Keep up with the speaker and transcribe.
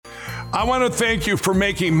I want to thank you for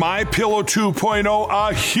making My Pillow 2.0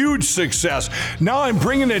 a huge success. Now I'm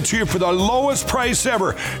bringing it to you for the lowest price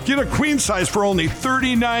ever. Get a queen size for only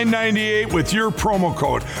 $39.98 with your promo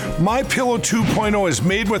code. My Pillow 2.0 is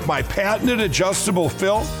made with my patented adjustable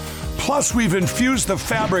fill. Plus, we've infused the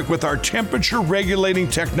fabric with our temperature-regulating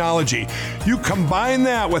technology. You combine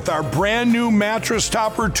that with our brand new Mattress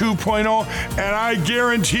Topper 2.0, and I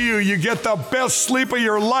guarantee you get the best sleep of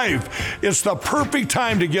your life. It's the perfect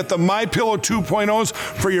time to get the MyPillow 2.0s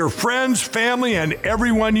for your friends, family, and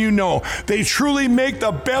everyone you know. They truly make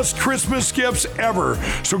the best Christmas gifts ever.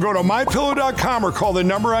 So go to MyPillow.com or call the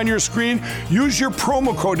number on your screen. Use your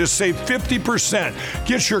promo code to save 50%.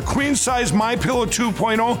 Get your queen-size MyPillow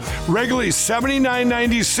 2.0 regularly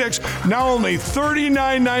 $79.96, now only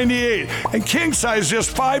 $39.98, and king size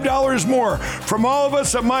just $5 more. From all of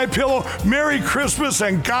us at MyPillow, Merry Christmas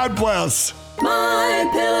and God bless.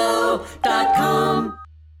 MyPillow.com.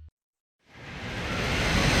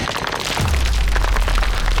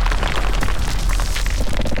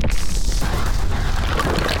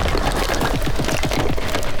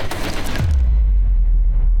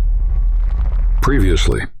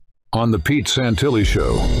 Previously on the Pete Santilli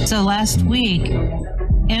Show. So last week,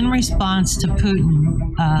 in response to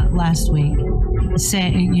Putin last week,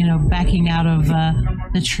 backing out of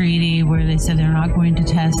the treaty where they said they're not going to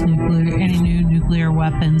test any new nuclear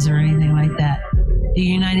weapons or anything like that, the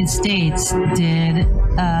United States did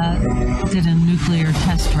a nuclear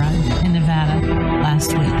test run in Nevada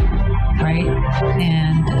last week, right?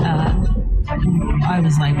 And I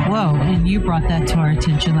was like, whoa, and you brought that to our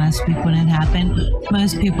attention last week when it happened.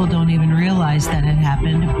 Most people don't even realize that it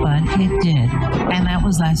happened, but it did. And that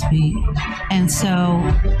was last week. And so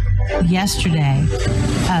yesterday,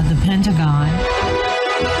 the Pentagon,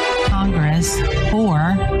 Congress,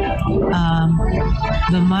 for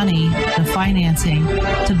the money, the financing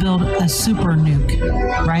to build a super nuke,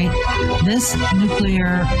 right? This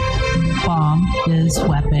nuclear bomb, this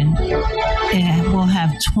weapon, it will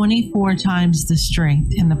have 24 times the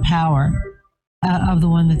strength and the power of the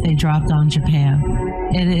one that they dropped on Japan.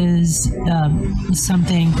 It is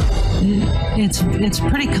something, it's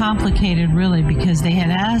pretty complicated really, because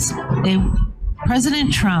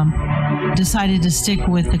President Trump decided to stick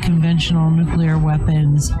with the conventional nuclear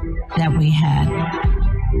weapons that we had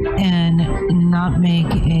and not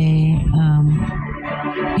make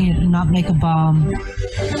a bomb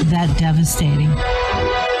that devastating.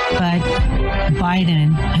 But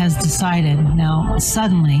Biden has decided now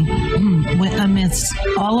suddenly, amidst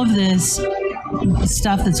all of this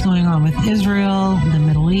stuff that's going on with Israel, the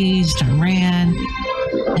Middle East, Iran,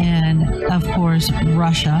 and of course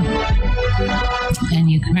Russia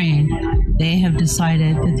and Ukraine, they have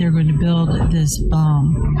decided that they're going to build this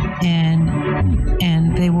bomb,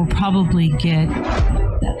 and they will probably get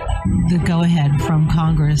the go-ahead from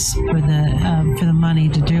Congress for the money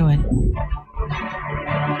to do it.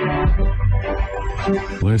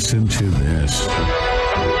 Listen to this.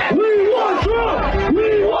 We want Trump!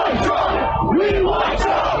 We want Trump! We want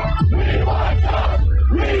Trump! We want Trump!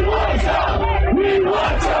 We want Trump! We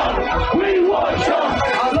want Trump! We want Trump!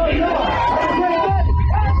 I love you all.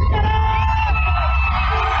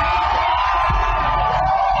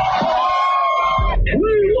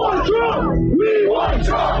 We want Trump! We want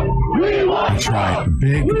Trump! We want That's right.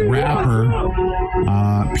 Big rapper.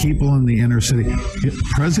 People in the inner city.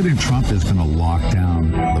 President Trump is going to lock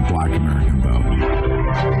down the Black American vote.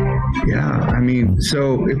 Yeah, I mean,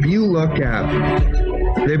 so if you look at,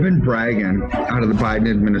 they've been bragging out of the Biden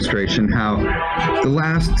administration how the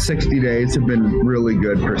last 60 days have been really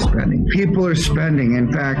good for spending. People are spending.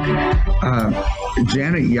 In fact,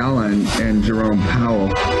 Janet Yellen and Jerome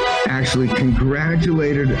Powell actually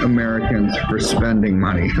congratulated Americans for spending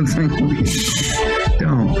money. It's like,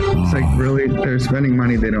 don't. It's like, really, they're spending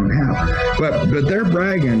money they don't have. But they're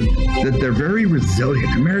bragging that they're very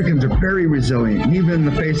resilient. Americans are very resilient. Even in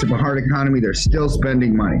the face of a hard economy, they're still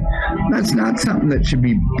spending money. That's not something that should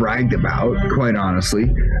be bragged about, quite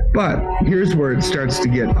honestly. But here's where it starts to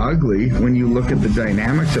get ugly when you look at the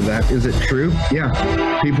dynamics of that. Is it true? Yeah.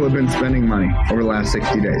 People have been spending money over the last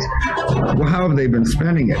 60 days. Well, how have they been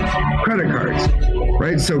spending it? Credit cards,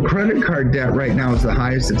 right? So credit card debt right now is the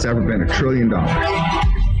highest it's ever been, $1 trillion.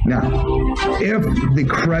 Now, if the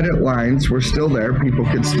credit lines were still there, people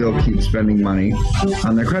could still keep spending money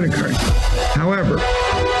on their credit cards. However,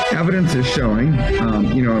 evidence is showing,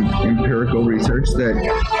 empirical research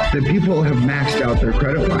that people have maxed out their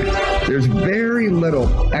credit lines. there's very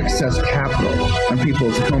little excess capital on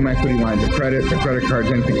people's home equity lines of credit, their credit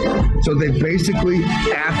cards, anything. So they basically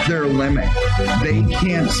at their limit. They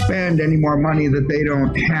can't spend any more money that they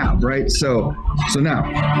don't have, right? So now,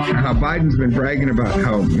 how Biden's been bragging about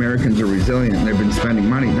how Americans are resilient and they've been spending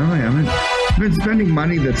money. No, they haven't. They've been spending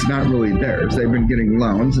money that's not really theirs. They've been getting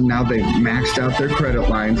loans, and now they've maxed out their credit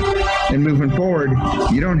lines. And moving forward,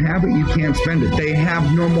 you don't have it, you can't spend it. They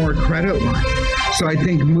have no more credit lines. So I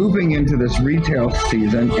think moving into this retail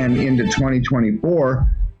season and into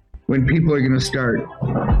 2024, when people are going to start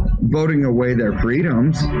voting away their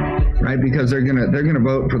freedoms, right? Because they're gonna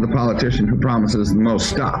vote for the politician who promises the most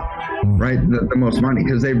stuff, right? The most money,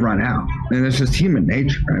 because they've run out. And it's just human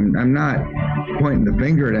nature. I'm not pointing the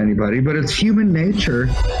finger at anybody, but it's human nature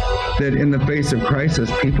that in the face of crisis,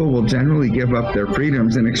 people will generally give up their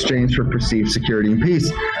freedoms in exchange for perceived security and peace.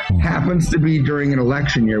 Happens to be during an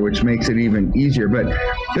election year, which makes it even easier. But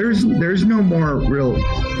there's no more real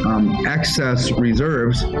excess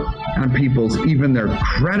reserves on people's, even their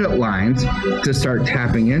credit lines, to start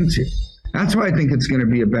tapping into. That's why I think it's going to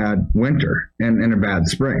be a bad winter and a bad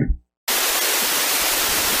spring.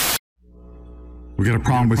 We got a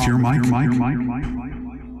problem with your mic?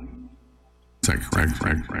 Is that correct?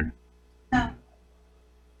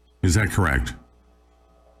 Is that correct?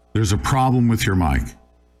 There's a problem with your mic.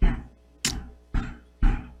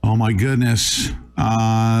 Oh my goodness.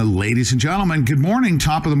 Ladies and gentlemen, good morning.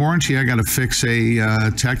 Top of the morning to you. I got to fix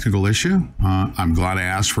a technical issue. I'm glad I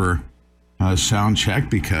asked for a sound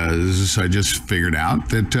check because I just figured out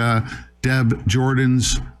that Deb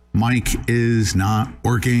Jordan's mic is not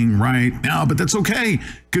working right now, but that's okay.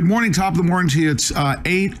 Good morning, top of the morning to you. It's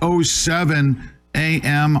 8:07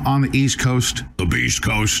 a.m. on the East Coast, the Beast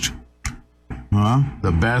Coast,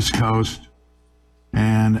 the best coast,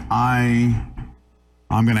 and I'm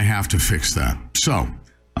going to have to fix that. So,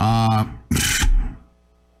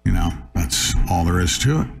 that's all there is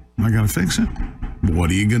to it. I got to fix it. What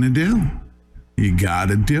are you going to do? You got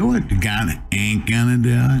to do it. Ain't going to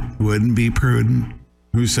do it. Wouldn't be prudent.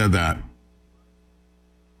 Who said that?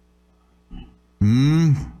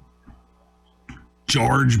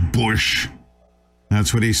 George Bush.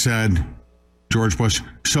 That's what he said. George Bush.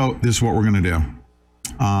 So this is what we're going to do.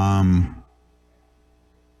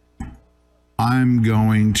 I'm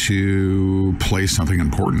going to play something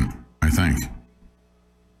important, I think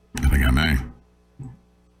I may.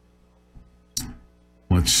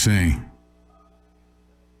 Let's see.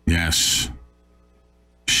 Yes.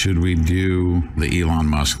 Should we do the Elon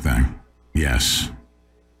Musk thing? Yes.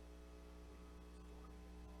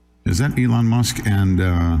 Is that Elon Musk and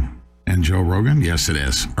Joe Rogan? Yes, it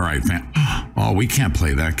is. All right, man. Oh, we can't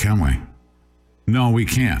play that, can we? No, we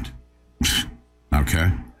can't.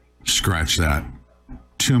 Okay. Scratch that.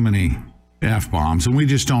 Too many F-bombs, and we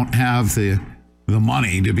just don't have the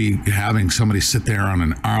money to be having somebody sit there on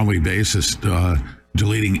an hourly basis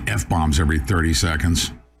deleting F-bombs every 30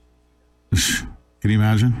 seconds. Can you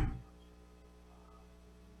imagine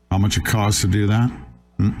how much it costs to do that?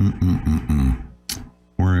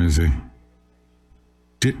 Where is he?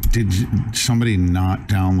 Did somebody not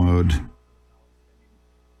download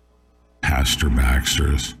Pastor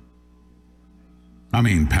Baxter's?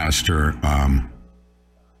 Pastor.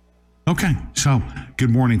 Okay, so good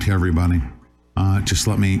morning to everybody. Just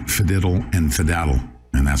let me fiddle and fidaddle,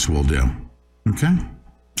 and that's what we'll do. Okay?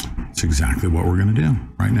 It's exactly what we're going to do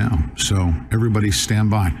right now. So everybody stand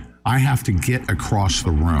by. I have to get across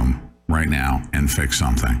the room right now and fix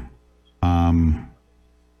something.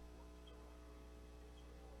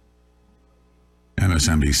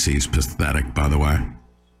 MSNBC is pathetic, by the way.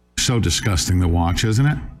 So disgusting to watch, isn't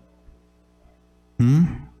it?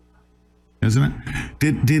 Isn't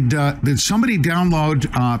it? Did somebody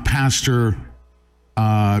download Pastor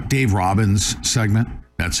Dave Robbins' segment?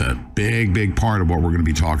 That's a big part of what we're going to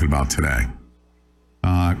be talking about today.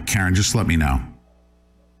 Karen, just let me know.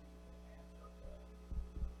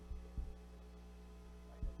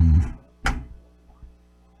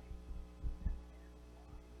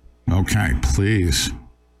 Okay, please,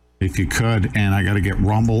 if you could. And I got to get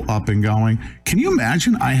Rumble up and going. Can you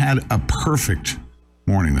imagine? I had a perfect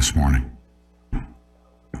morning this morning.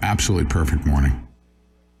 Absolutely perfect morning.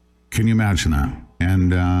 Can you imagine that?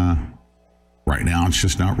 And right now, it's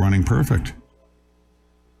just not running perfect.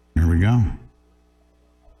 Here we go.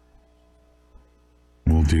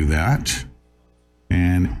 We'll do that.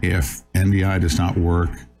 And if NDI does not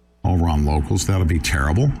work over on locals, that'll be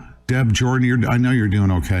terrible. Deb, Jordan, I know you're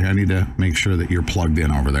doing okay. I need to make sure that you're plugged in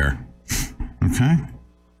over there. Okay?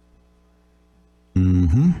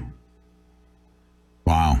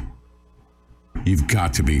 Wow. You've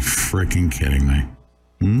got to be freaking kidding me.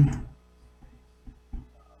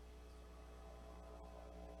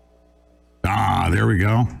 There we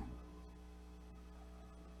go.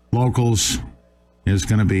 Locals is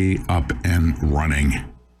going to be up and running.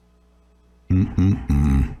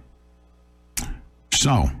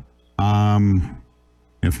 So,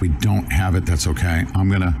 if we don't have it, that's okay. I'm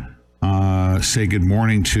going to say good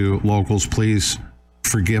morning to locals. Please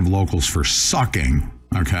forgive locals for sucking,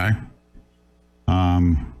 okay?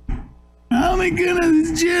 Oh my goodness,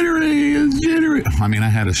 it's jittery, it's jittery. I mean, I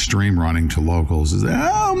had a stream running to locals.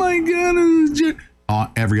 Oh my goodness, it's jittery.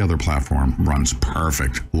 Every other platform runs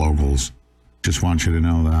perfect. Locals, just want you to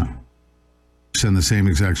know that. Send the same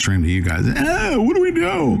exact stream to you guys. What do we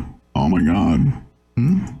do? Oh my God.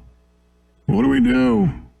 What do we do?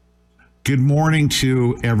 Good morning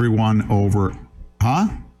to everyone over. Huh?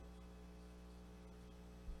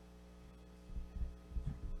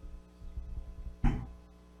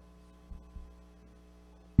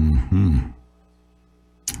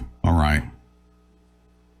 All right.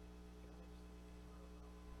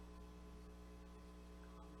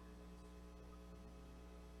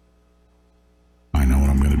 I know what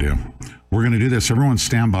I'm going to do. We're going to do this. Everyone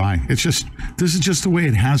stand by. This is just the way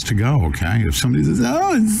it has to go, okay? If somebody says,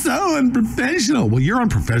 oh, it's so unprofessional. Well, you're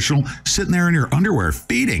unprofessional sitting there in your underwear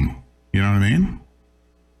feeding. You know what I mean?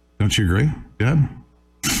 Don't you agree, Deb?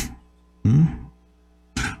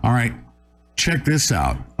 All right. Check this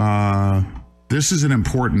out. This is an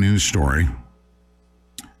important news story.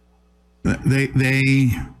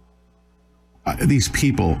 These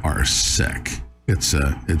people are sick. It's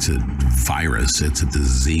a virus. It's a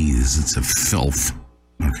disease. It's a filth.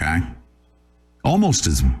 Okay, almost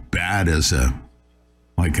as bad as a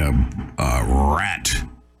rat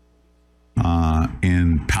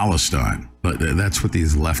in Palestine. But that's what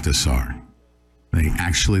these leftists are.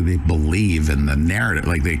 They believe in the narrative.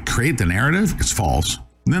 Like, they create the narrative, it's false,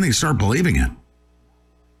 and then they start believing it.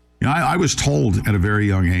 You know, I was told at a very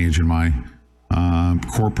young age in my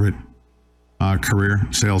corporate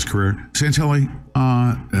sales career, Santilli,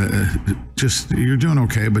 you're doing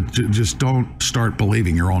okay, but just don't start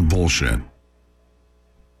believing your own bullshit.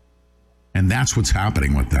 And that's what's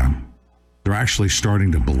happening with them. They're actually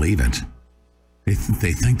starting to believe it. They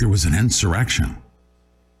think there was an insurrection.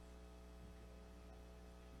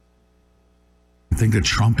 I think that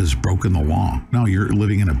Trump has broken the law. No, you're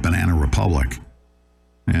living in a banana republic.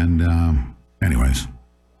 And anyways,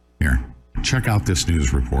 here, check out this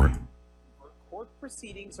news report. Court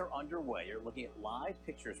proceedings are underway. You're looking at live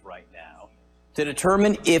pictures right now to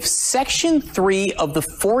determine if Section 3 of the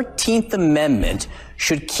 14th Amendment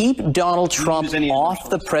should keep Donald Trump off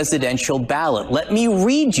the presidential ballot. Let me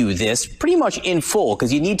read you this pretty much in full,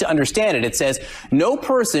 because you need to understand it. It says, no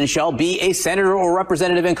person shall be a senator or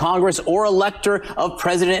representative in Congress or elector of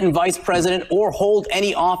president and vice president or hold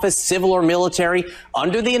any office, civil or military,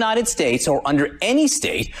 under the United States or under any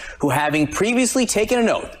state who, having previously taken an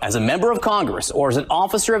oath as a member of Congress or as an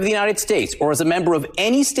officer of the United States or as a member of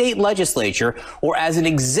any state legislature or as an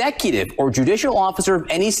executive or judicial officer of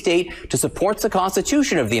any state to support the Constitution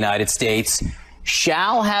of the United States,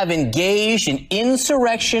 shall have engaged in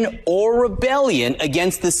insurrection or rebellion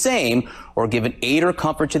against the same or given aid or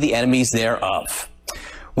comfort to the enemies thereof.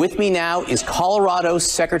 With me now is Colorado's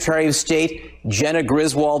Secretary of State, Jenna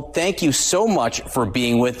Griswold. Thank you so much for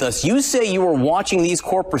being with us. You say you were watching these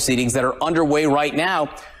court proceedings that are underway right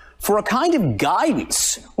now for a kind of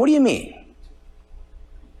guidance. What do you mean?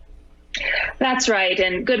 That's right.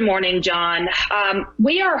 And good morning, John.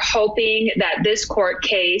 We are hoping that this court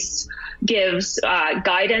case gives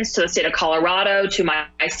guidance to the state of Colorado, to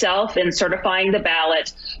myself in certifying the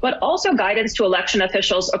ballot, but also guidance to election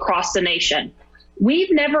officials across the nation.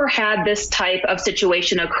 We've never had this type of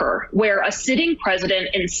situation occur where a sitting president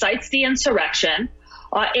incites the insurrection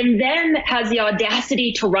and then has the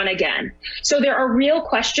audacity to run again. So there are real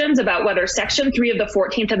questions about whether Section 3 of the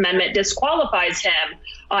 14th Amendment disqualifies him.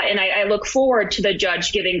 And I look forward to the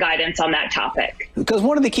judge giving guidance on that topic. Because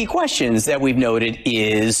one of the key questions that we've noted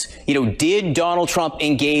is, did Donald Trump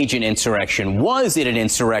engage in insurrection? Was it an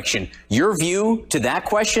insurrection? Your view to that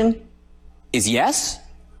question is yes?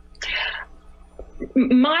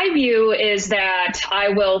 My view is that I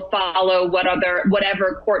will follow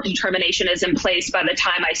whatever court determination is in place by the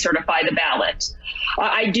time I certify the ballot.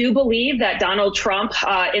 I do believe that Donald Trump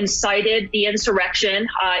incited the insurrection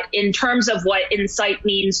in terms of what incite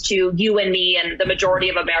means to you and me and the majority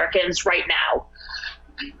of Americans right now.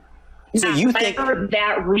 So you think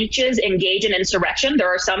that reaches engage in insurrection?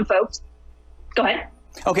 There are some folks. Go ahead.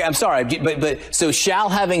 Okay, I'm sorry, but so shall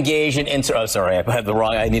have engaged in insurrection. Oh, sorry, I had the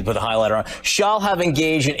wrong. I need to put the highlighter on. Shall have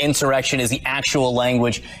engaged in insurrection is the actual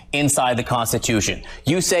language inside the Constitution.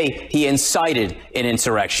 You say he incited an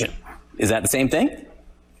insurrection. Is that the same thing?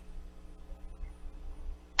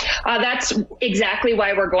 That's exactly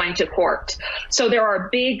why we're going to court. So there are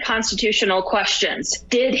big constitutional questions.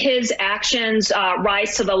 Did his actions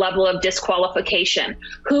rise to the level of disqualification?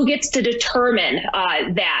 Who gets to determine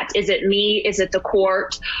that? Is it me? Is it the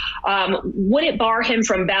court? Would it bar him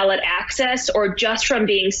from ballot access or just from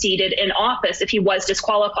being seated in office if he was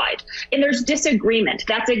disqualified? And there's disagreement.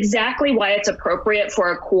 That's exactly why it's appropriate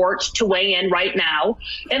for a court to weigh in right now.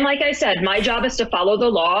 And like I said, my job is to follow the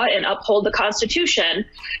law and uphold the Constitution.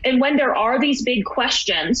 And when there are these big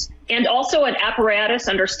questions and also an apparatus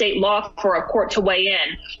under state law for a court to weigh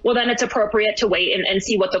in, well, then it's appropriate to wait and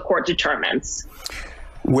see what the court determines.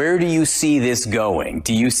 Where do you see this going?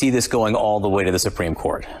 Do you see this going all the way to the Supreme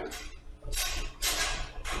Court?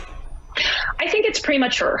 I think it's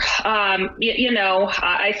premature.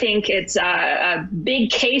 I think it's a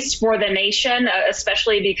big case for the nation,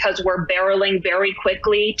 especially because we're barreling very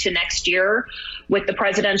quickly to next year with the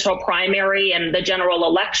presidential primary and the general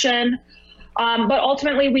election. But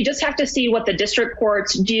ultimately, we just have to see what the district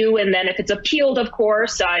courts do. And then if it's appealed, of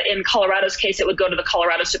course, in Colorado's case, it would go to the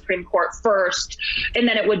Colorado Supreme Court first. And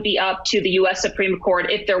then it would be up to the U.S. Supreme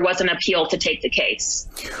Court if there was an appeal to take the case.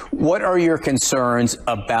 What are your concerns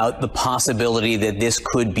about the possibility that this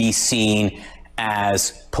could be seen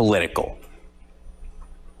as political?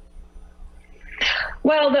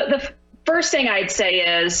 Well, the first thing I'd say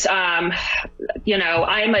is, I'm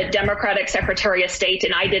a Democratic Secretary of State,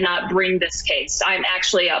 and I did not bring this case. I'm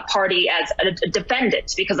actually a party as a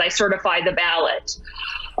defendant because I certify the ballot.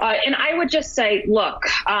 And I would just say, look,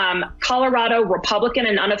 Colorado Republican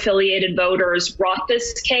and unaffiliated voters brought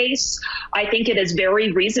this case. I think it is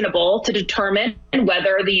very reasonable to determine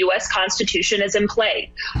whether the U.S. Constitution is in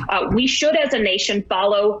play. We should, as a nation,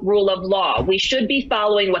 follow rule of law. We should be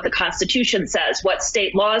following what the Constitution says, what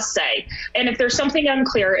state laws say. And if there's something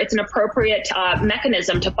unclear, it's an appropriate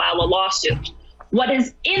mechanism to file a lawsuit. What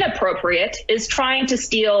is inappropriate is trying to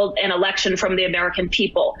steal an election from the American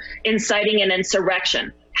people, inciting an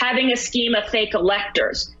insurrection, having a scheme of fake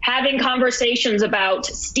electors, having conversations about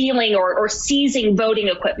stealing or seizing voting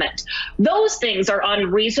equipment. Those things are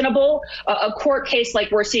unreasonable. A court case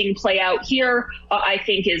like we're seeing play out here, I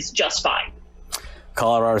think, is just fine.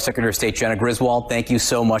 Colorado Secretary of State Jena Griswold, thank you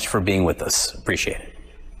so much for being with us. Appreciate it.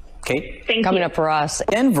 Kate? Coming up for us.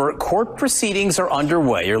 Denver, court proceedings are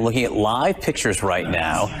underway. You're looking at live pictures right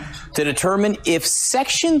now to determine if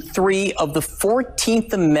Section 3 of the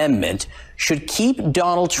 14th Amendment should keep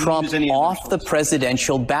Donald Trump off the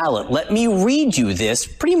presidential ballot. Let me read you this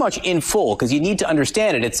pretty much in full because you need to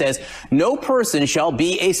understand it. It says, no person shall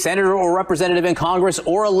be a senator or representative in Congress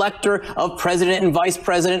or elector of president and vice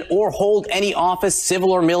president or hold any office,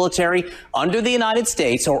 civil or military, under the United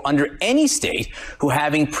States or under any state who,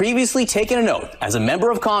 having previously taken an oath as a member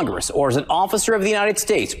of Congress or as an officer of the United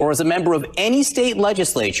States or as a member of any state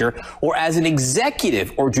legislature or as an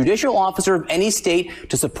executive or judicial officer of any state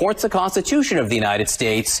to support the Constitution of the United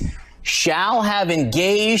States, shall have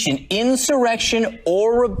engaged in insurrection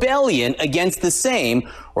or rebellion against the same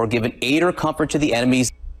or given aid or comfort to the enemies.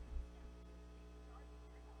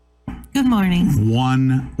 Good morning.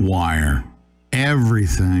 One wire.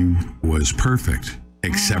 Everything was perfect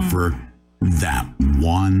except for that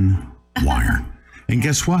one wire. And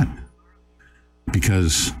guess what?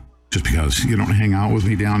 Just because you don't hang out with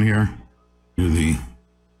me down here, you're the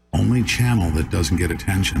only channel that doesn't get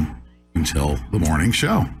attention until the morning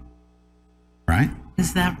show. Right?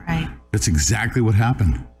 Is that right? That's exactly what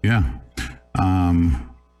happened. Yeah.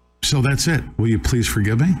 So that's it. Will you please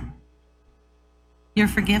forgive me? You're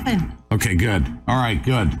forgiven. Okay, good. All right,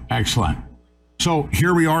 good. Excellent. So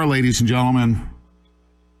here we are, ladies and gentlemen,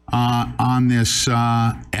 on this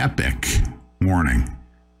epic morning.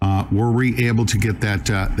 Were we able to get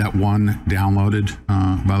that one downloaded,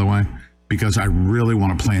 by the way? Because I really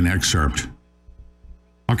want to play an excerpt.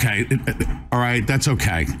 Okay. All right. That's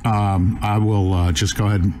okay. I will just go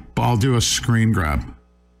ahead. I'll do a screen grab.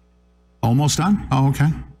 Almost done? Oh, okay.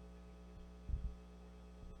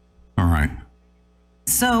 All right.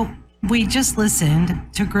 So we just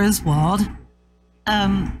listened to Griswold,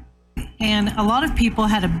 and a lot of people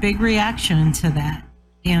had a big reaction to that,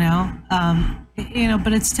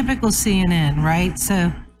 but it's typical CNN, right?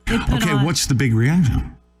 So they put on, what's the big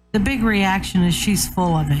reaction? The big reaction is she's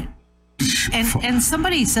full of it. And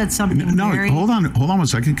somebody said something. No, hold on 1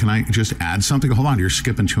 second. Can I just add something? Hold on, you're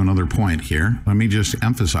skipping to another point here. Let me just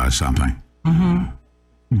emphasize something.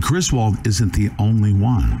 Mm-hmm. Griswold isn't the only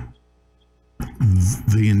one.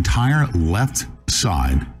 The entire left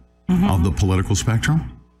side of the political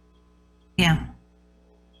spectrum,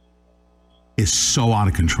 is so out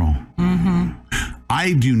of control. Mm-hmm.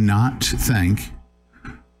 I do not think.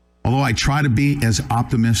 although I try to be as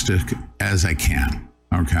optimistic as I can,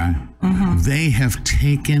 okay? They have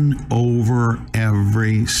taken over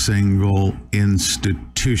every single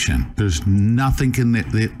institution. There's nothing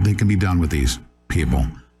that can be done with these people.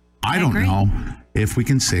 I don't know if we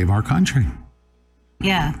can save our country.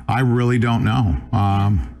 Yeah. I really don't know.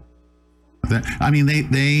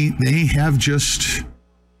 They have just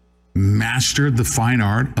mastered the fine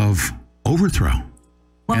art of overthrow.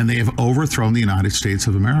 And they have overthrown the United States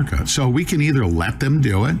of America. So we can either let them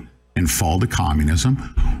do it and fall to communism,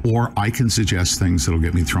 or I can suggest things that'll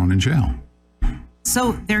get me thrown in jail.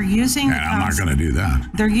 So they're using. And I'm not going to do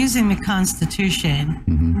that. They're using the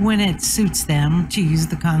Constitution when it suits them to use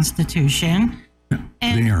the Constitution.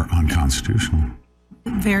 They are unconstitutional.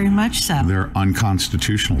 Very much so. They're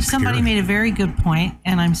unconstitutional. Somebody made a very good point,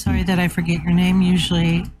 and I'm sorry that I forget your name.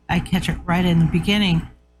 Usually I catch it right in the beginning.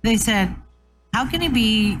 They said, how can he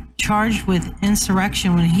be charged with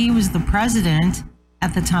insurrection when he was the president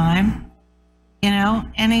at the time? You know,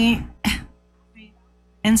 any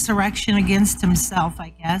insurrection against himself,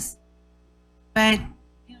 I guess. But,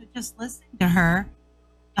 you know, just listening to her,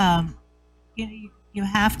 you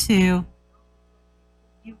have to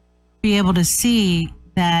be able to see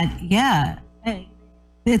that, yeah,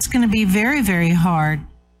 it's going to be very, very hard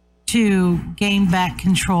to gain back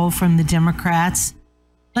control from the Democrats.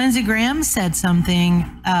 Lindsey Graham said something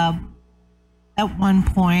at one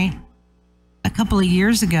point a couple of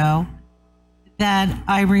years ago that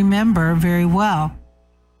I remember very well.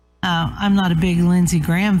 I'm not a big Lindsey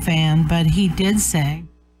Graham fan, but he did say,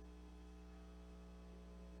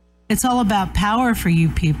 it's all about power for you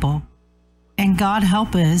people, and God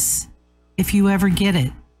help us if you ever get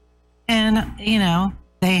it. And, you know,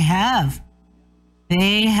 they have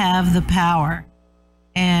the power,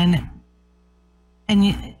 and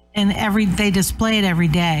they display it every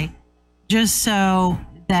day, just so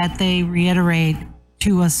that they reiterate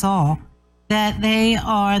to us all that they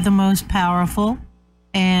are the most powerful,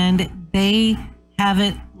 and they have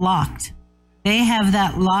it locked. They have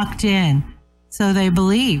that locked in, so they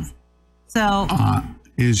believe. So,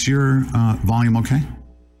 is your volume okay?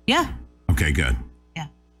 Yeah. Okay, good. Yeah,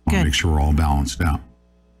 I'll make sure we're all balanced out.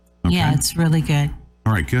 Okay. Yeah, it's really good.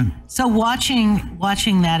 All right, good. So watching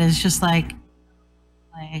that is just like,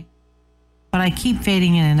 but I keep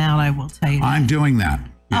fading in and out, I will tell you that. I'm doing that.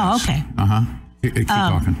 Yes. Oh, okay. Keep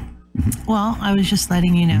talking. Well, I was just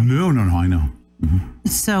letting you know. No, I know.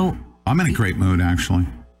 So I'm in a great mood, actually.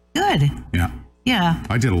 Good. Yeah. Yeah.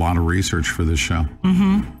 I did a lot of research for this show.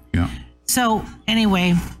 Yeah. So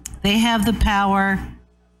anyway, they have the power.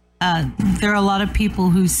 There are a lot of people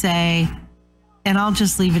who say, and I'll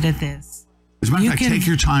just leave it at this. As a matter of fact, take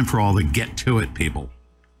your time for all the get to it people.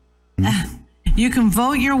 You can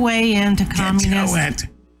vote your way into communism. Get to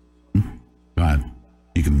it. Go ahead.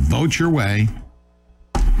 You can vote your way.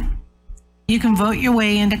 You can vote your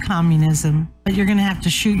way into communism, but you're going to have to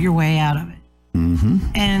shoot your way out of it.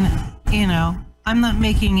 And, you know, I'm not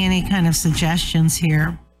making any kind of suggestions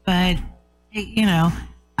here, but, you know,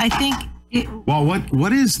 I think... Well,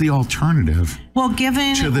 what is the alternative? Well,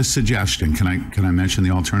 given... To the suggestion, can I mention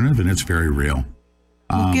the alternative? And it's very real.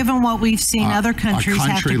 Well, given what we've seen other countries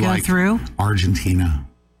have to go through. Argentina,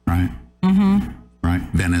 right? Right.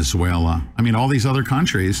 Venezuela. I mean, all these other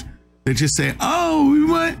countries that just say, oh,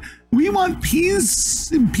 we want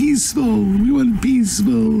peace and peaceful. We want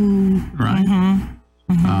peaceful, right?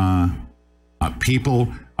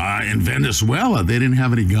 People in Venezuela, they didn't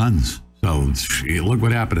have any guns. So look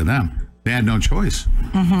what happened to them. They had no choice.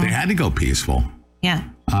 They had to go peaceful. Yeah.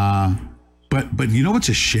 But you know what's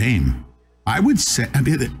a shame? I would say,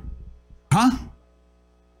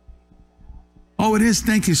 Oh, it is.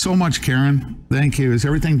 Thank you so much, Karen. Thank you. Is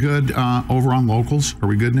everything good over on locals? Are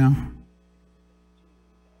we good now?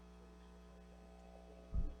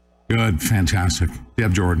 Good. Fantastic.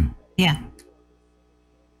 Deb Jordan. Yeah.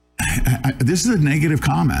 This is a negative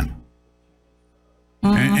comment.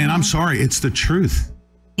 And I'm sorry, it's the truth.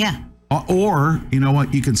 Yeah. Or, you know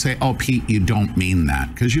what, you can say, oh, Pete, you don't mean that,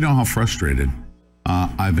 because you know how frustrated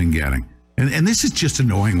I've been getting. And this is just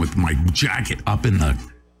annoying with my jacket up in the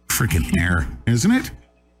freaking air, isn't it?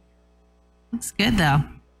 Looks good, though.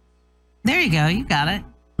 There you go. You got it.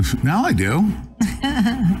 Now I do.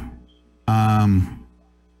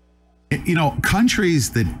 You know, countries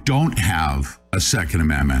that don't have a Second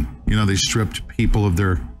Amendment, you know, they stripped people of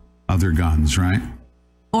their guns, right?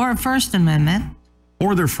 Or a First Amendment.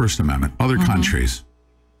 Or their First Amendment, other countries.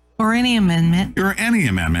 Or any amendment. Or any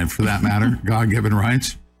amendment, for that matter, God-given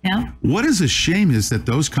rights. Yeah. What is a shame is that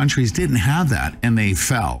those countries didn't have that, and they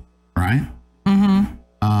fell, right?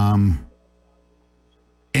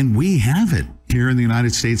 And we have it here in the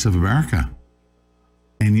United States of America.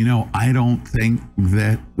 And, I don't think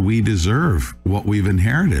that we deserve what we've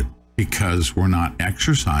inherited because we're not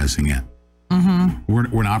exercising it. Mm-hmm.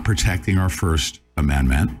 We're not protecting our First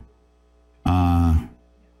Amendment.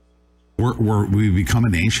 We've become a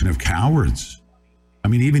nation of cowards. I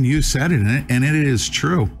mean, even you said it, and it is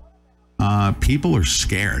true. People are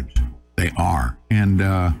scared. They are. And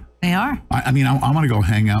they are. I mean, I want to go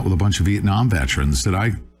hang out with a bunch of Vietnam veterans that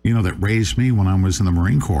that raised me when I was in the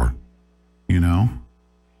Marine Corps.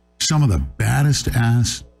 Some of the baddest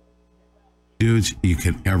ass dudes you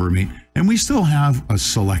could ever meet. And we still have a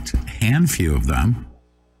select handful of them.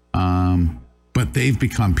 But they've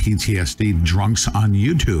become PTSD drunks on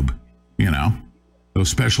YouTube, those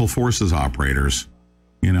special forces operators.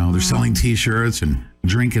 They're selling T-shirts and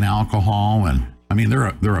drinking alcohol. And I mean, they're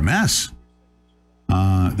a mess.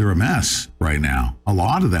 They're a mess right now. A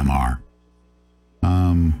lot of them are.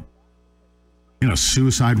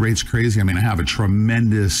 Suicide rate's crazy. I mean, I have a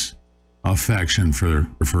tremendous affection for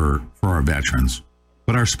our veterans,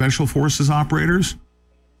 but our special forces operators,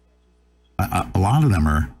 a lot of them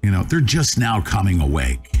are, they're just now coming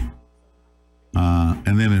awake,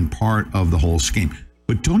 and they've been part of the whole scheme.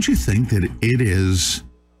 But don't you think that it is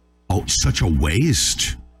such a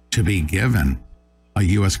waste to be given a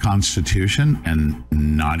U.S. Constitution and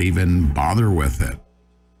not even bother with it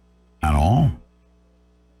at all?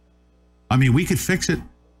 I mean, we could fix it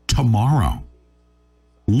tomorrow.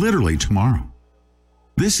 Literally tomorrow.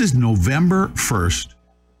 This is November 1st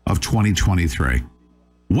of 2023.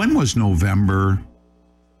 When was November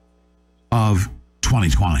of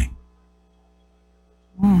 2020?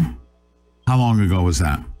 How long ago was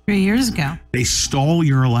that? 3 years ago. They stole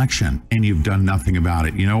your election and you've done nothing about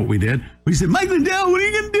it. You know what we did? We said, Mike Lindell, what are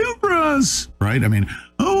you going to do for us? Right? I mean,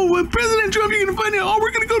 President Trump, you're going to find out.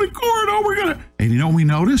 We're going to go to court. And you know what we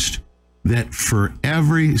noticed? That for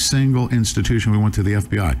every single institution we went to the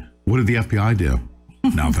FBI. What did the FBI do?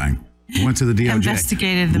 Nothing. We went to the DOJ.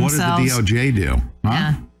 Investigated themselves. What did the DOJ do? Huh?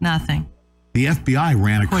 Yeah, nothing. The FBI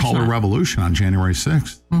ran a color revolution on January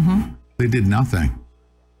 6th. Mm-hmm. They did nothing.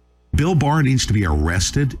 Bill Barr needs to be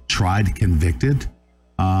arrested, tried, convicted,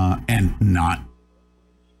 and not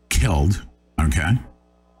killed. Okay?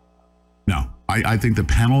 No. I think the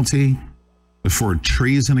penalty for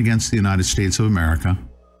treason against the United States of America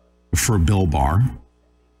for Bill Barr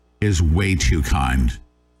is way too kind.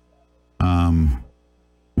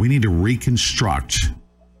 We need to reconstruct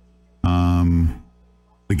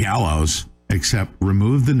the gallows, except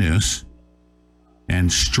remove the noose and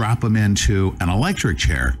strap them into an electric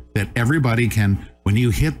chair that everybody can, when you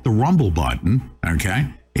hit the rumble button, okay,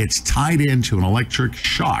 it's tied into an electric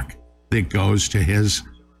shock that goes to his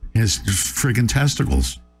friggin'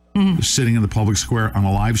 testicles. Sitting in the public square on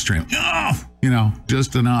a live stream.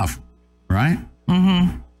 Just enough, right?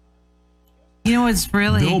 Mm-hmm. You know what's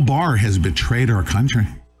really... Bill Barr has betrayed our country.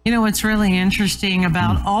 You know what's really interesting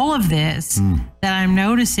about all of this that I'm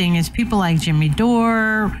noticing is people like Jimmy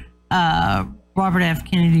Dore, Robert F.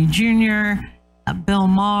 Kennedy Jr., Bill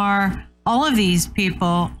Maher, all of these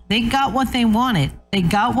people, they got what they wanted. They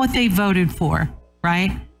got what they voted for,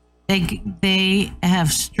 right? They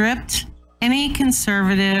have stripped any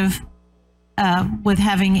conservative with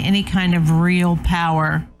having any kind of real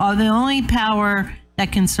power. The only power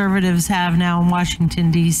that conservatives have now in Washington,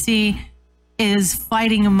 D.C. is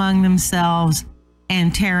fighting among themselves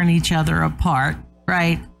and tearing each other apart,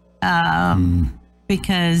 right?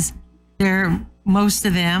 Because most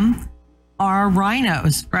of them are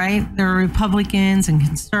rhinos, right? They're Republicans and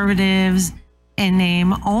conservatives in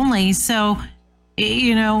name only. So,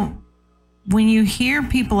 when you hear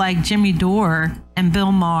people like Jimmy Dore and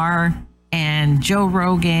Bill Maher and Joe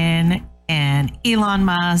Rogan and Elon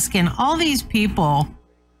Musk and all these people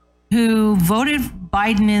who voted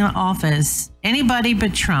Biden in office, anybody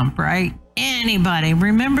but Trump, right? Anybody.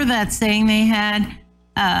 Remember that saying they had,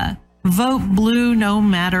 vote blue no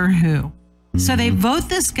matter who. So they vote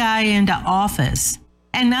this guy into office,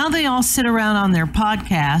 and now they all sit around on their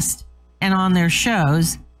podcast and on their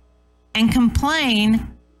shows and complain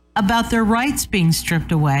about their rights being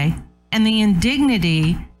stripped away and the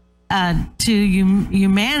indignity to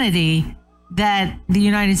humanity that the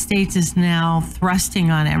United States is now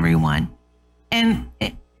thrusting on everyone. And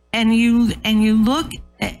you look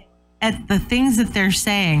at the things that they're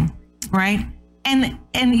saying, right?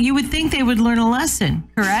 And you would think they would learn a lesson,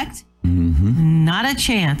 correct? Mm-hmm. Not a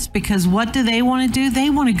chance, because what do they want to do? They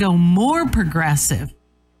want to go more progressive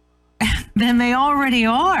than they already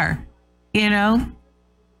are.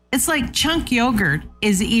 It's like Chunk Yogurt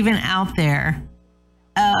is even out there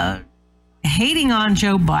hating on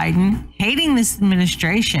Joe Biden, hating this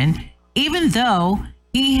administration, even though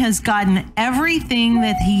he has gotten everything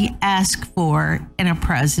that he asked for in a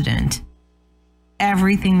president,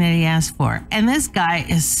 everything that he asked for. And this guy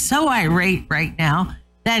is so irate right now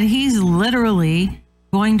that he's literally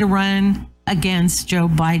going to run against Joe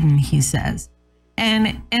Biden, he says.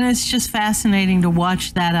 And it's just fascinating to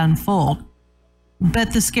watch that unfold.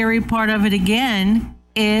 But the scary part of it again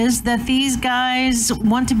is that these guys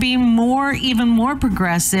want to be even more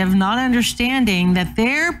progressive, not understanding that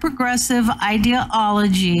their progressive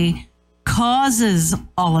ideology causes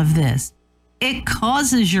all of this. It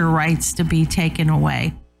causes your rights to be taken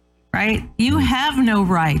away, right? You have no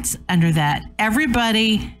rights under that.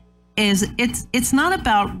 Everybody it's not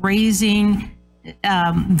about raising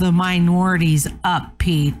the minorities up,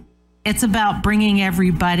 Pete. It's about bringing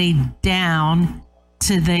everybody down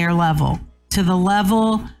to their level, to the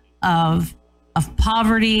level of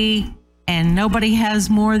poverty, and nobody has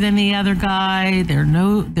more than the other guy.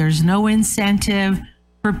 There's no incentive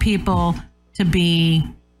for people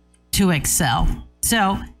to excel.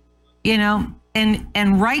 So,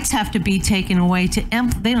 and rights have to be taken away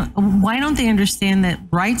why don't they understand that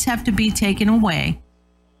rights have to be taken away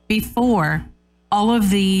before all of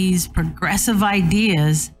these progressive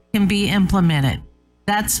ideas can be implemented?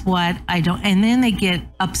 That's what I don't. And then they get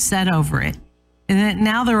upset over it. And then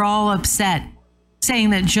now they're all upset, saying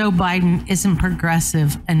that Joe Biden isn't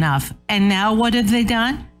progressive enough. And now what have they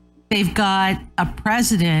done? They've got a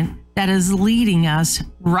president that is leading us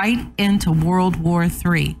right into World War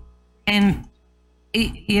III. And,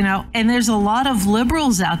 and there's a lot of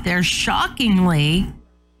liberals out there, shockingly,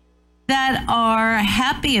 that are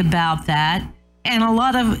happy about that. And a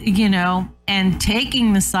lot of, and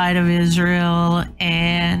taking the side of Israel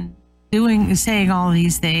and saying all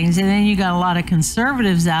these things. And then you got a lot of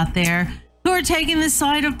conservatives out there who are taking the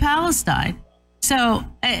side of Palestine. So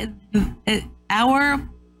our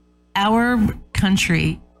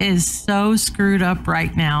country is so screwed up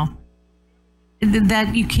right now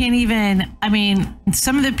that you can't even,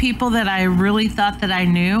 some of the people that I really thought that I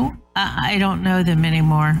knew, I don't know them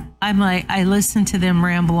anymore. I listen to them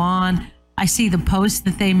ramble on. I see the posts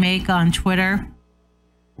that they make on Twitter.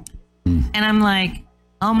 And I'm like,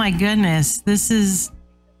 oh my goodness, this is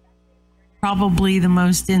probably the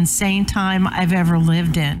most insane time I've ever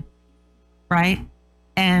lived in. Right?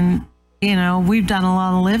 And, we've done a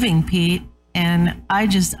lot of living, Pete. And I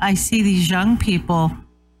see these young people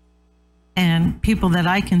and people that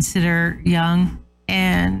I consider young,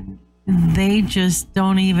 and they just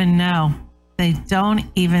don't even know. They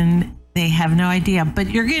have no idea. But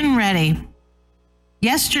you're getting ready.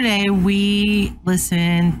 Yesterday, we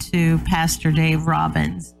listened to Pastor Dave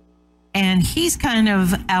Robbins, and he's kind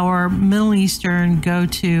of our Middle Eastern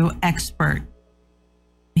go-to expert.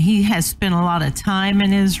 He has spent a lot of time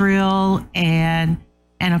in Israel, and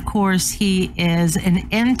of course, he is an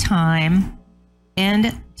end time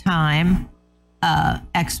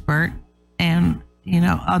expert, and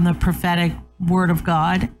on the prophetic word of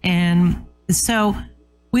God. And so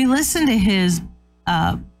we listened to his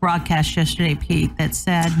broadcast yesterday, Pete, that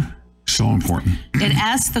said, so important. It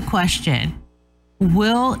asked the question,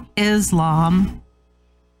 will Islam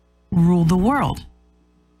rule the world?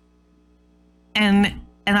 And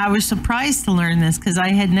I was surprised to learn this, because I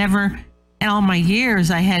had never, in all my years,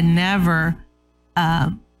 I had never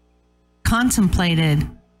contemplated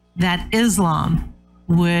that Islam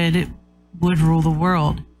would rule the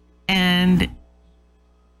world. And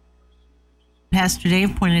Pastor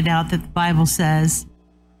Dave pointed out that the Bible says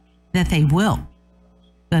that they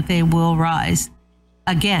will rise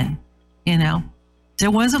again.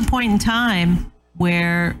 There was a point in time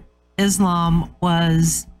where Islam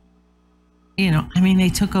was, they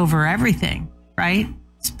took over everything, right?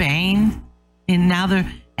 Spain, and now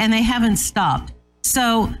they haven't stopped.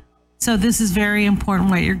 So this is very important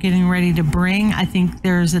what you're getting ready to bring. I think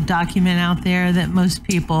there's a document out there that most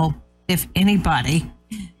people, if anybody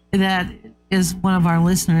that is one of our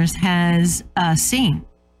listeners, has seen.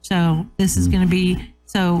 So this is going to be,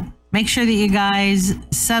 so make sure that you guys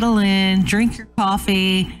settle in, drink your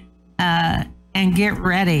coffee, and get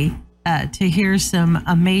ready to hear some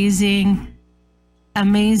amazing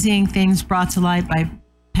things brought to light by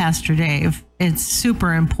Pastor Dave. It's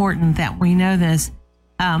super important that we know this.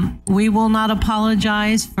 We will not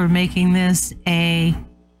apologize for making this a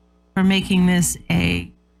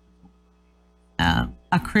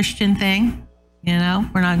Christian thing.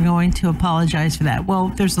 We're not going to apologize for that. Well,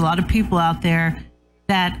 there's a lot of people out there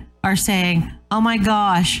that are saying, oh my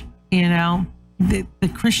gosh, the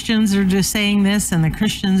Christians are just saying this and the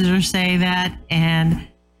Christians are saying that, and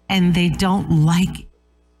they don't like,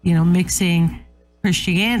 mixing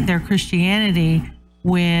their Christianity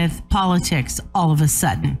with politics all of a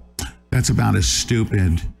sudden. That's about as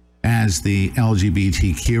stupid as the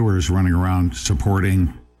LGBTQers running around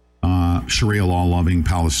supporting Sharia law-loving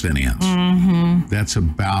Palestinians. Mm-hmm. That's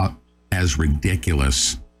about as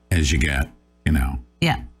ridiculous as you get,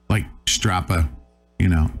 Yeah. Like strap a,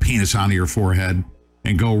 penis onto your forehead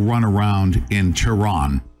and go run around in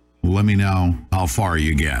Tehran. Let me know how far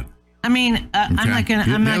you get. I mean,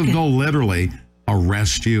 They'll literally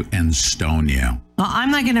arrest you and stone you. Well,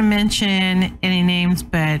 I'm not going to mention any names,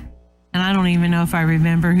 and I don't even know if I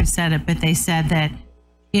remember who said it, but they said that,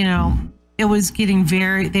 they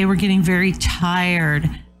were getting very tired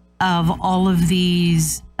of all of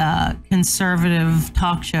these conservative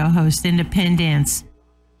talk show hosts, independents,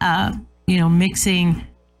 mixing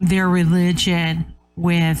their religion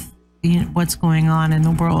with what's going on in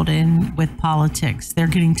the world and with politics. They're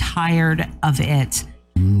getting tired of it.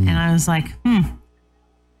 And I was like,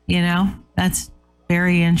 that's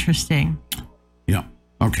very interesting. Yeah.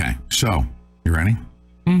 Okay. So, you ready?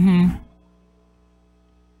 Mm-hmm.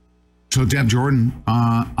 So, Deb Jordan,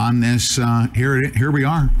 on this, here we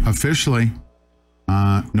are officially,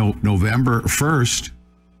 November 1st,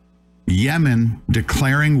 Yemen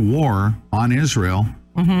declaring war on Israel.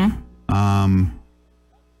 Mm-hmm.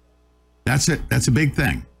 That's it. That's a big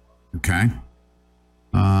thing. Okay.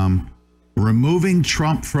 Removing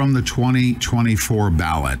Trump from the 2024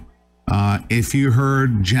 ballot. If you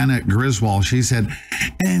heard Janet Griswold, she said,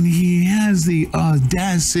 and he has the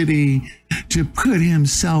audacity to put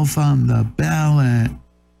himself on the ballot.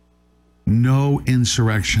 No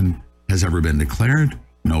insurrection has ever been declared.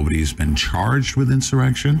 Nobody's been charged with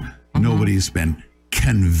insurrection. Mm-hmm. Nobody's been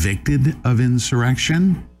convicted of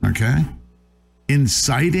insurrection. Okay.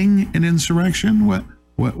 Inciting an insurrection?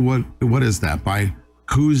 What is that? By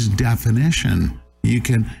whose definition?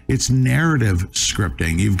 It's narrative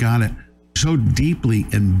scripting. You've got it so deeply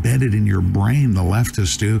embedded in your brain, the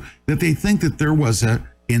leftists do, that they think that there was an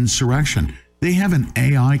insurrection. They have an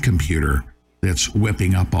AI computer that's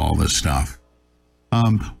whipping up all this stuff.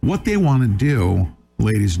 What they want to do,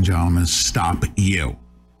 ladies and gentlemen, is stop you.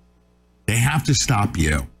 They have to stop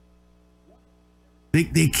you.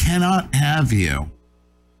 They cannot have you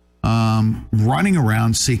running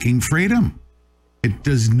around seeking freedom. It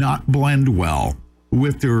does not blend well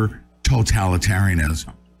with their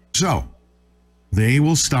totalitarianism. So they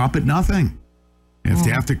will stop at nothing. If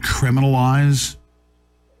they have to criminalize,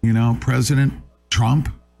 President Trump,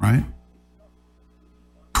 right?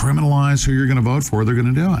 Criminalize who you're going to vote for, they're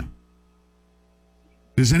going to do it.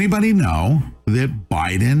 Does anybody know that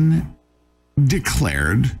Biden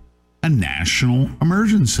declared a national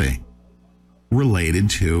emergency related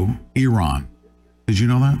to Iran? Did you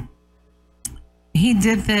know that? He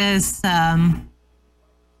did this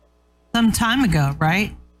some time ago,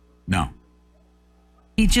 right? No.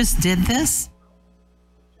 He just did this?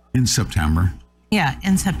 In September. Yeah,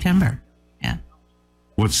 in September. Yeah.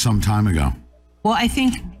 What's some time ago? Well, I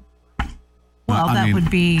think, that would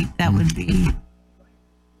be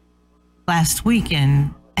last week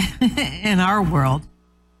in our world.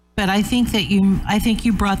 But I think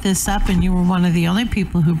you brought this up, and you were one of the only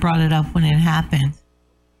people who brought it up when it happened.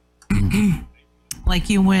 Like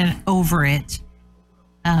you went over it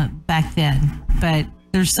back then, but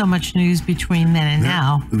there's so much news between then and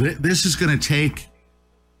now. This is going to take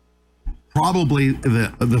probably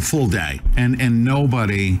the full day, and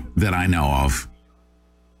nobody that I know of,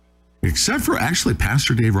 except for actually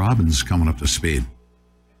Pastor Dave Robbins, coming up to speed.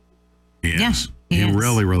 He is. Yeah, he is.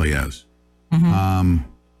 Really, really is. Mm-hmm.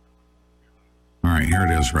 All right, here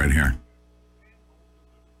it is right here.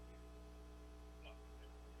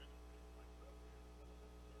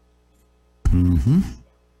 Mm-hmm.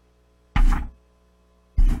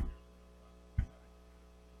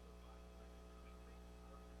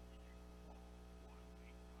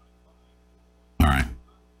 All right.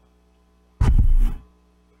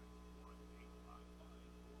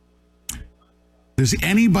 Does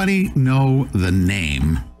anybody know the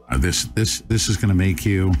name? This is going to make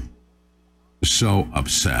you so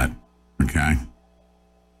upset. Okay.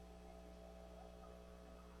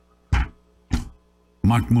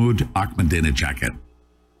 Mahmoud Ahmadinejad.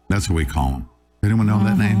 That's what we call him. Anyone know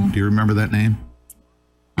that name? Do you remember that name?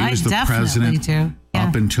 He was the president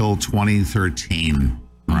up until 2013,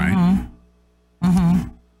 right? Mm-hmm.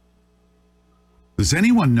 Does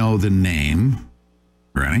anyone know the name?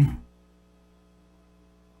 Ready?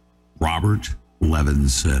 Robert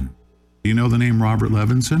Levinson. Do you know the name Robert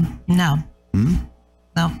Levinson? No.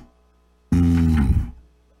 No.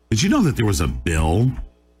 Did you know that there was a bill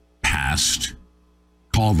passed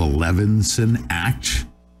called the Levinson Act?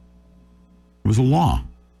 It was a law.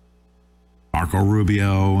 All Marco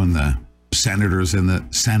Rubio and the senators in the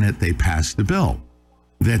Senate, they passed a bill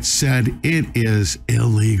that said it is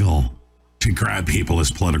illegal to grab people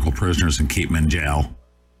as political prisoners and keep them in jail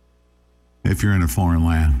if you're in a foreign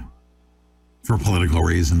land for political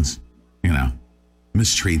reasons,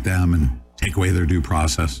 mistreat them and take away their due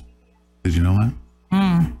process. Did you know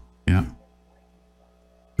that? Yeah.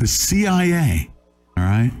 The CIA, all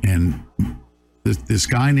right, and this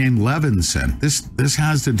guy named Levinson, this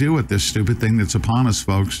has to do with this stupid thing that's upon us,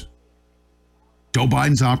 folks. Joe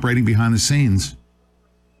Biden's operating behind the scenes.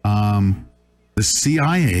 The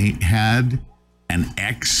CIA had an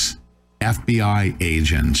ex-FBI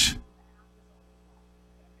agent.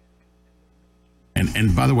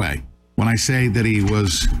 And by the way, when I say that he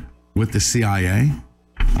was with the CIA,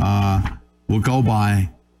 we'll go by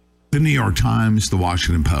the New York Times, the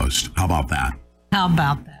Washington Post. How about that? How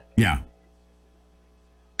about that? Yeah.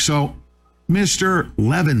 So, Mr.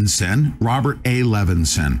 Levinson, Robert A.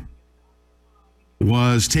 Levinson,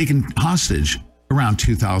 was taken hostage around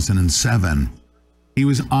 2007. He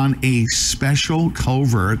was on a special,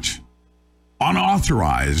 covert,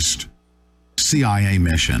 unauthorized CIA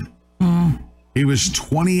mission. He was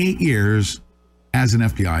 28 years as an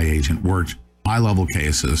FBI agent, worked high-level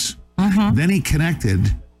cases. Then he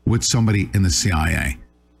connected with somebody in the CIA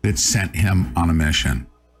that sent him on a mission,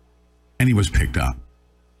 and he was picked up.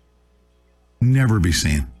 Never be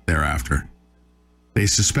seen thereafter. They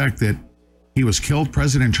suspect that he was killed.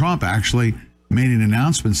 President Trump actually made an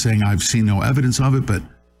announcement saying, I've seen no evidence of it, but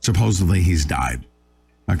supposedly he's died.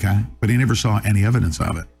 Okay? But he never saw any evidence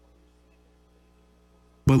of it.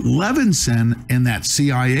 But Levinson in that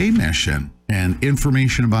CIA mission and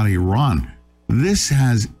information about Iran, this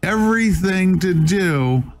has everything to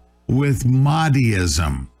do with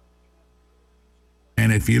Mahdiism.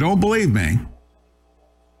 And if you don't believe me,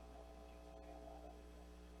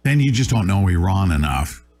 then you just don't know Iran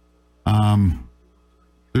enough.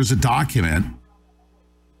 There's a document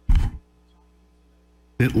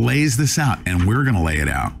that lays this out, and we're going to lay it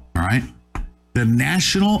out, all right? The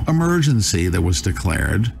national emergency that was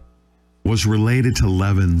declared was related to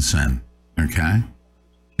Levinson, okay?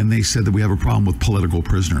 And they said that we have a problem with political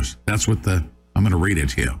prisoners. That's what I'm going to read it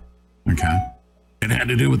to you, okay? It had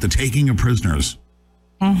to do with the taking of prisoners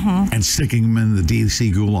and sticking them in the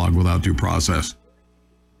DC gulag without due process.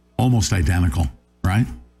 Almost identical, right?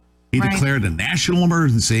 He declared a national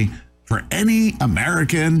emergency for any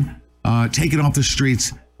American taken off the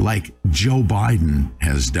streets like Joe Biden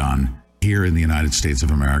has done here in the United States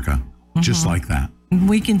of America, just like that.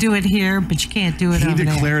 We can do it here, but you can't do it over there.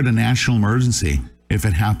 He declared a national emergency if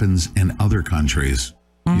it happens in other countries,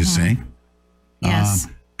 you see? Yes.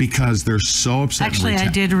 Because they're so upset. Actually, I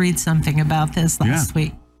did read something about this last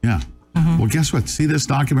week. Yeah. Well, guess what? See this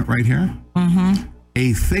document right here?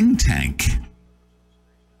 A think tank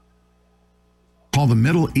called the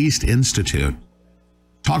Middle East Institute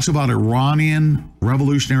talks about Iranian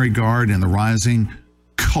Revolutionary Guard and the rising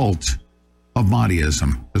cult of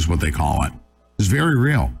Mahdiism, is what they call it. It's very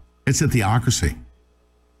real. It's a theocracy.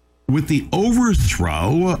 With the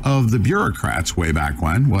overthrow of the bureaucrats way back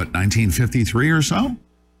when, 1953 or so?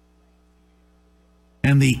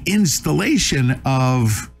 And the installation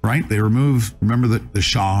of, they removed, remember the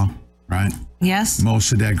Shah, right? Yes.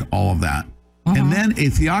 Mossadegh, all of that. And then a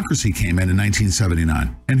theocracy came in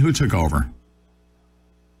 1979. And who took over?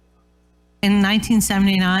 In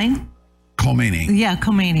 1979? Khomeini. Yeah,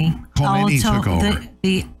 Khomeini. Khomeini took over.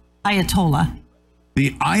 The Ayatollah.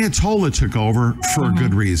 The Ayatollah took over for a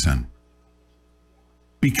good reason.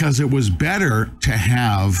 Because it was better to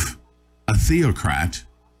have a theocrat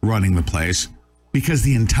running the place, because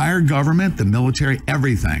the entire government, the military,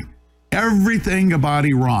 everything about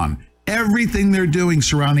Iran, everything they're doing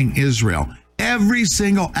surrounding Israel, every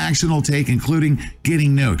single action they'll take, including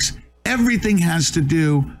getting nukes, everything has to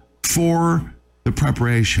do for the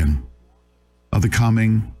preparation of the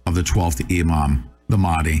coming of the 12th Imam, the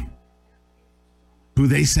Mahdi, who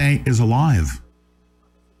they say is alive.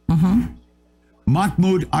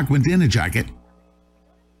 Mahmoud Ahmadinejad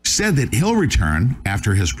said that he'll return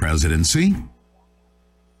after his presidency,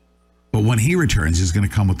 but when he returns, he's going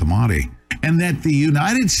to come with the Mahdi, and that the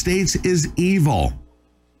United States is evil.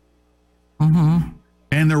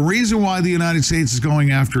 And the reason why the United States is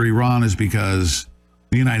going after Iran is because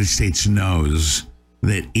the United States knows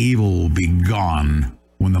that evil will be gone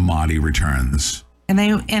when the Mahdi returns. And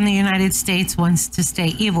the United States wants to stay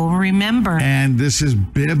evil. Remember. And this is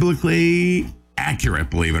biblically accurate,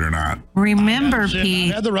 believe it or not. Remember,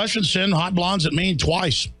 Pete. I had the Russians send hot blondes at me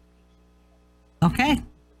twice. Okay.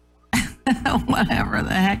 Whatever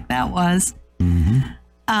the heck that was.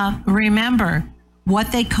 Remember,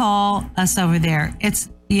 what they call us over there. It's,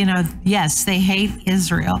 yes, they hate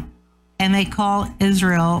Israel and they call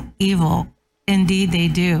Israel evil. Indeed, they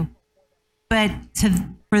do. But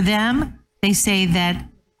for them, they say that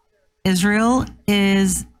Israel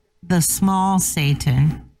is the small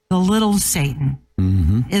Satan, the little Satan.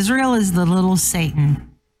 Mm-hmm. Israel is the little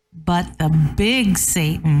Satan, but the big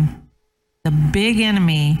Satan, the big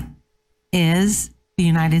enemy is the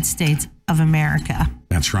United States of America.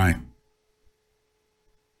 That's right.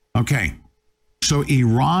 Okay. So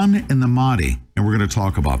Iran and the Mahdi, and we're going to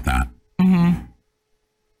talk about that. Mm-hmm.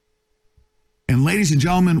 And ladies and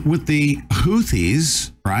gentlemen, with the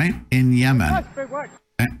Houthis, right, in Yemen.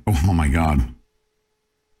 Oh my God.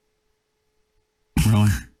 Really?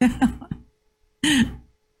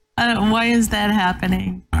 Why is that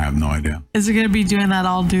happening? I have no idea. Is it going to be doing that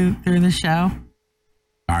all through the show?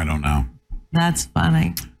 I don't know. That's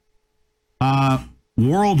funny.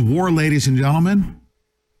 World War, ladies and gentlemen.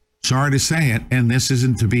 Sorry to say it, and this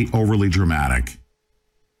isn't to be overly dramatic.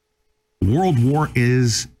 World War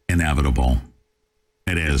is inevitable.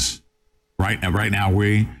 It is. Right now,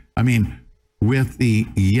 with the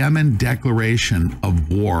Yemen declaration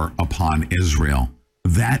of war upon Israel,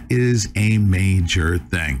 that is a major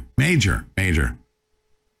thing. Major.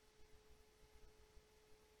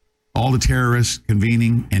 All the terrorists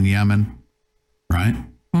convening in Yemen, right?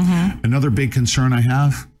 Mm-hmm. Another big concern I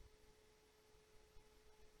have,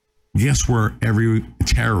 guess where every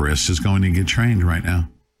terrorist is going to get trained right now?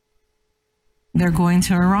 They're going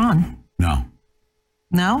to Iran. No?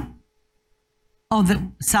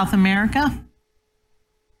 Oh, South America?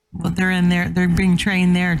 Well, they're in there. They're being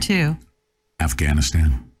trained there too.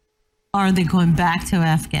 Afghanistan. Are they going back to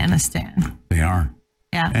Afghanistan? They are.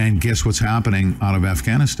 Yeah. And guess what's happening out of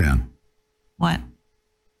Afghanistan? What?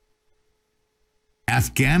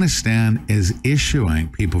 Afghanistan is issuing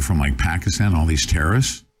people from like Pakistan, all these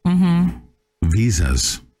terrorists,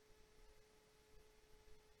 visas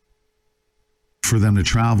for them to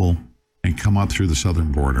travel and come up through the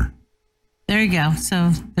southern border. There you go.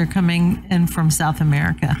 So they're coming in from South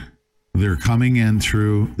America. They're coming in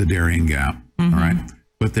through the Darien Gap, all right?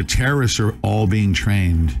 But the terrorists are all being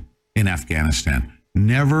trained in Afghanistan.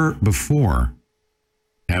 Never before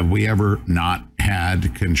have we ever not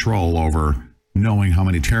had control over knowing how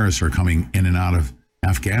many terrorists are coming in and out of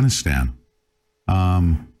Afghanistan.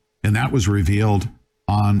 And that was revealed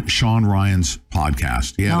on Sean Ryan's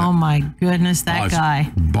podcast. Oh my goodness, that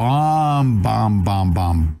guy.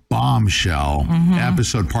 Bombshell.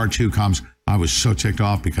 Episode part 2 comes. I was so ticked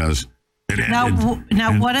off because it ended.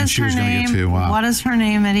 Now, what is her name? What is her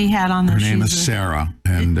name that he had on there? Her name is Sarah.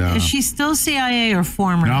 And is she still CIA or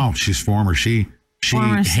former? No, she's former. She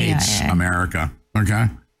former hates CIA. America. Okay.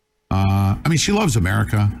 She loves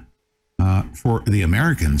America for the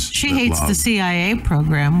Americans. She hates the CIA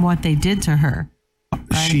program, what they did to her.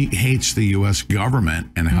 Right? She hates the U.S.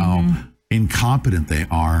 government and how incompetent they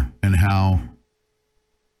are and how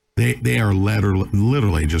they are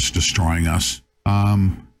literally just destroying us.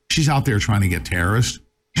 She's out there trying to get terrorists.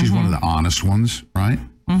 She's one of the honest ones, right?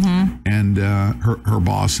 And her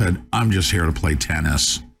boss said, "I'm just here to play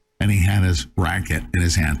tennis." And he had his racket in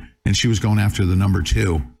his hand. And she was going after the number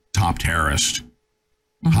 2 top terrorist,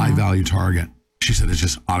 high value target. She said, it's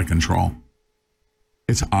just out of control.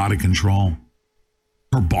 It's out of control.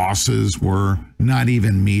 Her bosses were not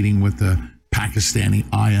even meeting with the Pakistani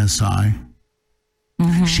ISI.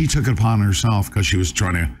 She took it upon herself because she was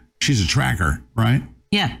she's a tracker, right?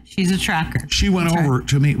 Yeah, she's a tracker. She went over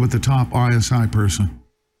to meet with the top ISI person,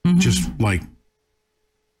 just like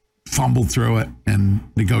fumbled through it and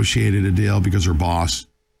negotiated a deal because her boss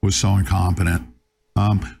was so incompetent.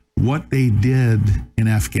 What they did in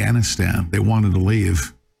Afghanistan, they wanted to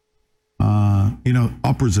leave.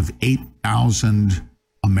 Upwards of 8,000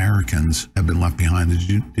 Americans have been left behind.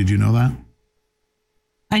 Did you know that?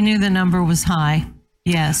 I knew the number was high.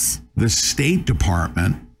 Yes. The State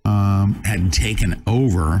Department had taken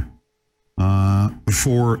over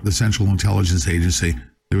before the Central Intelligence Agency.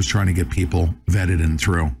 They was trying to get people vetted and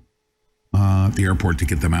through the airport to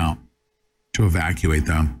get them out, to evacuate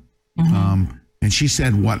them. And she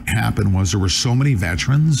said what happened was there were so many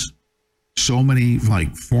veterans, so many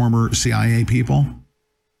like former CIA people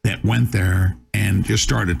that went there and just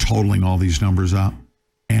started totaling all these numbers up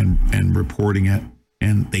and reporting it,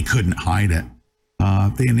 and they couldn't hide it.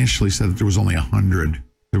 They initially said that there was only 100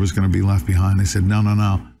 that was going to be left behind. They said,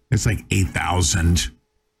 no, it's like 8,000.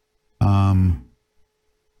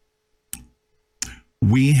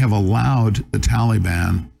 We have allowed the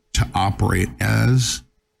Taliban to operate as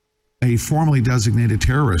a formally designated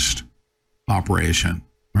terrorist operation,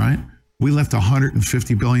 right? We left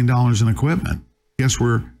 $150 billion in equipment Guess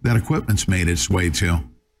where that equipment's made its way to?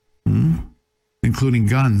 Including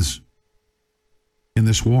guns in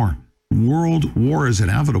this war. World war is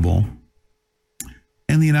inevitable.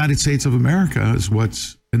 And the United States of America is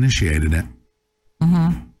what's initiated it.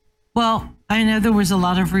 Well, I know there was a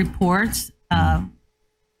lot of reports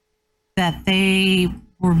that they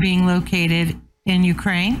were being located in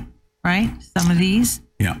Ukraine, right? Some of these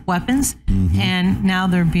weapons. And now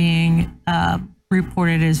they're being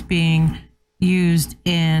reported as being used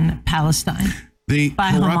in Palestine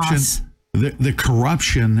by Hamas. The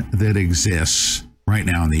corruption that exists right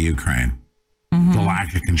now in the Ukraine, the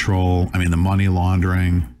lack of control, I mean, the money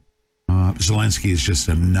laundering. Zelensky is just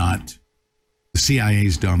a nut. The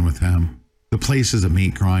CIA's done with him. The place is a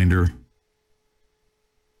meat grinder.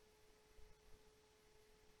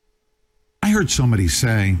 I heard somebody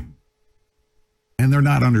say, and they're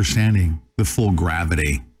not understanding the full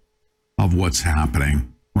gravity of what's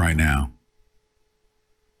happening right now.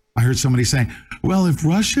 I heard somebody saying, well, if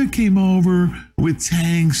Russia came over with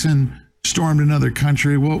tanks and stormed another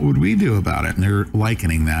country, what would we do about it? And they're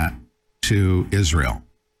likening that to Israel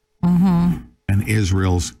and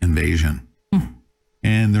Israel's invasion.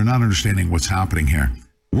 And they're not understanding what's happening here.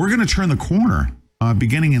 We're going to turn the corner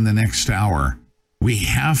beginning in the next hour. We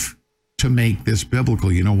have to make this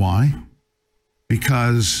biblical. You know why?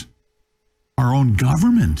 Because our own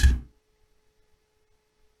government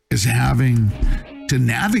is having to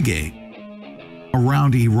navigate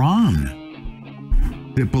around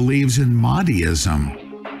Iran that believes in Mahdiism.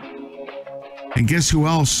 And guess who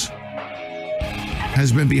else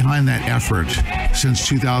has been behind that effort since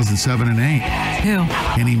 2007 and 8? Who?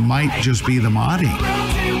 And he might just be the Mahdi.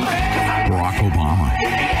 Barack Obama.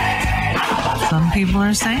 Some people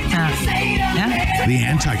are saying that. Yeah. The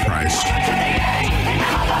Antichrist.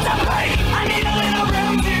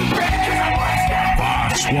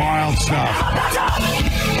 Fox, wild stuff.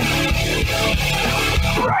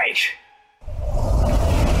 Right.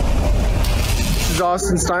 This is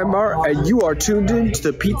Austin Steinbar, and you are tuned in to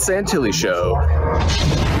the Pete Santilli Show.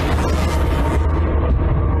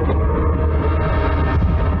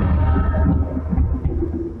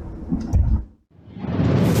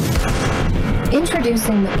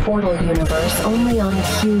 Introducing the Portal universe only on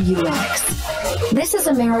QUX. This is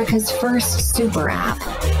America's first super app.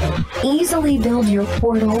 Easily build your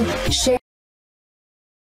portal, share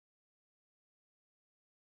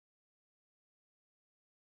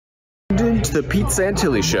To the Pete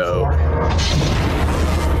Santilli Show.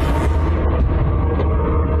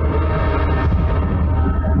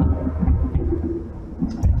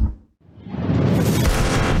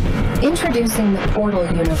 Introducing the Portal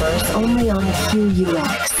universe only on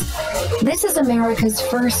QUX. This is America's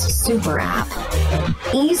first super app.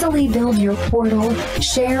 Easily build your portal,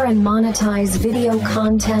 share and monetize video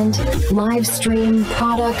content, live stream,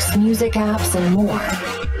 products, music apps, and more.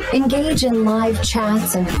 Engage in live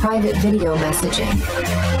chats and private video messaging.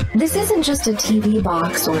 This isn't just a TV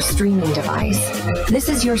box or streaming device. This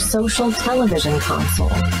is your social television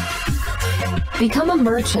console. Become a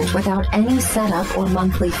merchant without any setup or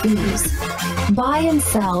monthly fees. Buy and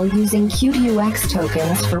sell using QUX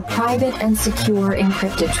tokens for private and secure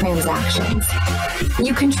encrypted transactions.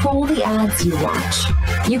 You control the ads you watch.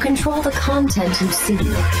 You control the content you see.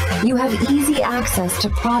 You have easy access to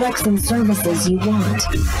products and services you want,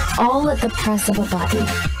 all at the press of a button.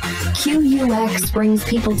 QUX brings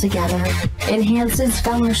people together, enhances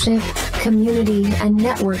fellowship, community, and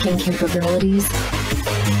networking capabilities,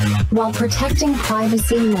 while protecting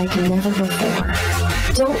privacy like never before.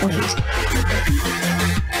 Don't wait.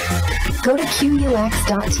 Go to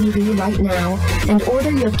QUX.tv right now and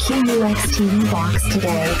order your QUX TV box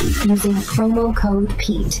today using promo code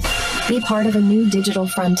PETE. Be part of a new digital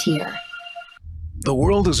frontier. The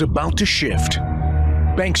world is about to shift.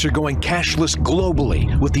 Banks are going cashless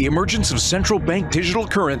globally with the emergence of central bank digital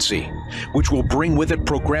currency, which will bring with it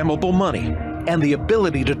programmable money and the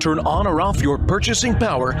ability to turn on or off your purchasing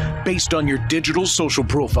power based on your digital social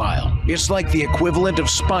profile. It's like the equivalent of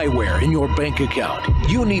spyware in your bank account.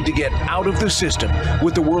 You need to get out of the system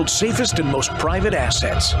with the world's safest and most private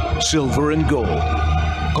assets, silver and gold.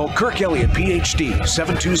 Call Kirk Elliott, PhD,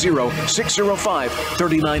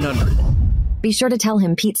 720-605-3900. Be sure to tell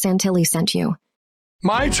him Pete Santilli sent you.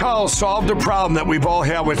 My Towels solved the problem that we've all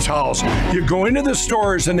had with towels. You go into the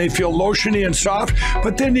stores and they feel lotiony and soft,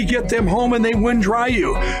 but then you get them home and they wind dry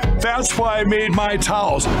you. That's why I made my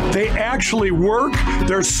towels. They actually work,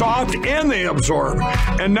 they're soft, and they absorb.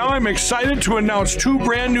 And now I'm excited to announce 2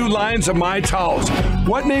 brand new lines of my towels.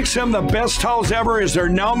 What makes them the best towels ever is they're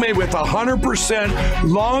now made with 100%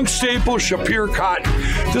 long staple Shapir cotton.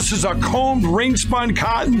 This is a combed ring spun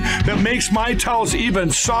cotton that makes my towels even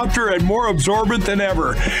softer and more absorbent than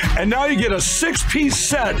ever. And now you get a 6-piece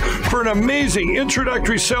set for an amazing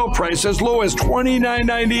introductory sale price as low as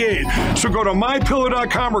 $29.98. So go to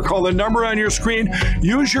mypillow.com or call the number on your screen.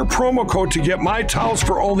 Use your promo code to get my towels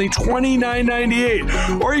for only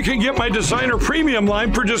 $29.98. Or you can get my designer premium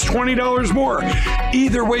line for just $20 more.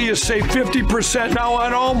 Either way, you save 50% now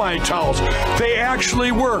on all my towels. They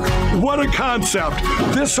actually work. What a concept.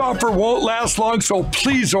 This offer won't last long, so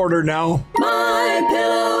please order now.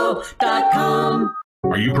 MyPillow.com.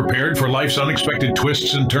 Are you prepared for life's unexpected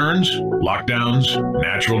twists and turns? Lockdowns,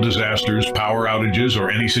 natural disasters, power outages, or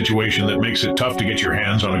any situation that makes it tough to get your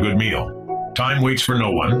hands on a good meal? Time waits for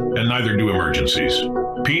no one, and neither do emergencies.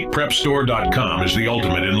 PetePrepStore.com is the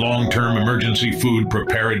ultimate in long-term emergency food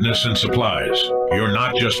preparedness and supplies. You're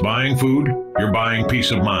not just buying food, you're buying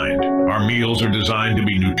peace of mind. Our meals are designed to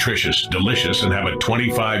be nutritious, delicious, and have a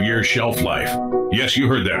 25-year shelf life. Yes, you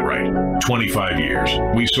heard that right. 25 years.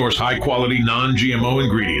 We source high-quality, non-GMO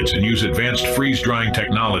ingredients and use advanced freeze-drying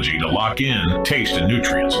technology to lock in taste and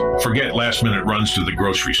nutrients. Forget last-minute runs to the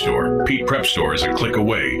grocery store. Pete Prep Store is a click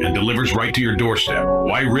away and delivers right to your doorstep.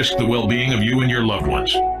 Why risk the well-being of you and your loved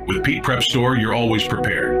ones? With Pete Prep Store, you're always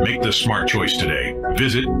prepared. Make the smart choice today.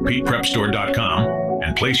 Visit PetePrepStore.com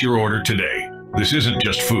and place your order today. This isn't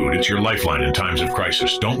just food, it's your lifeline in times of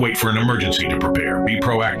crisis. Don't wait for an emergency to prepare. Be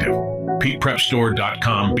proactive.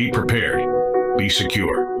 PetePrepStore.com. Be prepared. Be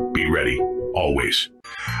secure. Be ready. Always.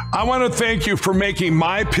 I want to thank you for making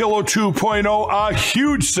My Pillow 2.0 a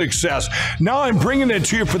huge success. Now I'm bringing it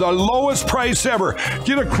to you for the lowest price ever.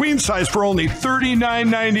 Get a queen size for only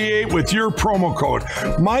 $39.98 with your promo code.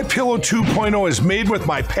 My Pillow 2.0 is made with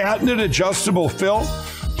my patented adjustable fill.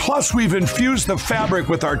 Plus, we've infused the fabric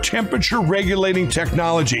with our temperature-regulating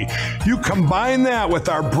technology. You combine that with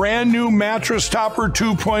our brand new Mattress Topper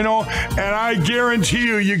 2.0, and I guarantee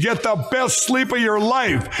you get the best sleep of your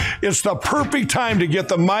life. It's the perfect time to get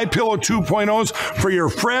the MyPillow 2.0s for your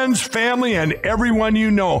friends, family, and everyone you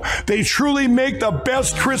know. They truly make the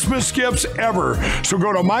best Christmas gifts ever. So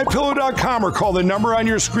go to MyPillow.com or call the number on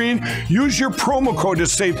your screen. Use your promo code to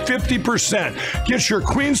save 50%. Get your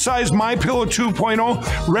queen-size MyPillow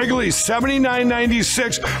 2.0 regularly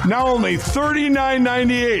 $79.96, now only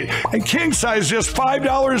 $39.98, and king size just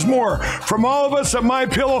 $5 more. From all of us at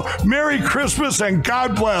MyPillow, Merry Christmas and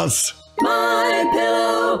God bless.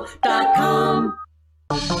 MyPillow.com.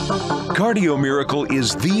 Cardio Miracle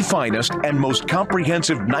is the finest and most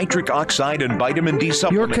comprehensive nitric oxide and vitamin D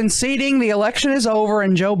supplement. You're conceding the election is over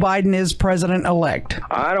and Joe Biden is president-elect.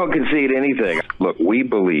 I don't concede anything. Look, we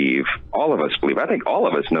believe, all of us believe, I think all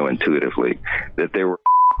of us know intuitively that there were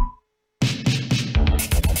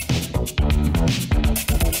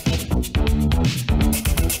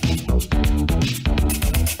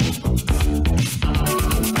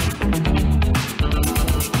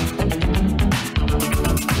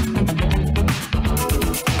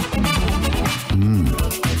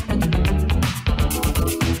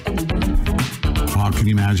Can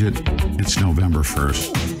you imagine? It's November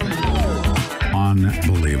 1st.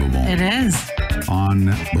 Unbelievable. It is.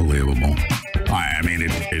 Unbelievable. I mean,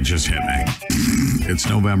 it just hit me. It's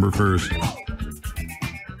November 1st.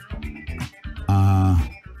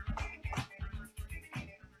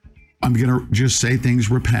 I'm going to just say things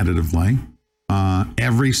repetitively.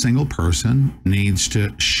 Every single person needs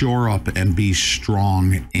to shore up and be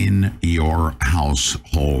strong in your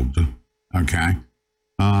household. Okay?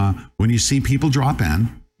 When you see people drop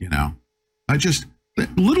in, you know, just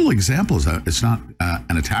little examples. It's not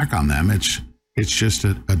an attack on them. It's just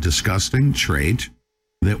a disgusting trait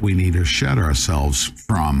that we need to shed ourselves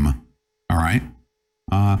from. All right.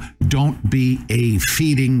 Don't be a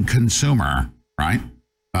feeding consumer. Right.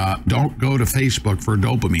 Don't go to Facebook for a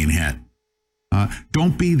dopamine hit.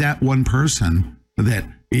 Don't be that one person that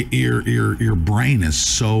your brain is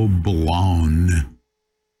so blown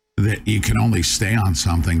that you can only stay on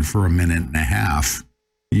something for a minute and a half.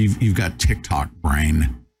 You've got TikTok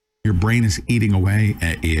brain. Your brain is eating away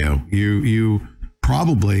at you. You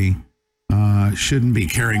probably shouldn't be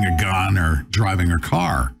carrying a gun or driving a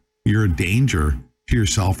car. You're a danger to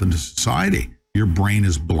yourself and to society. Your brain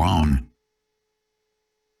is blown.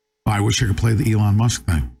 I wish I could play the Elon Musk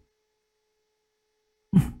thing.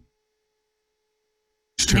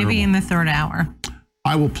 Maybe in the third hour.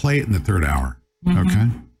 I will play it in the third hour. Mm-hmm. Okay.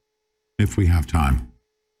 If we have time.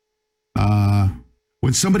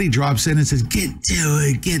 when somebody drops in and says, get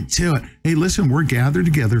to it. Hey, listen, we're gathered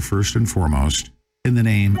together first and foremost in the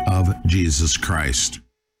name of Jesus Christ.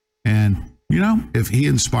 And, if he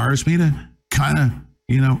inspires me to kind of,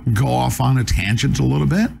 go off on a tangent a little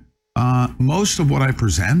bit, most of what I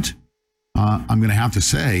present, I'm going to have to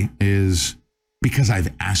say is because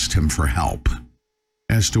I've asked him for help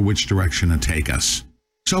as to which direction to take us.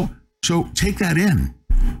 So take that in.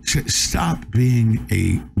 Stop being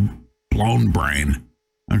a blown brain,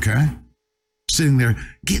 okay? Sitting there,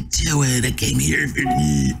 get to it. I came here for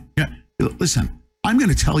yeah. Listen, I'm going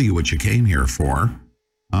to tell you what you came here for.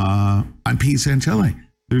 I'm Pete Santilli.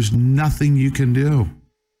 There's nothing you can do.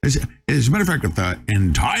 As a matter of fact, the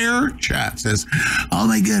entire chat says, oh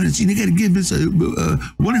my goodness, you got to give us a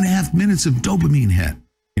 1.5 minutes of dopamine hit.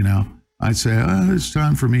 I'd say, it's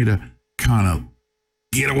time for me to kind of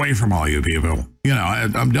get away from all you people.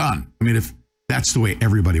 I'm done. I mean, if that's the way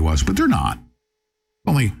everybody was, but they're not.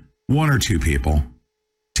 Only one or two people.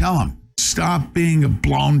 Tell them, stop being a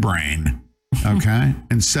blown brain, okay,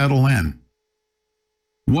 and settle in.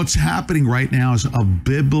 What's happening right now is of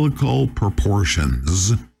biblical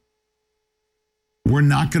proportions. We're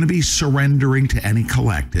not going to be surrendering to any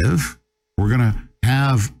collective. We're going to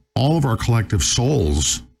have all of our collective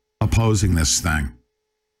souls opposing this thing.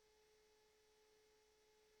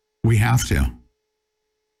 We have to.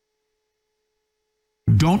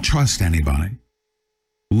 Don't trust anybody.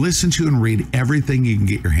 Listen to and read everything you can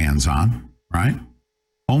get your hands on, right?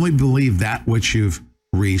 Only believe that which you've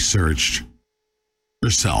researched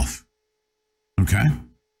yourself, okay?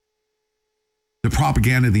 The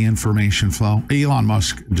propaganda, the information flow, Elon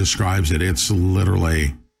Musk describes it. It's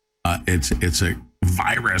literally, it's a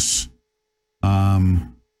virus.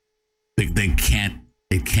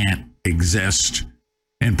 It can't exist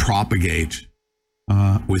and propagate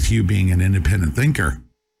with you being an independent thinker.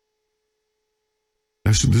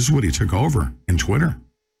 This is what he took over in Twitter.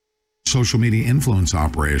 Social media influence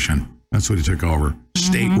operation. That's what he took over.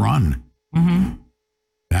 State run.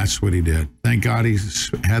 That's what he did. Thank God he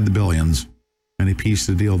had the billions and he pieced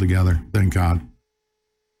the deal together. Thank God.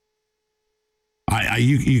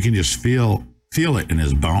 You can just feel it in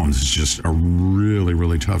his bones. It's just a really,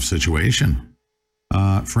 really tough situation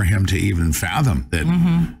for him to even fathom that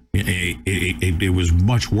it was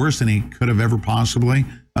much worse than he could have ever possibly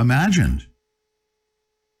imagined.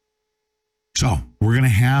 So we're going to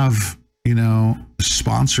have,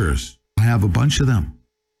 sponsors. I have a bunch of them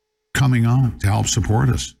coming on to help support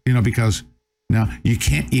us, because now you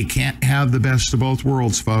can't have the best of both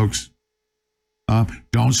worlds, folks.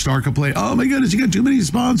 Don't start complaining. Oh my goodness, you got too many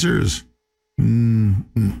sponsors.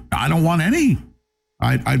 I don't want any.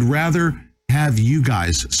 I'd rather have you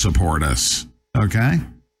guys support us. Okay.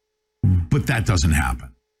 But that doesn't happen.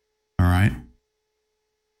 All right.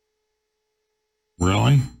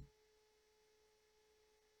 Really?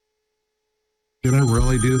 Did I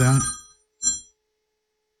really do that?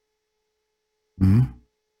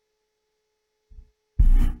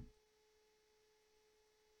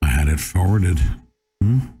 I had it forwarded.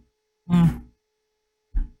 I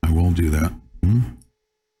will do that.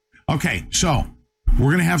 Okay, so we're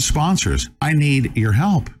going to have sponsors. I need your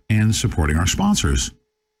help in supporting our sponsors,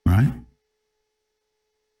 right?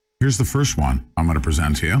 Here's the first one I'm going to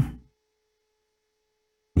present to you.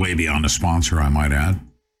 Way beyond a sponsor, I might add.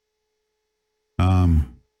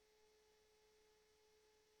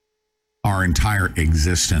 Our entire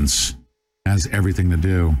existence has everything to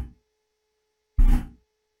do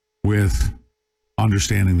with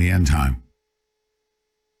understanding the end time.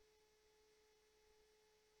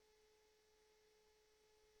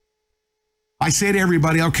 I say to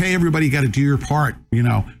everybody, okay, everybody, you got to do your part,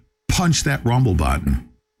 punch that rumble button,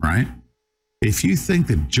 right? If you think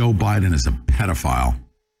that Joe Biden is a pedophile,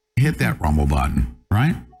 hit that rumble button,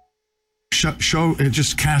 right?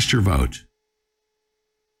 Just cast your vote.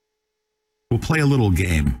 We'll play a little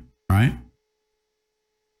game, right?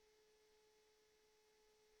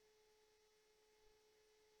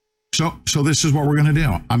 So this is what we're going to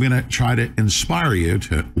do. I'm going to try to inspire you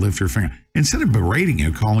to lift your finger. Instead of berating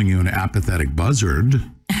you, calling you an apathetic buzzard,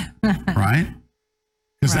 right?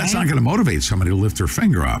 Because that's not going to motivate somebody to lift their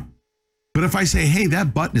finger up. But if I say, hey,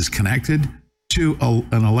 that button is connected to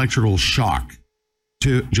an electrical shock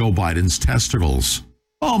to Joe Biden's testicles,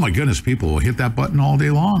 oh my goodness, people will hit that button all day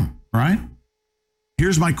long, right?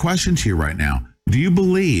 Here's my question to you right now. Do you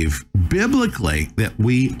believe biblically that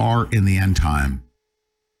we are in the end time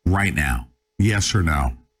right now? Yes or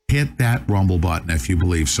no? Hit that rumble button if you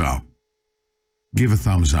believe so. Give a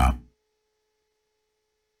thumbs up.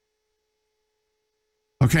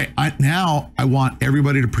 Okay, now I want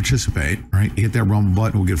everybody to participate, right? Hit that Rumble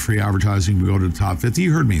button. We'll get free advertising. We go to the top 50.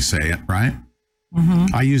 You heard me say it, right?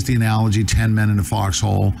 Mm-hmm. I use the analogy 10 men in a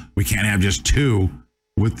foxhole. We can't have just 2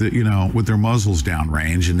 with with their muzzles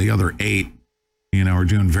downrange, and the other 8, are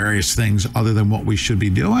doing various things other than what we should be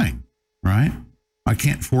doing, right? I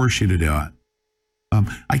can't force you to do it.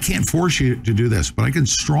 I can't force you to do this, but I can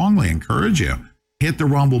strongly encourage you. Hit the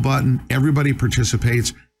Rumble button. Everybody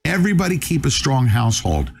participates. Everybody keep a strong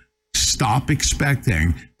household. Stop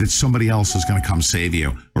expecting that somebody else is going to come save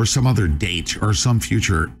you, or some other date, or some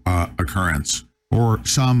future occurrence, or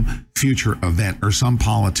some future event, or some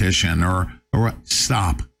politician, or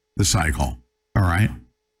stop the cycle. All right?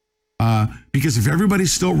 Because if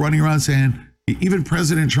everybody's still running around saying, even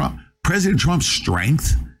President Trump's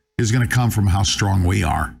strength is going to come from how strong we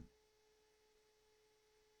are.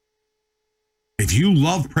 If you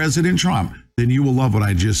love President Trump, then you will love what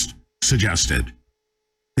I just suggested.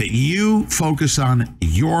 That you focus on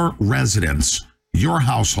your residence, your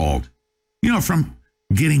household, from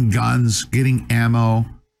getting guns, getting ammo,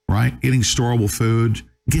 right? Getting storable food,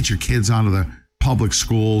 get your kids onto the public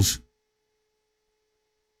schools.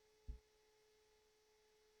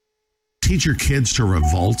 Teach your kids to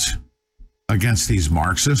revolt against these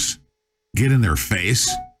Marxists. Get in their face.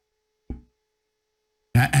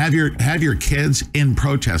 Have your kids in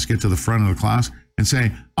protest get to the front of the class and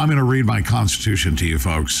say, I'm going to read my Constitution to you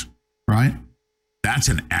folks, right? That's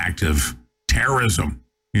an act of terrorism,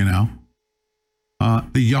 The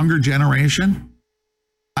younger generation,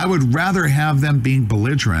 I would rather have them being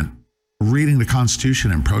belligerent, reading the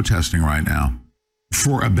Constitution and protesting right now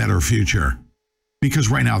for a better future. Because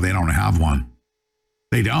right now they don't have one.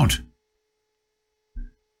 They don't.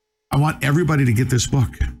 I want everybody to get this book.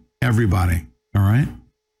 Everybody. All right?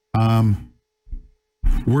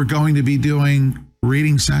 We're going to be doing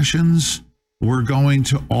reading sessions. We're going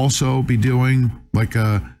to also be doing like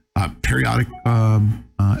a periodic,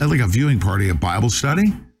 like a viewing party, a Bible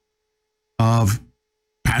study of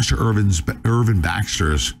Pastor Irvin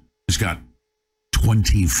Baxter's. He's got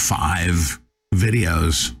 25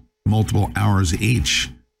 videos, multiple hours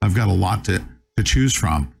each. I've got a lot to choose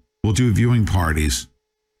from. We'll do viewing parties.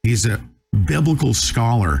 He's a biblical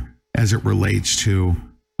scholar as it relates to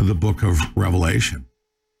the book of Revelation.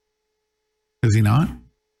 Is he not?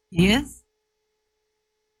 He is.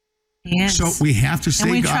 He is. So we have to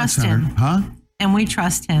stay God-centered. Huh? And we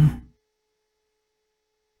trust him.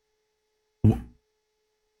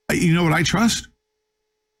 You know what I trust?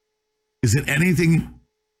 Is it anything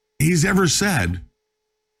he's ever said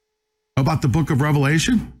about the book of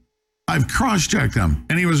Revelation? I've cross-checked him,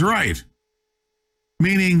 and he was right.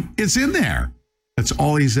 Meaning, it's in there. That's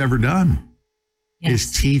all he's ever done,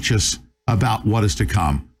 is teach us about what is to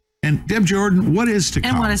come. And Deb Jordan, what is to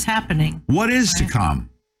come? And what is happening. What is to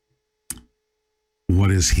come?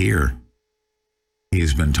 What is here?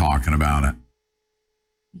 He's been talking about it.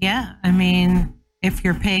 Yeah, I mean, if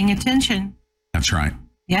you're paying attention. That's right.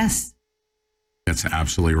 Yes. That's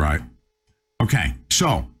absolutely right. Okay,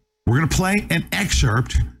 so we're going to play an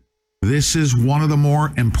excerpt. This is one of the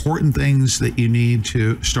more important things that you need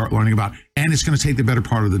to start learning about, and it's going to take the better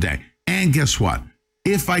part of the day. And guess what?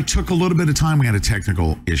 If I took a little bit of time, we had a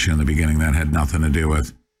technical issue in the beginning that had nothing to do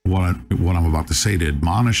with what I'm about to say to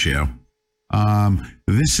admonish you.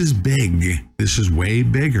 This is big. This is way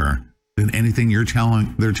bigger than anything they're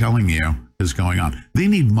telling you is going on. They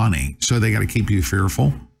need money, so they got to keep you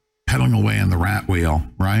fearful, pedaling away on the rat wheel,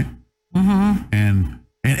 right? Mm-hmm.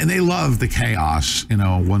 And they love the chaos,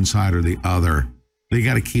 one side or the other. They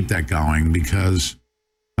got to keep that going because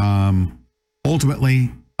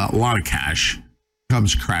ultimately a lot of cash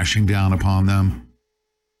comes crashing down upon them.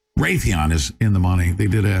 Raytheon is in the money. They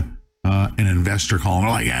did an investor call, and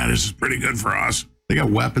they're like, yeah, this is pretty good for us. They got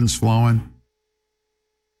weapons flowing.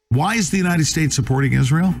 Why is the United States supporting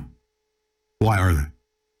Israel? Why are they?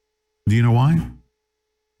 Do you know why?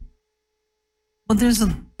 Well, there's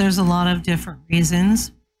a lot of different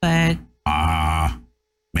reasons, but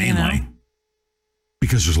mainly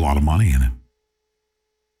because there's a lot of money in it.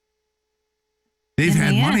 They've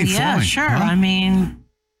had money flowing. Yeah, sure. Huh? I mean,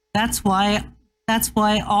 that's why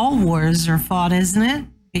all wars are fought, isn't it?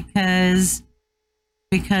 Because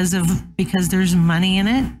there's money in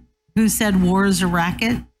it. Who said war is a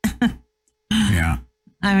racket? Yeah.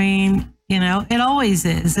 I mean, it always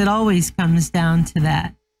is. It always comes down to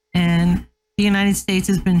that. And the United States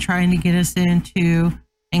has been trying to get us into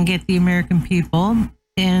and get the American people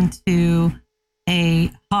into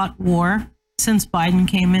a hot war since Biden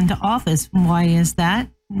came into office. Why is that?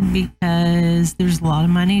 Because there's a lot of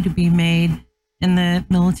money to be made in the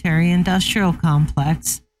military industrial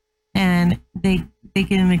complex. And they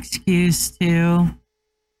an excuse to,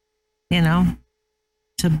 you know,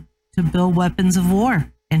 to build weapons of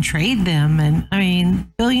war and trade them. And I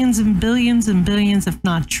mean, billions and billions and billions, if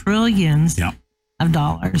not trillions of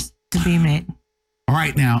dollars to be made. All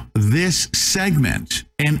right, now, this segment,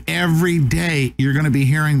 and every day you're going to be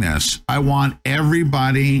hearing this. I want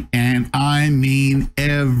everybody, and I mean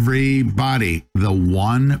everybody, the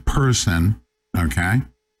one person, okay?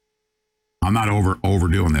 I'm not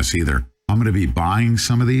overdoing this either. I'm going to be buying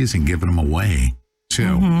some of these and giving them away,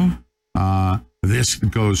 too. This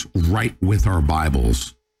goes right with our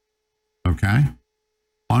Bibles, okay?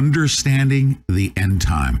 Understanding the End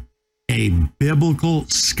Time. A biblical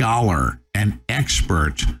scholar, an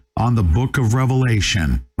expert on the book of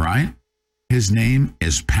Revelation, right? His name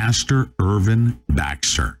is Pastor Irvin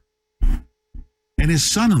Baxter. And his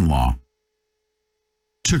son-in-law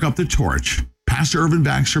took up the torch. Pastor Irvin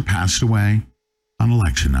Baxter passed away on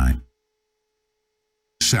election night.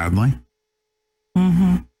 Sadly.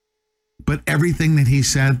 But everything that he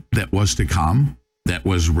said that was to come, that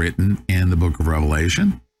was written in the book of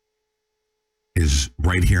Revelation, is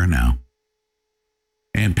right here now.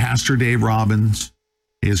 And Pastor Dave Robbins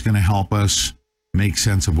is going to help us make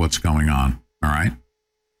sense of what's going on. All right?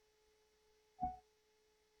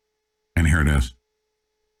 And here it is.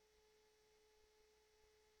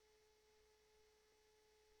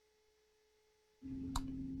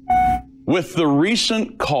 With the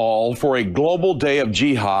recent call for a global day of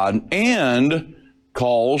jihad and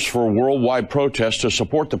calls for worldwide protests to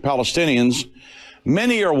support the Palestinians,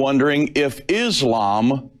 many are wondering if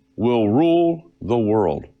Islam will rule the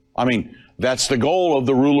world. I mean, that's the goal of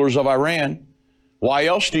the rulers of Iran. Why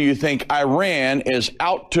else do you think Iran is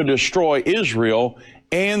out to destroy Israel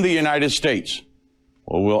and the United States?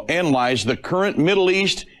 Well, we'll analyze the current Middle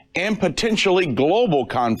East and potentially global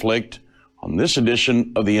conflict on this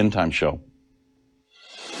edition of the End Time Show.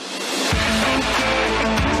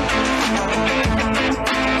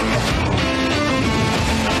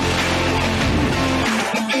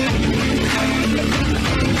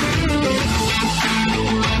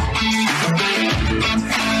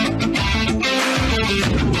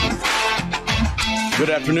 Good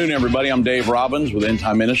afternoon, everybody. I'm Dave Robbins with End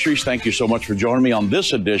Time Ministries. Thank you so much for joining me on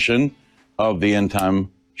this edition of the End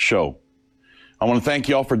Time Show. I want to thank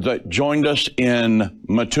you all for joining us in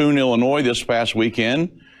Mattoon, Illinois this past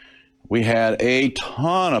weekend. We had a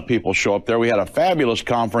ton of people show up there. We had a fabulous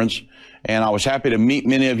conference, and I was happy to meet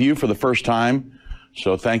many of you for the first time.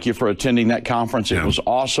 So thank you for attending that conference. It was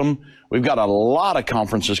awesome. We've got a lot of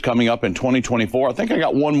conferences coming up in 2024. I think I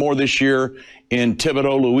got one more this year in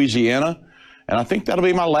Thibodaux, Louisiana. And I think that'll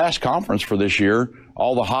be my last conference for this year.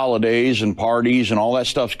 All the holidays and parties and all that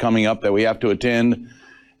stuff's coming up that we have to attend.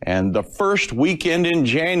 And the first weekend in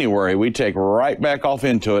January, we take right back off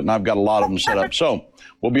into it, and I've got a lot of them set up. So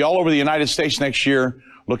we'll be all over the United States next year.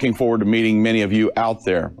 Looking forward to meeting many of you out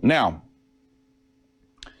there. Now,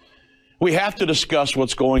 we have to discuss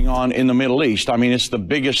what's going on in the Middle East. I mean, it's the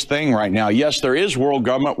biggest thing right now. Yes, there is world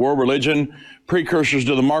government, world religion, precursors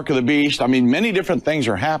to the mark of the beast. I mean, many different things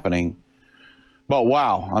are happening. But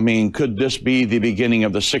wow, I mean, could this be the beginning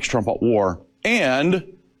of the Sixth Trumpet War?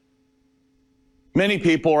 And many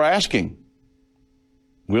people are asking,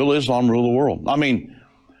 will Islam rule the world? I mean,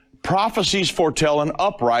 prophecies foretell an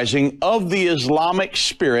uprising of the Islamic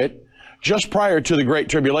spirit just prior to the Great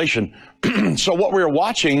Tribulation. So what we're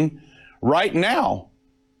watching right now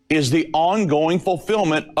is the ongoing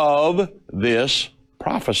fulfillment of this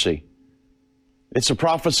prophecy. It's a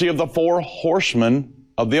prophecy of the four horsemen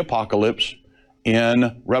of the apocalypse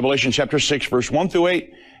in Revelation chapter 6, verse 1 through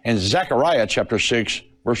 8, and Zechariah chapter 6,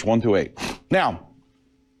 verse 1 through 8. Now,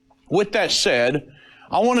 with that said,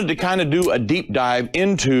 I wanted to kind of do a deep dive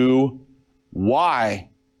into why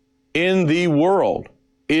in the world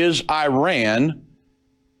is Iran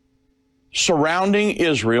surrounding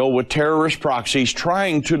Israel with terrorist proxies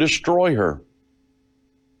trying to destroy her.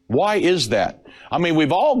 Why is that? I mean,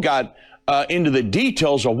 we've all got into the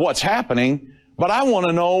details of what's happening, but I want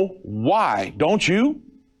to know why, don't you?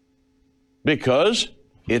 Because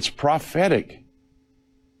it's prophetic.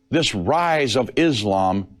 This rise of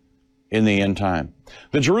Islam in the end time.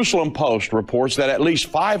 The Jerusalem Post reports that at least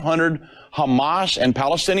 500 Hamas and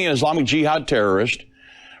Palestinian Islamic Jihad terrorists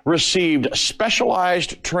received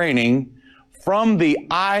specialized training from the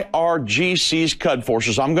IRGC's Quds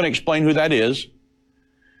forces. I'm going to explain who that is.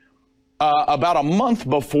 About a month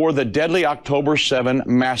before the deadly October 7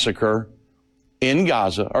 massacre in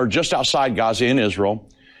Gaza, or just outside Gaza in Israel.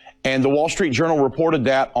 And the Wall Street Journal reported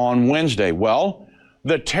that on Wednesday. Well,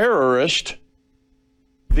 the terrorists,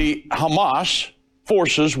 the Hamas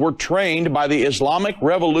forces, were trained by the Islamic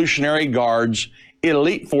Revolutionary Guards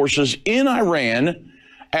elite forces in Iran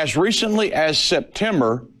as recently as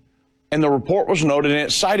September, and the report was noted, and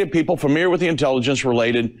it cited people familiar with the intelligence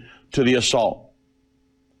related to the assault.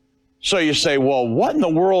 So you say, well, what in the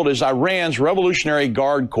world is Iran's Revolutionary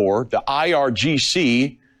Guard Corps, the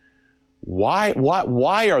IRGC? Why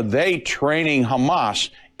are they training Hamas?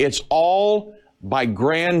 It's all by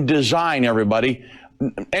grand design, everybody.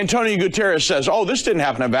 Antonio Guterres says, oh, this didn't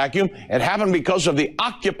happen in a vacuum. It happened because of the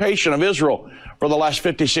occupation of Israel for the last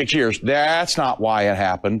 56 years. That's not why it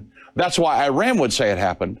happened. That's why Iran would say it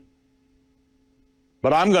happened.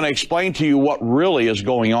 But I'm going to explain to you what really is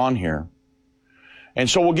going on here. And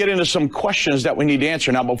so we'll get into some questions that we need to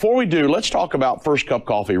answer. Now, before we do, let's talk about First Cup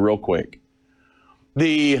Coffee real quick. As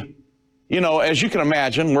you can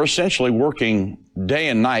imagine, we're essentially working day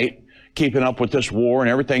and night, keeping up with this war and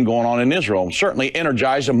everything going on in Israel. I'm certainly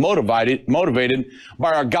energized and motivated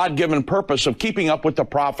by our God-given purpose of keeping up with the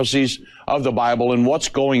prophecies of the Bible and what's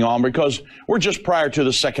going on, because we're just prior to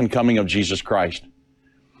the second coming of Jesus Christ.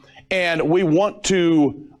 And we want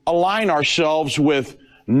to align ourselves with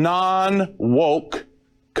non-woke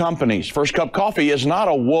companies. First Cup Coffee is not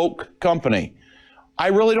a woke company. I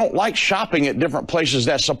really don't like shopping at different places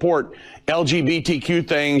that support LGBTQ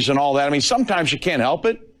things and all that. I mean, sometimes you can't help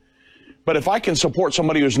it. But if I can support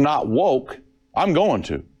somebody who's not woke, I'm going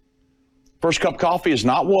to. First Cup Coffee is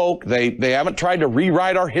not woke. They haven't tried to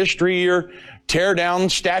rewrite our history or tear down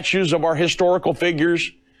statues of our historical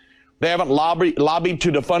figures. They haven't lobbied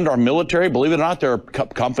to defund our military. Believe it or not, there are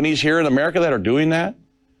companies here in America that are doing that.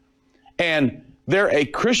 And they're a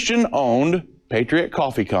Christian-owned Patriot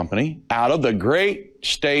Coffee Company out of the great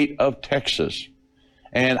state of Texas.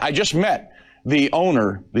 And I just met the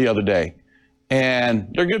owner the other day. And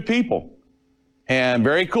they're good people and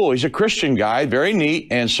very cool. He's a Christian guy, very neat.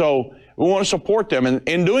 And so we want to support them. And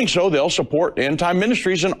in doing so, they'll support End Time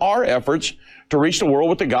Ministries in our efforts to reach the world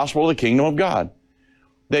with the gospel of the kingdom of God.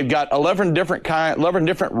 They've got 11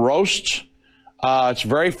 different roasts. It's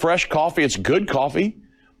very fresh coffee. It's good coffee.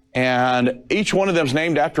 And each one of them is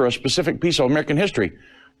named after a specific piece of American history.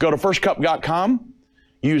 Go to firstcup.com.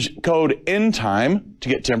 Use code ENDTIME to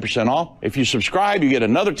get 10% off. If you subscribe, you get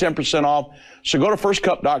another 10% off. So go to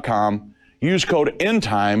firstcup.com, use code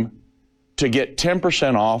ENDTIME to get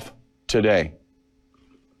 10% off today.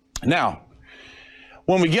 Now,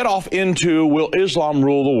 when we get off into will Islam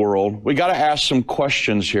rule the world, we got to ask some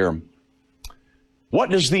questions here.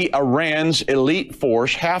 What does the Iran's elite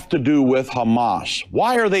force have to do with Hamas?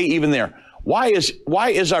 Why are they even there? Why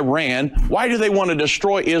is Iran, why do they want to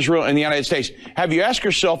destroy Israel and the United States? Have you asked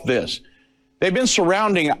yourself this? They've been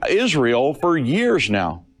surrounding Israel for years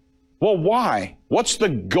now. Well, why? What's the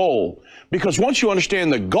goal? Because once you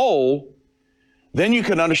understand the goal, then you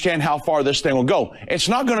can understand how far this thing will go. It's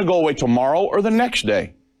not going to go away tomorrow or the next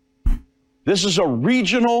day. This is a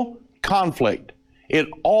regional conflict. It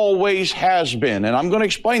always has been. And I'm going to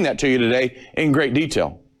explain that to you today in great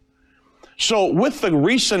detail. So with the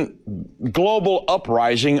recent global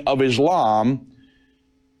uprising of Islam,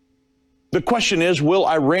 the question is, will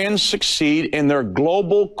Iran succeed in their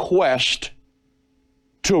global quest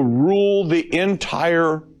to rule the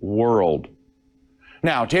entire world?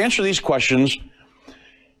 Now, to answer these questions,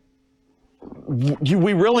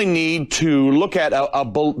 we really need to look at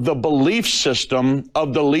the belief system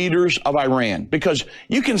of the leaders of Iran, because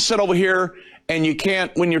you can sit over here and you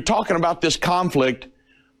can't, when you're talking about this conflict,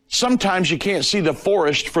 sometimes you can't see the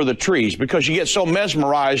forest for the trees because you get so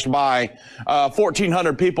mesmerized by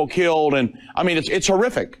 1,400 people killed. And I mean, it's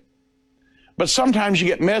horrific. But sometimes you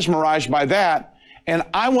get mesmerized by that. And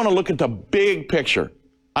I want to look at the big picture.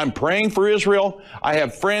 I'm praying for Israel. I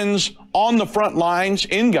have friends on the front lines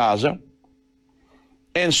in Gaza.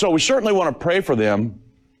 And so we certainly want to pray for them.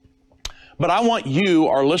 But I want you,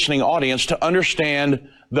 our listening audience, to understand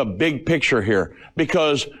the big picture here,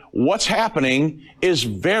 because what's happening is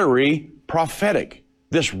very prophetic.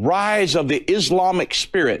 This rise of the Islamic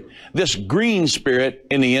spirit, this green spirit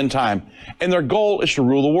in the end time, and their goal is to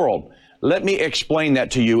rule the world. Let me explain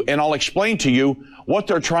that to you, and I'll explain to you what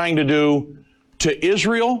they're trying to do to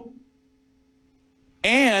Israel,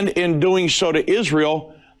 and in doing so to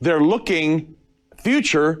Israel, they're looking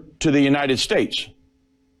future to the United States.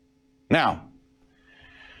 Now,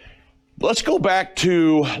 let's go back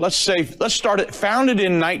to, let's start it, founded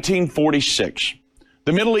in 1946.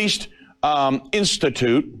 The Middle East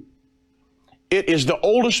Institute. It is the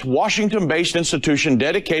oldest Washington-based institution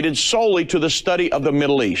dedicated solely to the study of the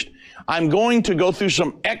Middle East. I'm going to go through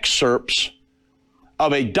some excerpts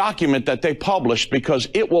of a document that they published because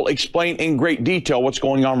it will explain in great detail what's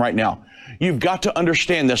going on right now. You've got to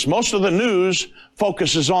understand this. Most of the news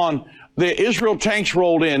focuses on the Israel tanks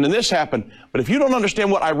rolled in and this happened. But if you don't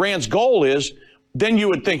understand what Iran's goal is, then you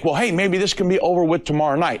would think, well, hey, maybe this can be over with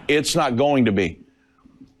tomorrow night. It's not going to be.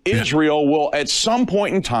 Israel will, at some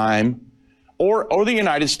point in time, or the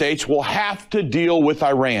United States will have to deal with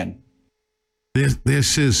Iran.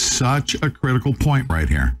 This is such a critical point right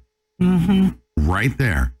here. Right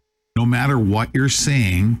there. No matter what you're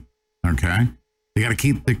seeing, okay, you got to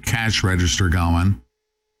keep the cash register going.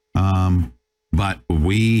 But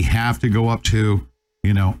we have to go up to,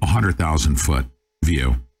 100,000 foot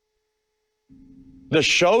view. The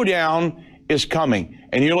showdown is coming,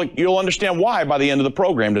 and you'll understand why by the end of the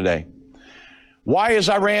program today. Why is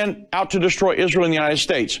Iran out to destroy Israel and the United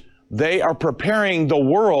States? They are preparing the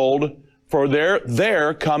world for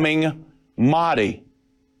their coming Mahdi.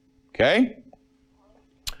 Okay?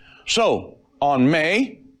 So,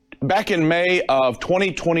 back in May of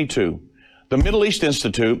 2022, the Middle East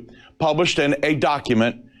Institute published a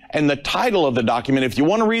document, and the title of the document, if you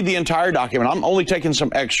want to read the entire document, I'm only taking some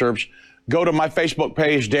excerpts, go to my Facebook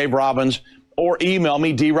page, Dave Robbins, or email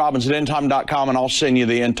me, drobbins@endtime.com, and I'll send you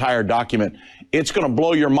the entire document. It's going to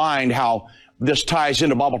blow your mind how this ties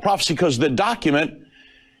into Bible prophecy, because the document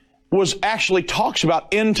actually talks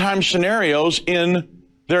about end time scenarios in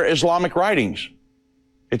their Islamic writings.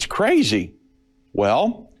 It's crazy.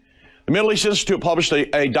 Well, the Middle East Institute published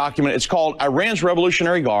a document. It's called Iran's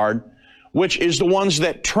Revolutionary Guard, which is the ones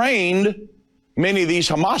that trained many of these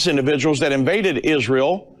Hamas individuals that invaded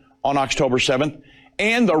Israel on October 7th,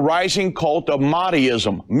 and the rising cult of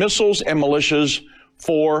Mahdiism, missiles and militias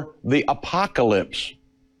for the apocalypse.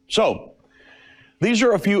 So, these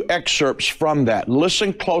are a few excerpts from that.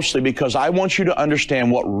 Listen closely, because I want you to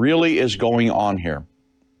understand what really is going on here.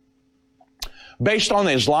 Based on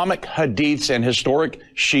the Islamic hadiths and historic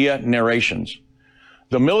Shia narrations,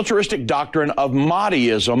 the militaristic doctrine of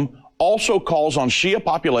Mahdiism also calls on Shia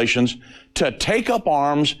populations to take up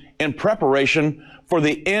arms in preparation for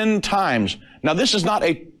the end times. Now, this is not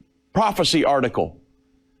a prophecy article.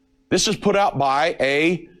 This is put out by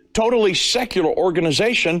a totally secular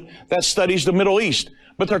organization that studies the Middle East.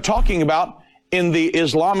 But they're talking about, in the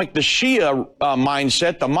Islamic, the Shia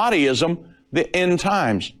mindset, the Mahdiism, the end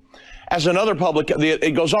times.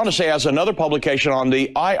 It goes on to say, as another publication on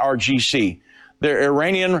the IRGC, the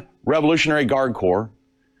Iranian Revolutionary Guard Corps,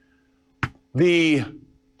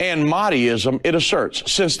 and Mahdiism, it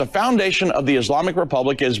asserts, since the foundation of the Islamic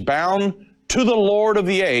Republic is bound to the Lord of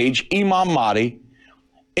the age, Imam Mahdi,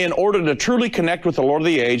 in order to truly connect with the Lord of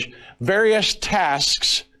the age, various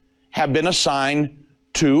tasks have been assigned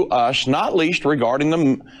to us, not least regarding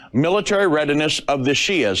the military readiness of the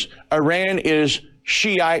Shias. Iran is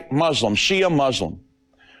Shiite Muslim, Shia Muslim.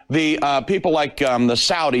 The people like the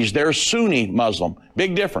Saudis, they're Sunni Muslim.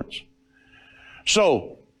 Big difference.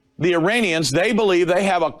 So the Iranians, they believe they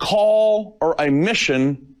have a call or a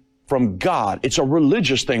mission from God. It's a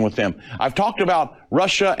religious thing with them. I've talked about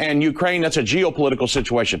Russia and Ukraine. That's a geopolitical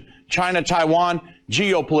situation. China, Taiwan,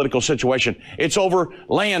 geopolitical situation. It's over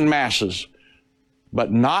land masses,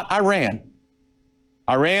 but not Iran.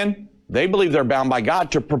 Iran, they believe they're bound by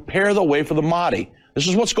God to prepare the way for the Mahdi. This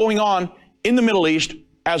is what's going on in the Middle East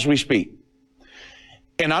as we speak.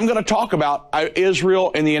 And I'm going to talk about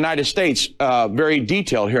Israel and the United States very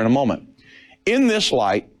detailed here in a moment. In this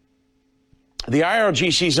light, the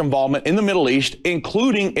IRGC's involvement in the Middle East,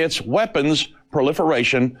 including its weapons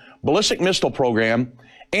proliferation, ballistic missile program,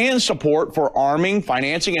 and support for arming,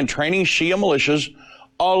 financing, and training Shia militias,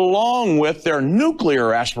 along with their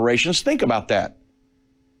nuclear aspirations. Think about that.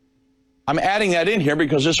 I'm adding that in here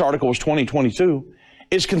because this article was 2022,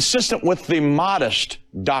 is consistent with the Mahdist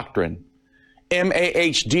doctrine,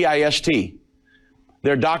 M-A-H-D-I-S-T,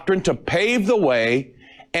 their doctrine to pave the way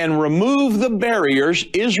and remove the barriers,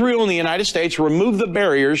 Israel and the United States remove the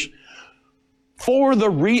barriers for the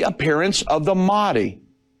reappearance of the Mahdi.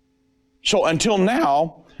 So until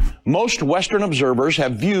now, most Western observers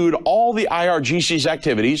have viewed all the IRGC's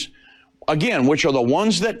activities, again, which are the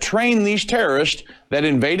ones that train these terrorists that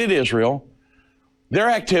invaded Israel, their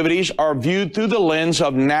activities are viewed through the lens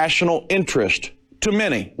of national interest to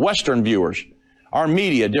many Western viewers, our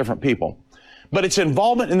media, different people. But its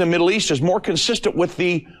involvement in the Middle East is more consistent with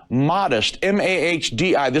the Mahdist,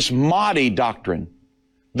 M-A-H-D-I, this Mahdi doctrine,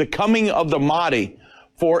 the coming of the Mahdi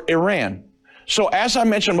for Iran. So as I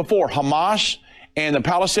mentioned before, Hamas and the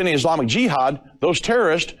Palestinian Islamic Jihad, those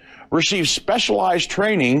terrorists, receive specialized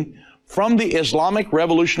training from the Islamic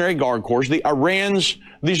Revolutionary Guard Corps,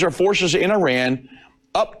 these are forces in Iran,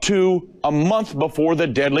 up to a month before the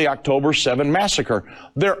deadly October 7 massacre.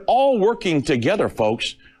 They're all working together,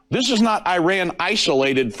 folks. This is not Iran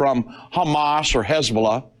isolated from Hamas or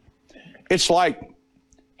Hezbollah. It's like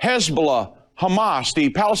Hezbollah, Hamas, the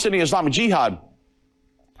Palestinian Islamic Jihad.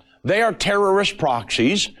 They are terrorist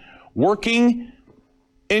proxies working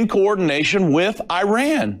in coordination with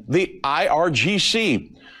Iran, the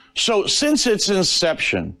IRGC. So since its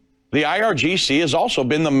inception, the IRGC has also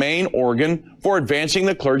been the main organ for advancing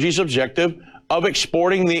the clergy's objective of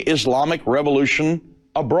exporting the Islamic revolution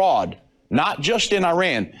abroad, not just in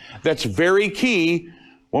Iran. That's very key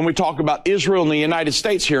when we talk about Israel and the United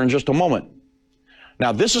States here in just a moment.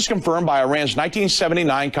 Now, this is confirmed by Iran's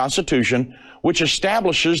 1979 constitution, which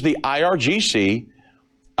establishes the IRGC.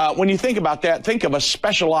 When you think about that, think of a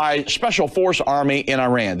special force army in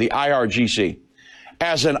Iran, the IRGC,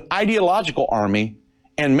 as an ideological army,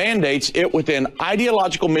 and mandates it with an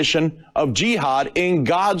ideological mission of jihad in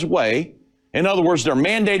God's way. In other words, they're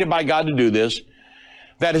mandated by God to do this.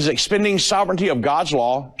 That is expending sovereignty of God's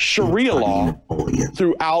law, Sharia law,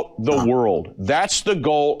 throughout the world. That's the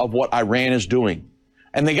goal of what Iran is doing.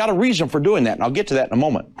 And they got a reason for doing that, and I'll get to that in a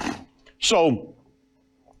moment. So,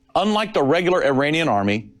 unlike the regular Iranian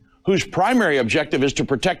army, whose primary objective is to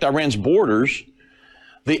protect Iran's borders,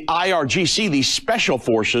 the IRGC, these special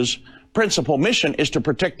forces, principal mission is to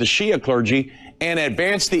protect the Shia clergy and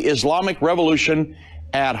advance the Islamic revolution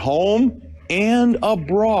at home and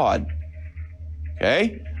abroad.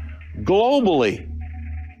 Okay? Globally,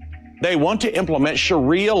 they want to implement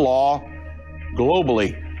Sharia law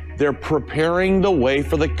globally. They're preparing the way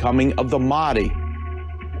for the coming of the Mahdi.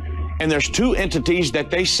 And there's two entities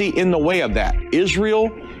that they see in the way of that,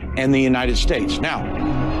 Israel and the United States. Now,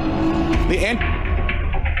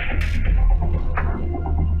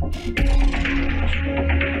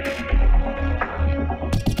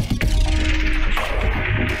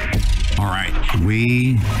 All right,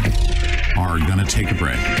 we are going to take a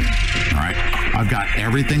break. All right, I've got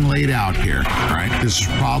everything laid out here. All right, this is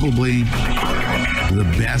probably the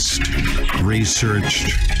best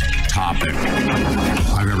researched topic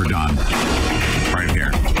I've ever done right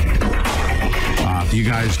here. You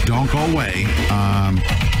guys don't go away.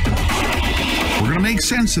 We're going to make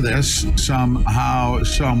sense of this somehow,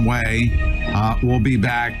 some way. We'll be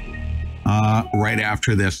back right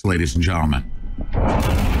after this, ladies and gentlemen.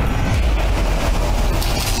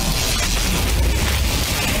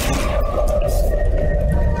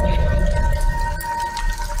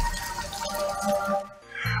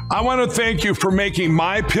 I want to thank you for making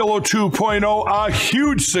My Pillow 2.0 a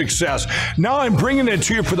huge success. Now I'm bringing it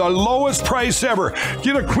to you for the lowest price ever.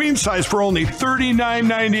 Get a queen size for only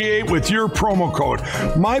 $39.98 with your promo code.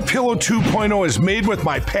 My Pillow 2.0 is made with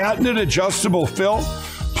my patented adjustable fill.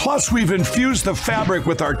 Plus, we've infused the fabric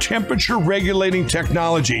with our temperature regulating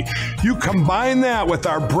technology. You combine that with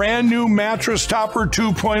our brand new mattress topper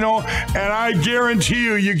 2.0, and I guarantee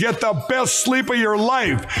you get the best sleep of your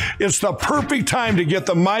life. It's the perfect time to get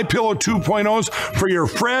the MyPillow 2.0s for your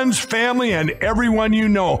friends, family, and everyone you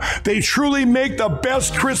know. They truly make the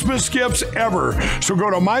best Christmas gifts ever. So go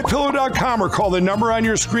to MyPillow.com or call the number on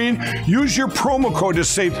your screen. Use your promo code to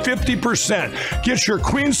save 50%. Get your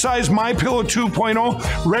queen size MyPillow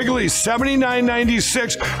 2.0 regularly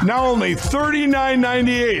 $79.96, now only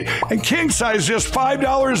 $39.98, and king size just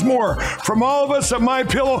 $5 more. From all of us at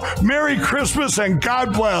MyPillow, Merry Christmas and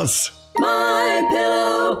God bless.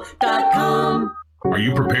 MyPillow.com. Are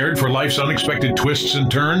you prepared for life's unexpected twists and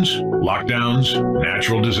turns? Lockdowns,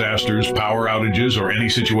 natural disasters, power outages, or any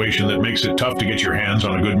situation that makes it tough to get your hands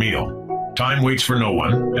on a good meal? Time waits for no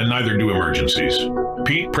one, and neither do emergencies.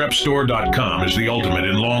 PetePrepStore.com is the ultimate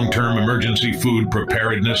in long-term emergency food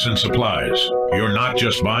preparedness and supplies. You're not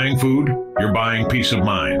just buying food, you're buying peace of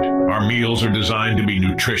mind. Our meals are designed to be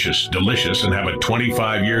nutritious, delicious, and have a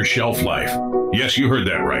 25-year shelf life. Yes, you heard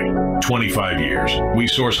that right. 25 years. We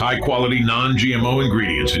source high-quality, non-GMO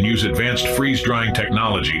ingredients and use advanced freeze-drying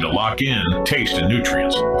technology to lock in taste and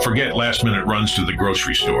nutrients. Forget last-minute runs to the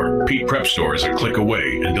grocery store. Pete Prep Store is a click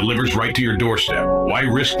away and delivers right to your doorstep. Why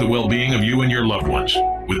risk the well-being of you and your loved ones?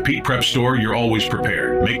 With Pete Prep Store, you're always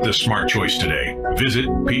prepared. Make the smart choice today. Visit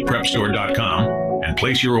PetePrepStore.com and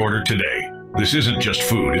place your order today. This isn't just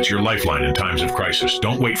food, it's your lifeline in times of crisis.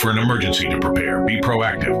 Don't wait for an emergency to prepare. Be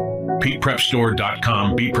proactive.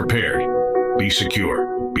 PetePrepStore.com. Be prepared. Be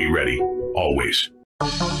secure. Be ready. Always.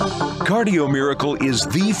 Cardio Miracle is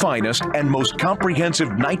the finest and most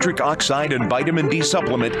comprehensive nitric oxide and vitamin D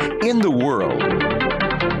supplement in the world.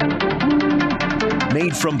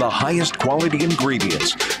 Made from the highest quality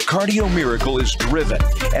ingredients, Cardio Miracle is driven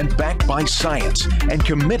and backed by science and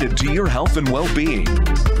committed to your health and well-being.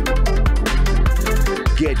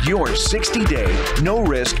 Get your 60-day,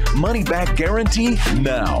 no-risk, money-back guarantee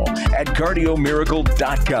now at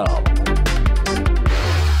cardiomiracle.com.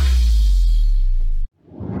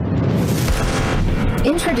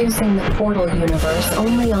 Introducing the Portal universe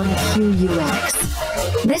only on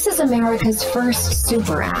QUX. This is America's first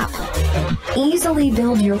super app. Easily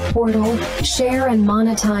build your portal, share and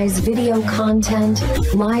monetize video content,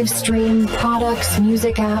 live stream, products,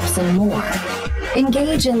 music apps, and more.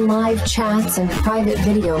 Engage in live chats and private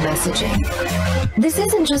video messaging. This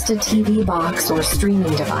isn't just a TV box or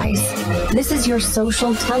streaming device. This is your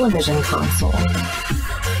social television console.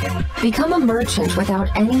 Become a merchant without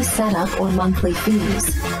any setup or monthly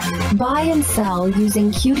fees. Buy and sell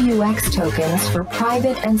using QUX tokens for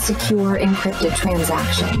private and secure encrypted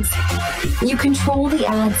transactions. You control the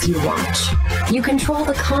ads you watch. You control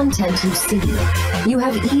the content you see. You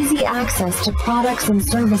have easy access to products and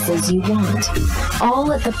services you want,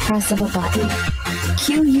 all at the press of a button.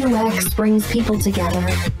 QUX brings people together,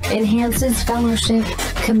 enhances fellowship,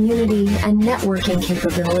 community, and networking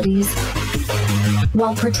capabilities,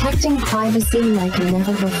 while protecting privacy like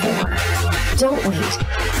never before. Don't wait.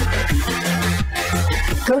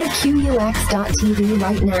 Go to QUX.tv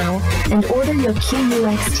right now and order your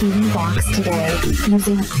QUX TV box today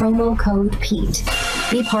using promo code PETE.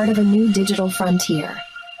 Be part of a new digital frontier.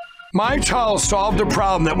 My Towels solved the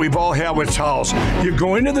problem that we've all had with towels. You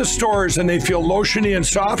go into the stores and they feel lotiony and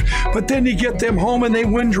soft, but then you get them home and they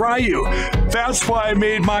wind dry you. That's why I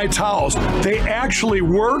made My Towels. They actually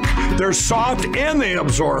work, they're soft, and they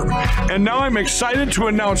absorb. And now I'm excited to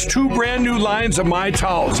announce 2 brand new lines of My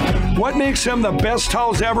Towels. What makes them the best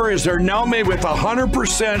towels ever is they're now made with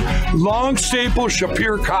 100% long staple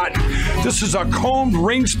Shapir cotton. This is a combed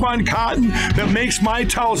ring spun cotton that makes My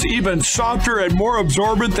Towels even softer and more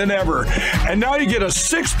absorbent than ever. And now you get a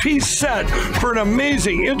 6-piece set for an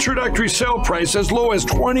amazing introductory sale price as low as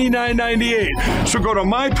 $29.98. So go to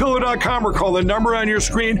mypillow.com or call the number on your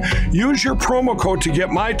screen. Use your promo code to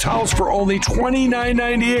get My Towels for only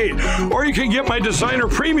 $29.98. Or you can get my designer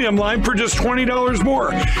premium line for just $20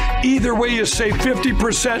 more. Either way, you save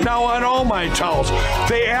 50% now on all My Towels.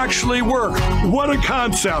 They actually work. What a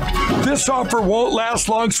concept. This offer won't last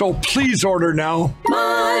long, so please order now.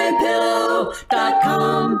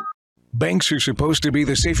 MyPillow.com. Banks are supposed to be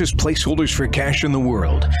the safest placeholders for cash in the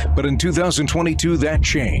world, but in 2022 that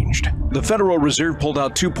changed. The Federal Reserve pulled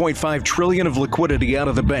out $2.5 trillion of liquidity out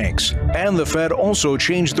of the banks, and the Fed also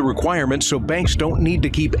changed the requirements so banks don't need to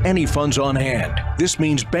keep any funds on hand. This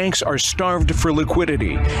means banks are starved for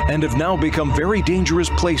liquidity and have now become very dangerous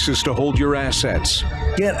places to hold your assets.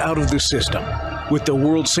 Get out of the system with the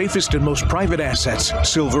world's safest and most private assets,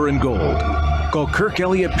 silver and gold. Call Kirk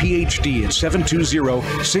Elliott, PhD at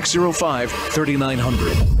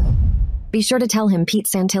 720-605-3900. Be sure to tell him Pete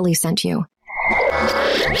Santilli sent you.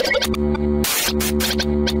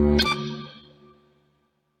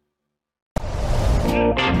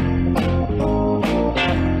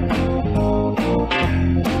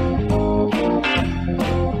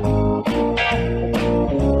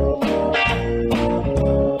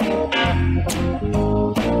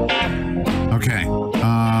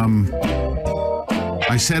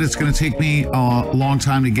 I said it's going to take me a long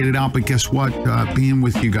time to get it out, but guess what? Being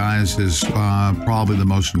with you guys is probably the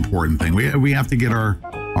most important thing. We have to get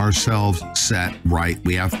ourselves set right.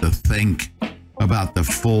 We have to think about the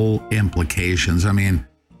full implications. I mean,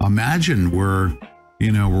 imagine we're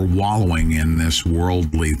wallowing in this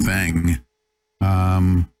worldly thing.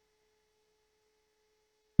 While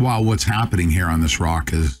what's happening here on this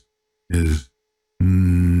rock is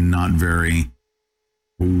not very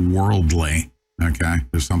worldly. Okay,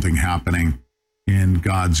 there's something happening in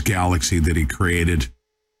God's galaxy that he created.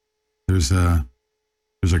 There's a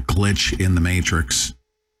glitch in the matrix.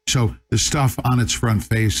 So the stuff on its front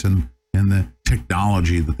face and the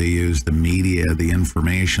technology that they use, the media, the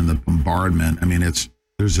information, the bombardment. I mean, there's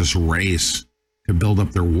this race to build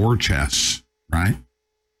up their war chests, right?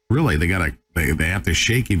 Really, they have to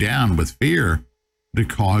shake you down with fear to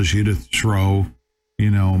cause you to throw,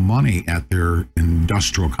 money at their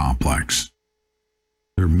industrial complex.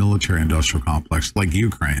 Their military industrial complex, like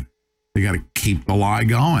Ukraine. They got to keep the lie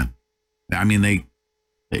going. I mean,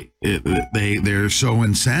 they're so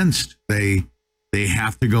incensed. They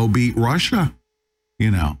have to go beat Russia.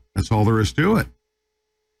 That's all there is to it.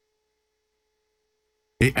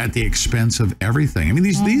 At the expense of everything. I mean,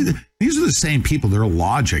 these are the same people. Their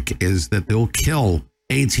logic is that they'll kill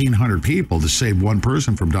 1,800 people to save one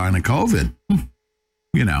person from dying of COVID.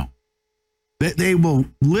 They will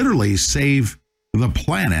literally save the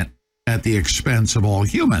planet at the expense of all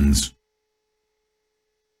humans.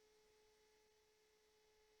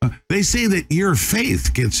 They say that your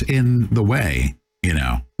faith gets in the way,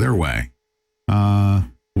 their way,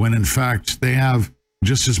 when in fact they have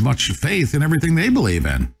just as much faith in everything they believe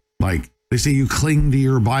in. Like they say you cling to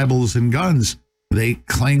your Bibles and guns. They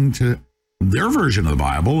cling to their version of the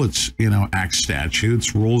Bible. It's, acts,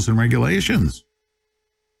 statutes, rules, and regulations.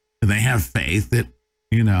 And they have faith that,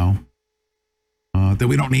 that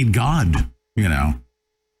we don't need God,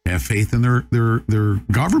 They have faith in their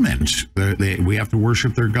government. We have to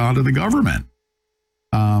worship their God of the government.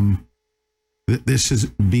 This is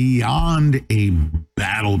beyond a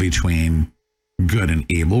battle between good and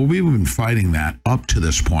evil. We've been fighting that up to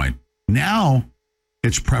this point. Now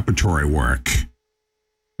it's preparatory work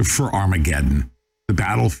for Armageddon. The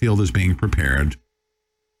battlefield is being prepared.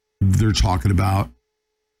 They're talking about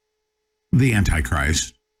the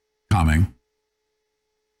Antichrist coming.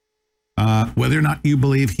 Whether or not you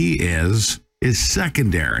believe he is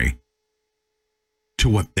secondary to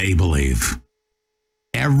what they believe.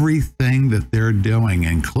 Everything that they're doing,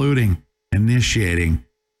 including initiating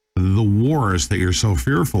the wars that you're so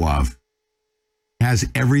fearful of, has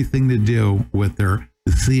everything to do with their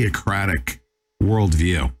theocratic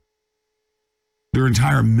worldview. Their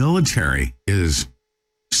entire military is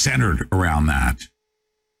centered around that.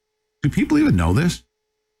 Do people even know this?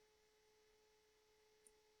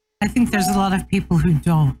 I think there's a lot of people who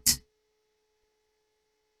don't.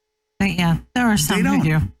 But yeah, there are some who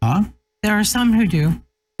do. Huh? There are some who do,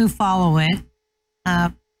 who follow it.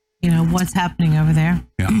 What's happening over there.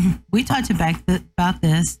 Yeah. We talked about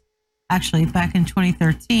this actually back in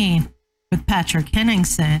 2013 with Patrick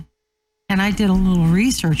Henningsen, and I did a little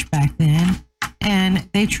research back then, and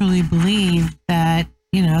they truly believe that,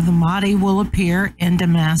 the Mahdi will appear in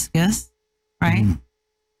Damascus, right? Mm-hmm.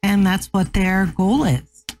 And that's what their goal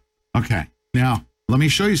is. Okay. Now, let me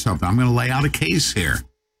show you something. I'm going to lay out a case here.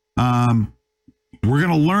 We're going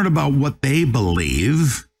to learn about what they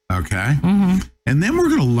believe, okay? Mm-hmm. And then we're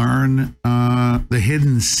going to learn the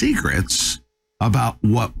hidden secrets about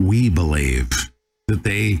what we believe that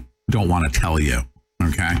they don't want to tell you,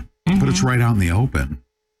 okay? Mm-hmm. But it's right out in the open.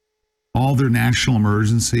 All their national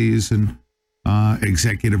emergencies and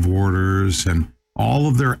executive orders and all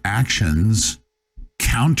of their actions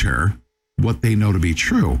counter what they know to be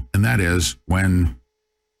true. And that is when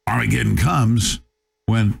Armageddon comes,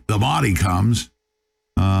 when the Mahdi comes,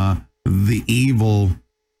 the evil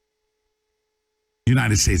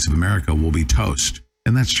United States of America will be toast.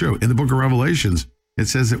 And that's true. In the book of Revelations, it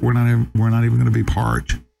says that we're not even going to be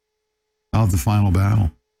part of the final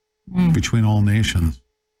battle between all nations.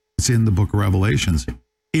 It's in the book of Revelations,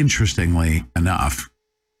 interestingly enough.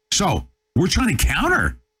 So we're trying to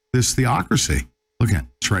counter this theocracy. Look at it.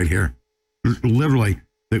 It's right here. Literally,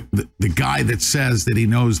 the guy that says that he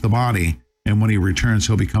knows the Mahdi, and when he returns,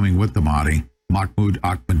 he'll be coming with the Mahdi, Mahmoud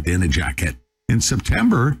Ahmadinejad, in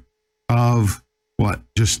September of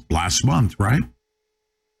just last month, right?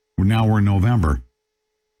 Now we're in November.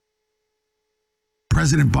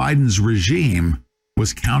 President Biden's regime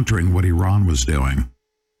was countering what Iran was doing.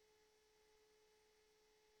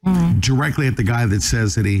 Mm-hmm. Directly at the guy that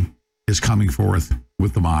says that he is coming forth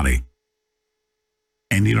with the Mahdi.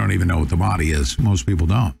 And you don't even know what the Mahdi is. Most people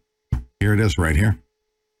don't. Here it is right here.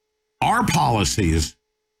 Our policies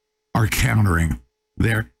are countering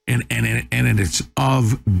there, and it's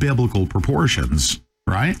of biblical proportions,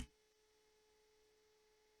 right?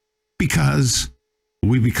 Because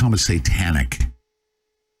we become a satanic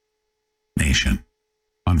nation,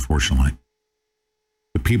 unfortunately.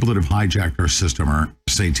 The people that have hijacked our system are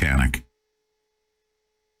satanic.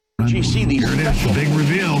 GC, here it is, the big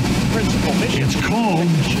reveal. It's called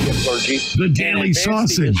the Daily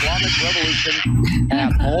Sausage.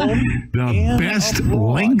 At home, the best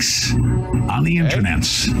links on the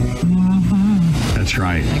internets. That's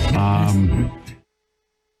right.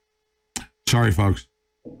 Sorry, folks.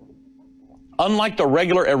 Unlike the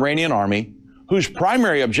regular Iranian army, whose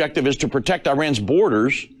primary objective is to protect Iran's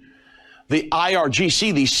borders, the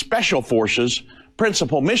IRGC, the special forces,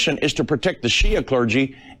 principal mission is to protect the Shia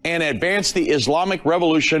clergy and advance the Islamic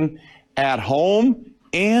revolution at home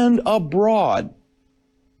and abroad.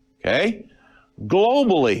 Okay?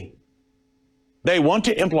 Globally, they want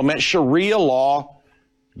to implement Sharia law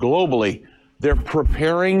globally. They're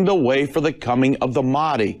preparing the way for the coming of the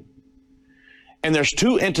Mahdi. And there's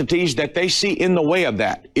two entities that they see in the way of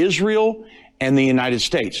that, Israel and the United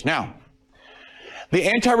States. Now, the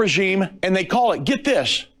anti-regime, and they call it, get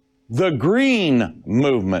this, the green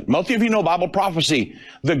movement. Most of you know Bible prophecy,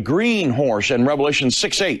 the green horse in Revelation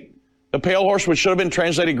 6:8. The pale horse, which should have been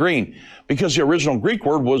translated green, because the original Greek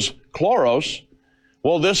word was chloros.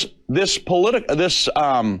 Well, this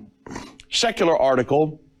secular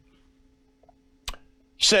article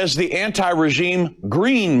says the anti-regime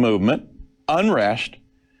green movement, unrest,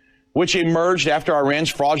 which emerged after Iran's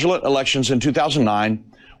fraudulent elections in 2009,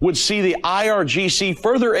 would see the IRGC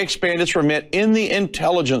further expand its remit in the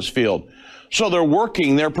intelligence field. So they're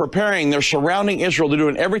working, they're preparing, they're surrounding Israel, they're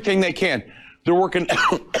doing everything they can. They're working,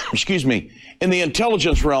 excuse me, in the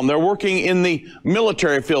intelligence realm, they're working in the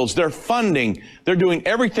military fields, they're funding, they're doing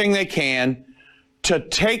everything they can to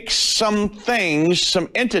take some things, some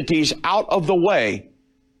entities out of the way,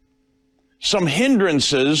 some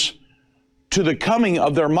hindrances to the coming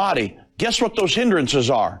of their Mahdi. Guess what those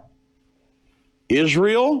hindrances are?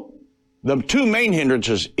 Israel, the two main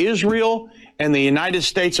hindrances, Israel and the United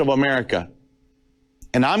States of America.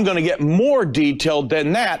 And I'm going to get more detailed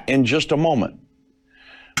than that in just a moment.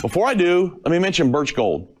 Before I do, let me mention Birch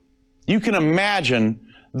Gold. You can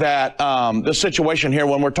imagine that the situation here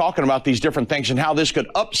when we're talking about these different things and how this could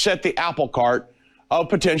upset the apple cart of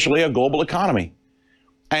potentially a global economy.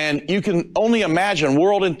 And you can only imagine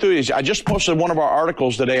world enthusiasts. I just posted one of our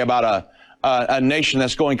articles today about a nation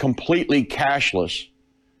that's going completely cashless.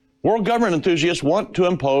 World government enthusiasts want to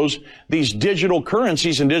impose these digital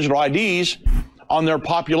currencies and digital IDs on their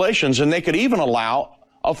populations, and they could even allow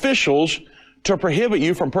officials to prohibit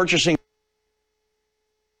you from purchasing.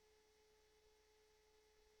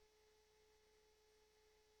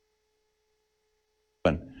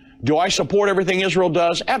 Do I support everything Israel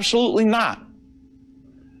does? Absolutely not.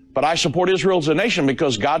 But I support Israel as a nation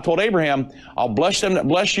because God told Abraham, I'll bless them that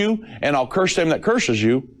bless you, and I'll curse them that curses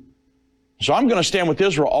you. So I'm going to stand with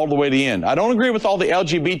Israel all the way to the end. I don't agree with all the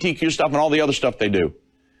LGBTQ stuff and all the other stuff they do.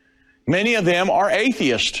 Many of them are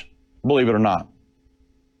atheists, believe it or not.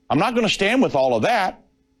 I'm not going to stand with all of that.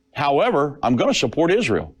 However, I'm going to support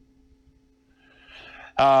Israel.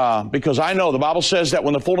 Because I know the Bible says that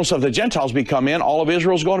when the fullness of the Gentiles come in, all of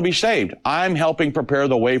Israel is going to be saved. I'm helping prepare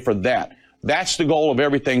the way for that. That's the goal of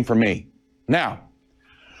everything for me. Now,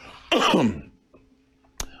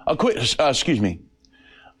 a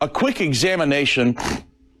quick examination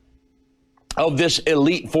of this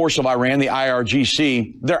elite force of Iran, the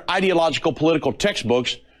IRGC, their ideological political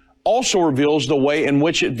textbooks also reveals the way in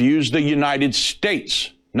which it views the United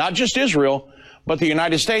States, not just Israel, but the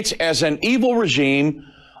United States as an evil regime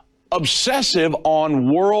obsessive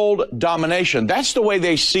on world domination. That's the way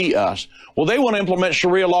they see us. Well, they want to implement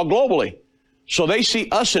Sharia law globally. So they see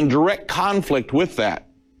us in direct conflict with that.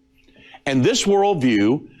 And this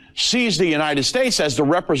worldview sees the United States as the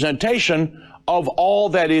representation of all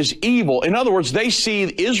that is evil. In other words, they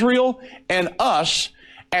see Israel and us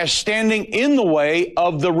as standing in the way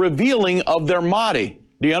of the revealing of their Mahdi.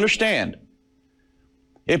 Do you understand?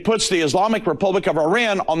 It puts the Islamic Republic of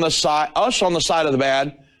Iran on the side, us on the side of the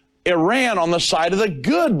bad, Iran on the side of the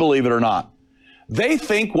good, believe it or not. They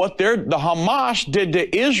think what the Hamas did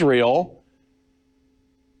to Israel,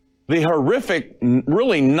 the horrific,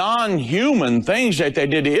 really non-human things that they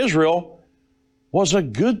did to Israel, was a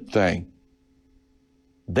good thing.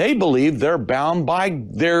 They believe they're bound by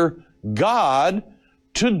their God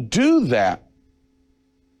to do that.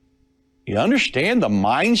 You understand the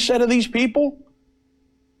mindset of these people?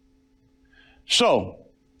 So,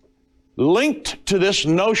 linked to this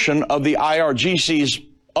notion of the IRGC's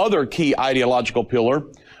other key ideological pillar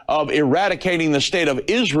of eradicating the state of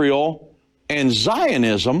Israel and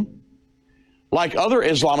Zionism, like other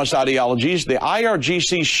Islamist ideologies, the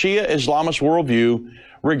IRGC's Shia Islamist worldview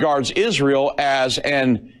regards Israel as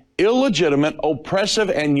an illegitimate, oppressive,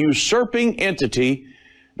 and usurping entity.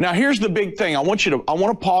 Now, here's the big thing. I want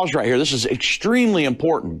to pause right here. This is extremely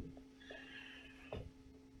important.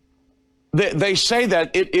 They say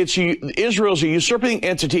that Israel's a usurping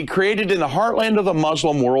entity created in the heartland of the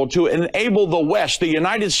Muslim world to enable the West, the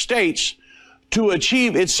United States, to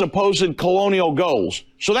achieve its supposed colonial goals.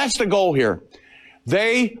 So that's the goal here.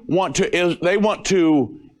 They want to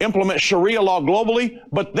implement Sharia law globally,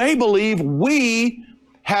 but they believe we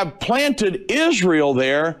have planted Israel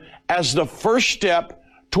there as the first step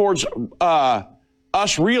towards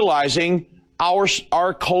us realizing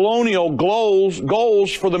our colonial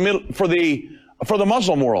goals for the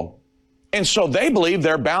Muslim world. And so they believe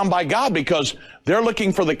they're bound by God because they're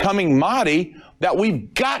looking for the coming Mahdi, that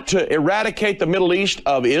we've got to eradicate the Middle East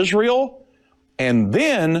of Israel, and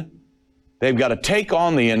then they've got to take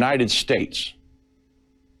on the United States.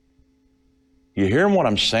 You hearing what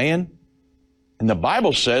I'm saying? And the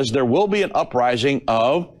Bible says there will be an uprising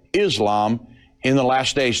of Islam in the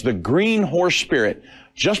last days, the green horse spirit,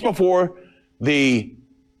 just before the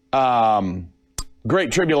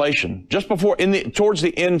Great Tribulation, just before, towards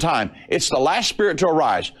the end time. It's the last spirit to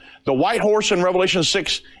arise. The white horse in Revelation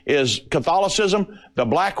 6 is Catholicism, the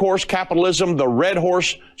black horse, capitalism, the red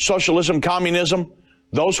horse, socialism, communism,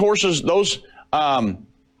 Those horses, those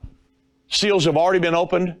seals have already been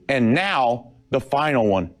opened, and now the final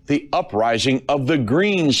one, the uprising of the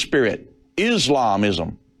green spirit,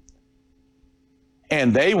 Islamism.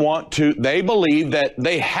 And they believe that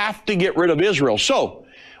they have to get rid of Israel. So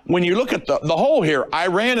when you look at the whole here,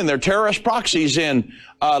 Iran and their terrorist proxies in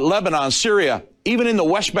Lebanon, Syria, even in the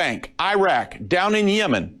West Bank, Iraq, down in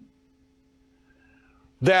Yemen,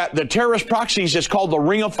 that the terrorist proxies is called the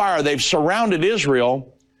Ring of Fire. They've surrounded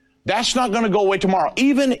Israel. That's not going to go away tomorrow.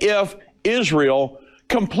 Even if Israel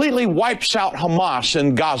completely wipes out Hamas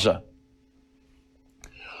in Gaza.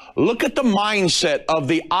 Look at the mindset of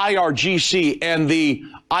the IRGC and the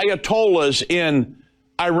Ayatollahs in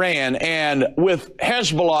Iran, and with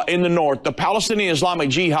Hezbollah in the north, the Palestinian Islamic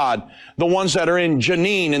Jihad, the ones that are in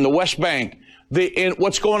Jenin in the West Bank,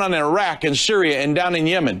 what's going on in Iraq and Syria and down in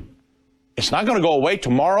Yemen. It's not going to go away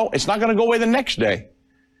tomorrow. It's not going to go away the next day.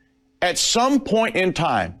 At some point in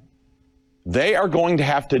time, they are going to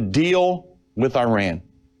have to deal with Iran.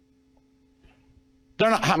 They're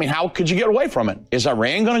not, I mean, how could you get away from it? Is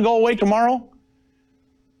Iran going to go away tomorrow?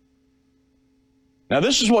 Now,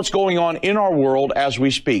 this is what's going on in our world as we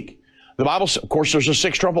speak. The Bible, of course, there's a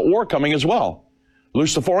sixth trumpet war coming as well.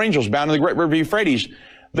 Loose the four angels bound in the great river Euphrates.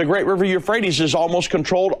 The great river Euphrates is almost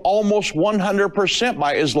controlled almost 100%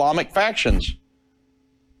 by Islamic factions.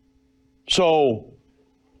 So,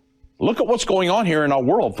 look at what's going on here in our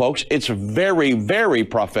world, folks. It's very, very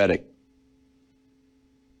prophetic.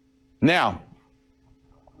 Now,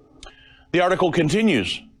 the article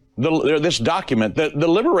continues. This document, the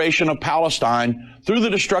liberation of Palestine through the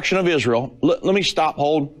destruction of Israel. Let me stop,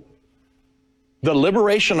 hold. The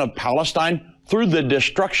liberation of Palestine through the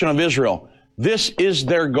destruction of Israel. This is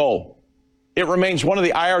their goal. It remains one of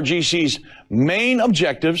the IRGC's main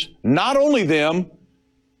objectives, not only them,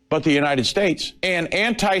 but the United States. And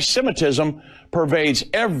anti-Semitism pervades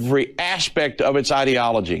every aspect of its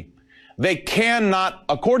ideology. They cannot,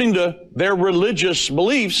 according to their religious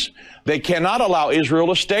beliefs, they cannot allow Israel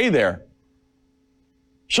to stay there.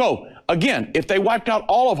 So, again, if they wiped out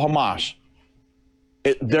all of Hamas,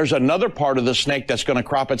 there's another part of the snake that's going to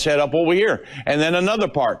crop its head up over here, and then another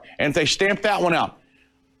part. And if they stamp that one out,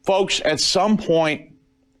 folks, at some point,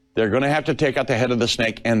 they're going to have to take out the head of the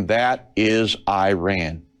snake, and that is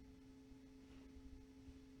Iran.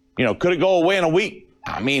 You know, could it go away in a week?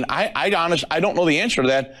 I mean, I don't know the answer to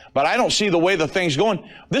that, but I don't see the way the thing's going.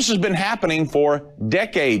 This has been happening for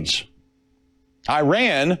decades.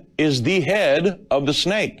 Iran is the head of the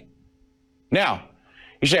snake. Now,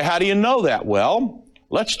 you say, how do you know that? Well,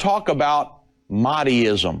 let's talk about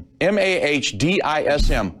Mahdiism.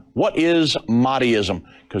 M-A-H-D-I-S-M. What is Mahdiism?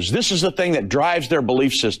 Because this is the thing that drives their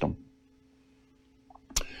belief system.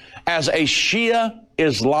 As a Shia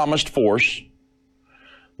Islamist force,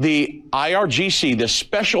 the IRGC, the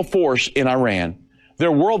special force in Iran, their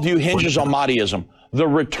worldview hinges on Mahdiism, the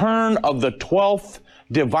return of the 12th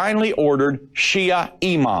divinely ordered Shia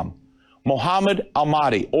Imam, Muhammad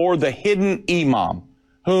al-Mahdi, or the hidden Imam,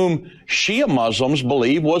 whom Shia Muslims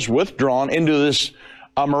believe was withdrawn into this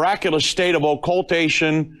miraculous state of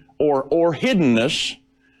occultation or hiddenness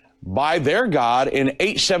by their God in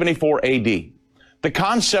 874 AD. The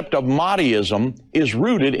concept of Mahdiism is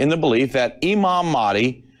rooted in the belief that Imam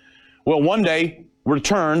Mahdi will one day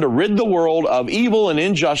return to rid the world of evil and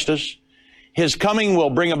injustice. His coming will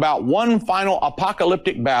bring about one final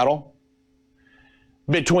apocalyptic battle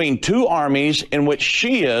between two armies in which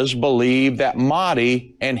Shias believe that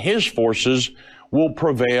Mahdi and his forces will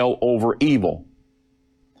prevail over evil.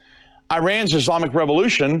 Iran's Islamic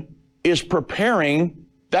Revolution is preparing,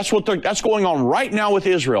 that's going on right now with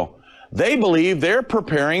Israel. They believe they're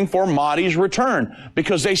preparing for Mahdi's return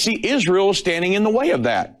because they see Israel standing in the way of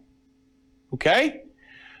that. Okay?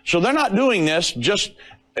 So they're not doing this just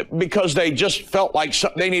because they just felt like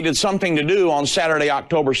they needed something to do on Saturday,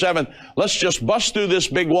 October 7th. Let's just bust through this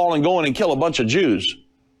big wall and go in and kill a bunch of Jews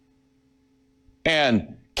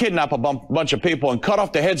and kidnap a bunch of people and cut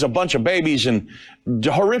off the heads of a bunch of babies and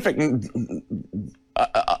horrific,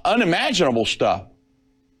 unimaginable stuff.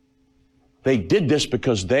 They did this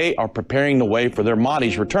because they are preparing the way for their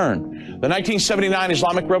Mahdi's return. The 1979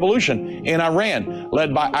 Islamic Revolution in Iran,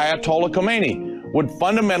 led by Ayatollah Khomeini, would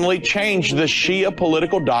fundamentally change the Shia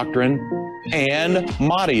political doctrine and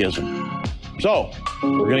Mahdiism. So,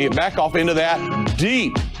 we're going to get back off into that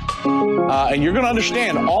deep. And you're going to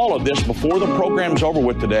understand all of this before the program's over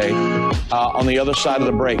with today on the other side of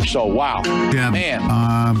the break. So, wow. Yeah, man.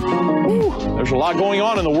 There's a lot going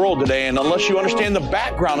on in the world today, and unless you understand the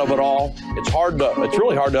background of it all, it's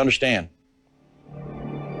really hard to understand.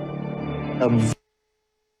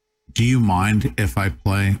 Do you mind if I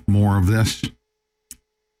play more of this?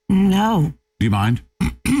 No. Do you mind?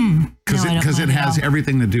 Because it has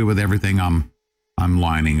everything to do with everything I'm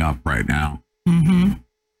lining up right now. Mm-hmm.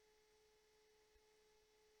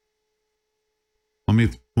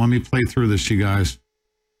 Let me play through this, you guys.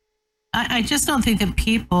 I just don't think that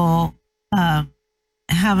people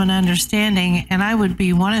have an understanding, and I would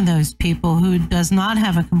be one of those people who does not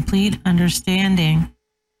have a complete understanding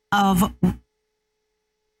of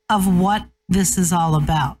what this is all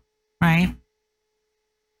about, right?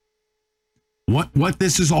 What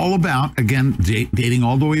this is all about, again, dating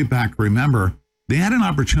all the way back, remember, they had an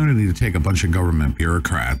opportunity to take a bunch of government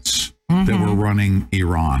bureaucrats that were running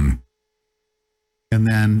Iran, and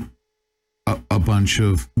then a bunch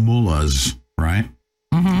of mullahs, right?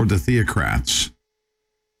 Or the theocrats.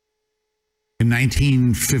 In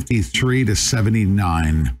 1953 to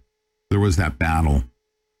 79, there was that battle.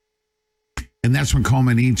 And that's when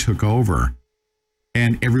Khomeini took over,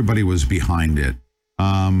 and everybody was behind it.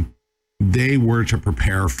 They were to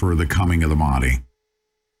prepare for the coming of the Mahdi.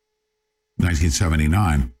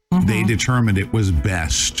 1979. They determined it was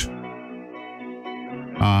best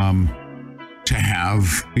to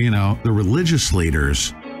have, the religious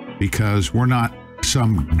leaders, because we're not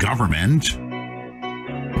some government.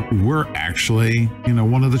 We're actually,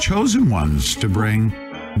 one of the chosen ones to bring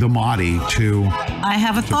the Mahdi to I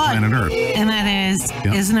have a thought, planet Earth. And that is,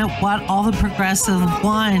 isn't it what all the progressives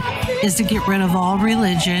want is to get rid of all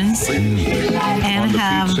religions and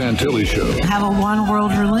have Santilli show. Have a one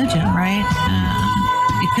world religion, right?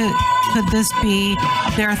 Could this be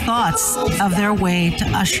their thoughts of their way to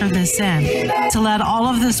usher this in, to let all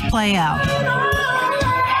of this play out?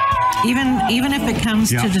 Even if it comes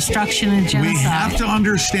to destruction and genocide. We have to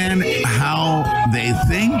understand how they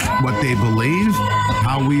think, what they believe,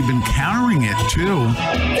 how we've been countering it too.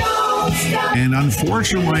 And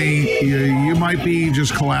unfortunately, you might be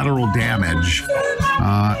just collateral damage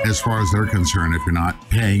as far as they're concerned if you're not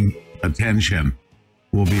paying attention.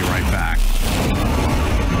 We'll be right back.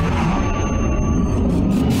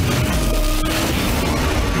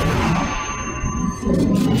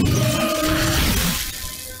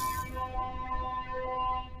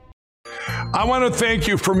 I want to thank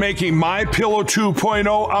you for making My Pillow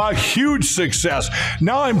 2.0 a huge success.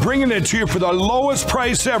 Now I'm bringing it to you for the lowest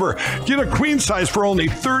price ever. Get a queen size for only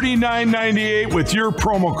 $39.98 with your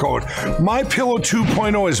promo code. My Pillow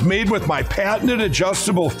 2.0 is made with my patented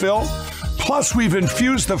adjustable fill. Plus, we've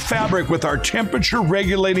infused the fabric with our temperature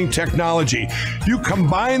regulating technology. You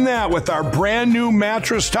combine that with our brand new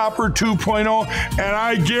mattress topper 2.0, and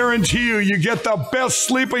I guarantee you get the best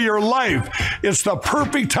sleep of your life. It's the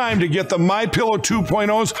perfect time to get the MyPillow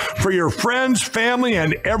 2.0s for your friends, family,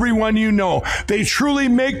 and everyone you know. They truly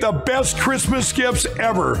make the best Christmas gifts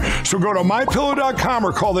ever. So go to mypillow.com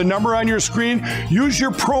or call the number on your screen. Use your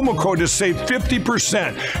promo code to save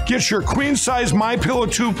 50%. Get your queen size MyPillow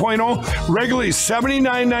 2.0. Regularly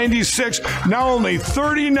 $79.96, now only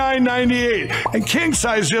 $39.98, and king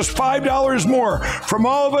size just $5 more. From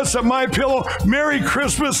all of us at MyPillow, Merry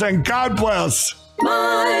Christmas and God bless.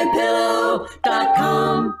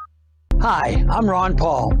 MyPillow.com. Hi, I'm Ron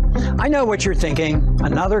Paul. I know what you're thinking,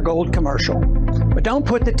 another gold commercial. But don't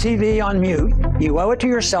put the TV on mute. You owe it to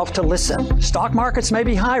yourself to listen. Stock markets may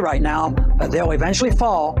be high right now, but they'll eventually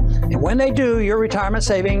fall. And when they do, your retirement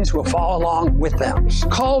savings will fall along with them.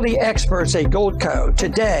 Call the experts at Goldco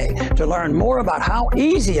today to learn more about how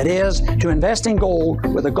easy it is to invest in gold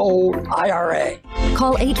with a gold IRA.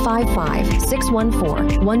 Call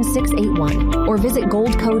 855-614-1681 or visit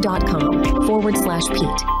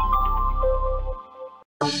goldco.com/Pete.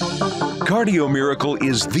 Cardio Miracle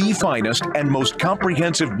is the finest and most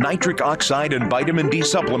comprehensive nitric oxide and vitamin D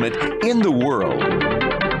supplement in the world.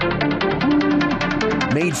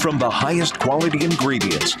 Made from the highest quality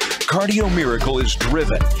ingredients, Cardio Miracle is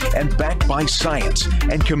driven and backed by science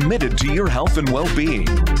and committed to your health and well-being.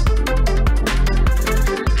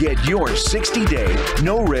 Get your 60-day,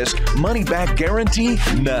 no-risk, money-back guarantee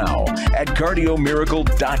now at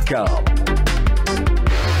cardiomiracle.com.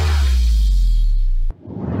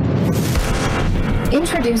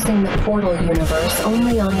 Introducing the Portal universe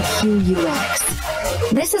only on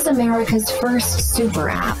QUX. This is America's first super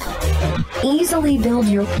app. Easily build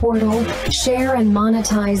your portal, share and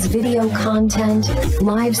monetize video content,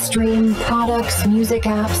 live stream, products, music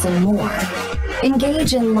apps, and more.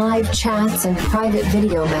 Engage in live chats and private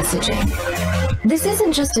video messaging. This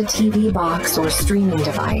isn't just a TV box or streaming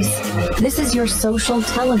device. This is your social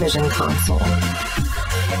television console.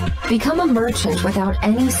 Become a merchant without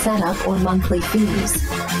any setup or monthly fees.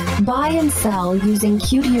 Buy and sell using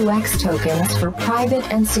QDUX tokens for private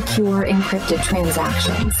and secure encrypted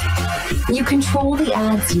transactions. You control the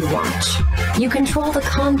ads you watch. You control the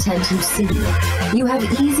content you see. You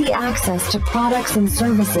have easy access to products and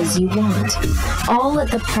services you want, all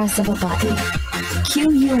at the press of a button.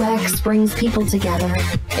 QUX brings people together,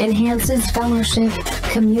 enhances fellowship,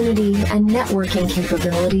 community, and networking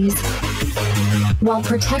capabilities, while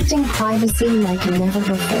protecting privacy like never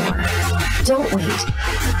before. Don't wait.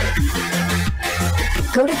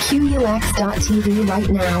 Go to QUX.tv right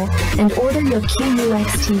now and order your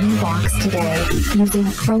QUX TV box today using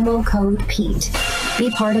promo code PETE. Be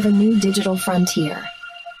part of a new digital frontier.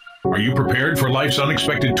 Are you prepared for life's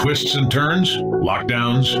unexpected twists and turns?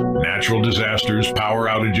 Lockdowns, natural disasters, power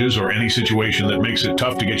outages, or any situation that makes it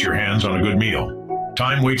tough to get your hands on a good meal?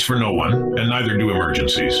 Time waits for no one, and neither do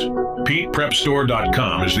emergencies.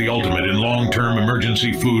 PetePrepStore.com is the ultimate in long-term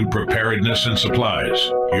emergency food preparedness and supplies.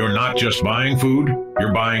 You're not just buying food,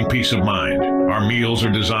 you're buying peace of mind. Our meals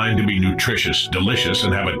are designed to be nutritious, delicious,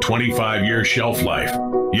 and have a 25-year shelf life.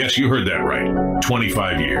 Yes, you heard that right.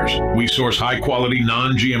 25 years. We source high-quality,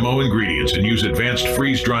 non-GMO ingredients and use advanced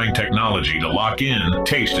freeze-drying technology to lock in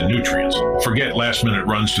taste and nutrients. Forget last-minute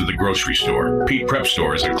runs to the grocery store. Pete Prep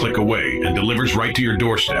Store is a click away and delivers right to your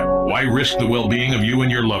doorstep. Why risk the well-being of you and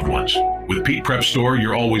your loved ones? With Pete Prep Store,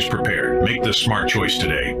 you're always prepared. Make the smart choice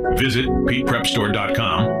today. Visit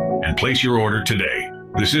PetePrepStore.com and place your order today.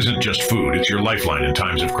 This isn't just food, it's your lifeline in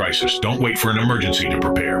times of crisis. Don't wait for an emergency to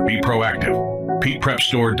prepare. Be proactive.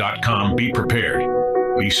 PetePrepStore.com. Be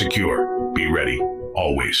prepared. Be secure. Be ready.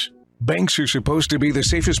 Always. Banks are supposed to be the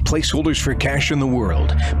safest placeholders for cash in the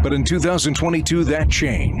world, but in 2022 that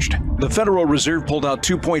changed. The Federal Reserve pulled out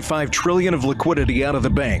 $2.5 trillion of liquidity out of the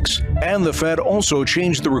banks, and the Fed also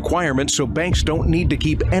changed the requirements so banks don't need to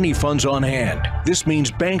keep any funds on hand. This means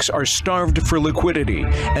banks are starved for liquidity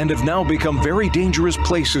and have now become very dangerous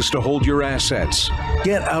places to hold your assets.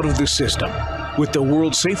 Get out of the system with the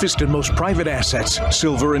world's safest and most private assets,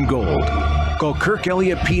 silver and gold. Call Kirk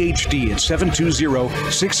Elliott, PhD at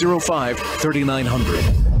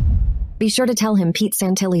 720-605-3900. Be sure to tell him Pete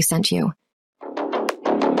Santilli sent you.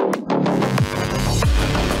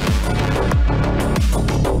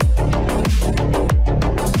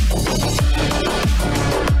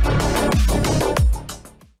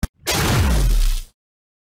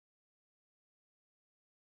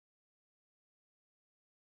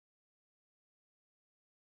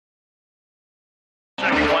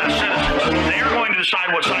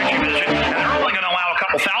 Decide what sites you visit, and they're only going to allow a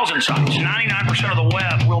couple thousand sites. 99% of the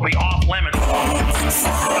web will be off limits.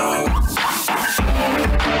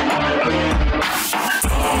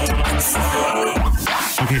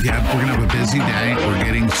 Okay, Deb, we're going to have a busy day. We're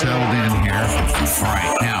getting settled in here. All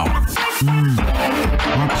right, now, I'm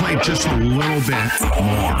going to play just a little bit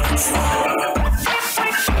more.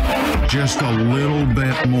 Just a little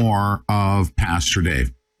bit more of Pastor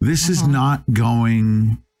Dave. This is not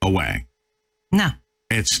going away. No,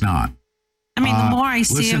 it's not. I mean, the more I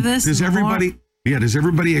see of this, does everybody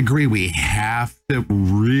agree we have to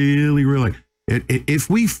really, if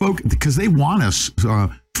we focus, because they want us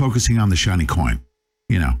focusing on the shiny coin,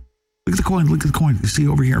 you know, look at the coin, you see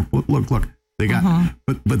over here, look, they got,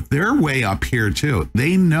 but they're way up here too.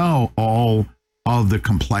 They know all of the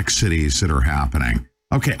complexities that are happening.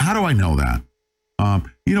 Okay, how do I know that?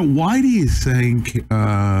 You know, why do you think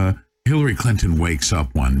Hillary Clinton wakes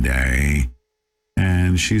up one day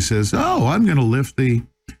and she says, oh, I'm going to lift the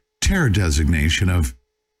terror designation of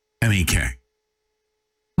MEK?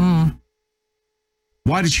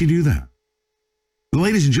 Why did she do that?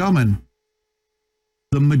 Ladies and gentlemen,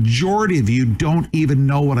 the majority of you don't even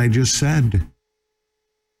know what I just said.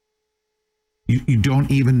 You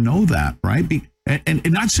don't even know that, right?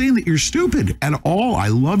 And not saying that you're stupid at all. I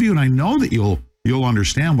love you, and I know that you'll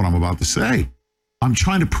understand what I'm about to say. I'm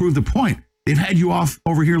trying to prove the point. They've had you off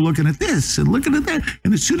over here looking at this and looking at that,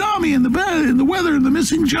 and the tsunami and the weather and the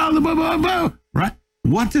missing child, blah, blah, blah, right?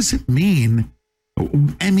 What does it mean?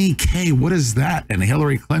 MEK, what is that? And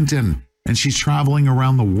Hillary Clinton, and she's traveling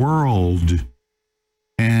around the world,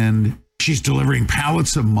 and she's delivering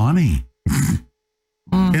pallets of money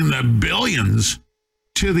in the billions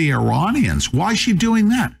to the Iranians. Why is she doing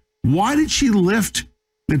that? Why did she lift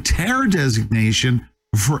the terror designation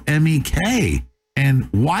for MEK? And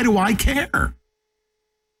why do I care?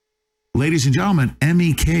 Ladies and gentlemen,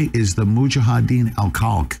 MEK is the Mujahideen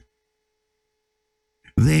al-Khalq.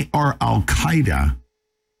 They are Al-Qaeda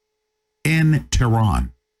in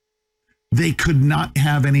Tehran. They could not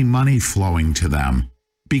have any money flowing to them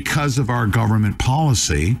because of our government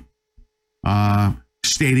policy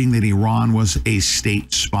stating that Iran was a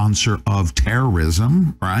state sponsor of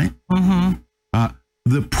terrorism, right?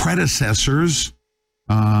 The predecessors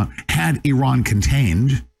had Iran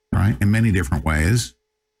contained, right, in many different ways.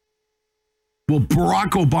 Well,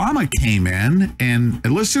 Barack Obama came in, and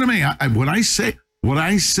listen to me. What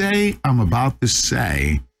I say, I'm about to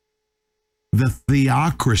say, the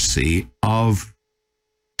theocracy of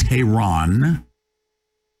Tehran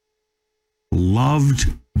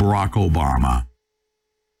loved Barack Obama.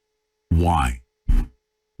 Why?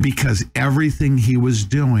 Because everything he was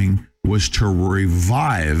doing was to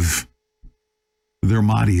revive their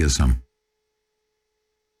Mahdiism.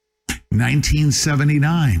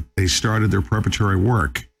 1979, they started their preparatory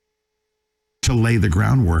work to lay the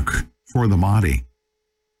groundwork for the Mahdi.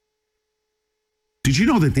 Did you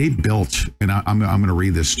know that they built, and I'm going to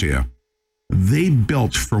read this to you, they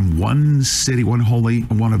built from one city, one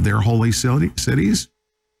of their holy cities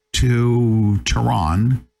to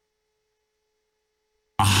Tehran,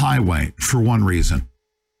 a highway for one reason.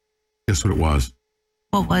 Guess what it was?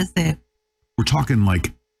 What was it? We're talking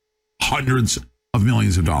like hundreds of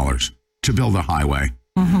millions of dollars to build a highway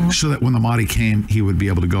so that when the Mahdi came, he would be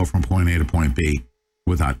able to go from point A to point B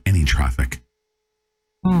without any traffic.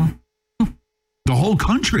 The whole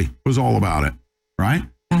country was all about it, right?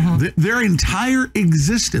 Their entire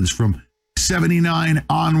existence from 79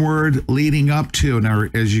 onward leading up to, now,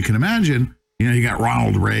 as you can imagine, you got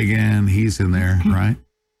Ronald Reagan, he's in there, right?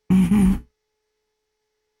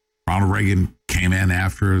 Ronald Reagan came in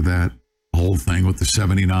after that whole thing with the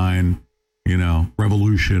 79,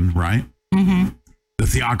 revolution, right? The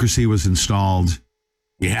theocracy was installed.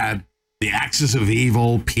 You had the axis of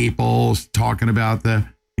evil people talking about the,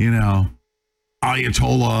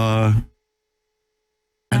 Ayatollah.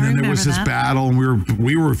 And then there was this battle, and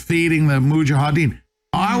we were feeding the Mujahideen.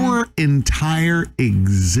 Our entire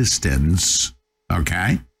existence,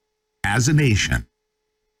 okay, as a nation,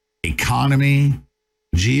 economy,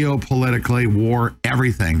 geopolitically, war,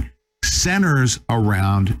 everything, centers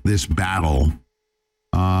around this battle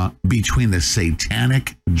between the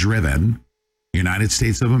satanic-driven United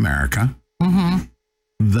States of America,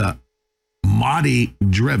 the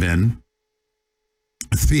Mahdi-driven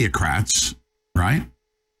theocrats, right?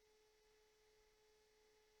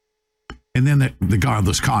 And then the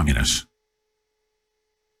godless communists.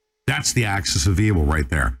 That's the axis of evil right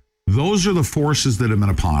there. Those are the forces that have been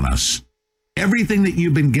upon us. Everything that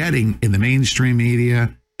you've been getting in the mainstream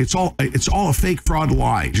media, it's all a fake fraud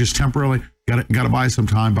lie. Just temporarily, got to buy some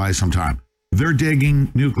time. They're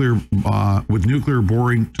digging nuclear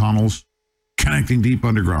boring tunnels, connecting deep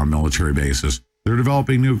underground military bases. They're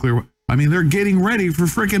developing nuclear. They're getting ready for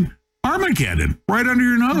freaking Armageddon right under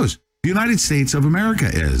your nose. The United States of America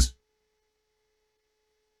is.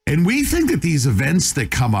 And we think that these events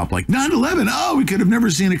that come up, like 9/11, we could have never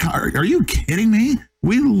seen a car. Are you kidding me?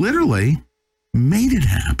 We literally made it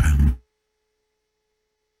happen.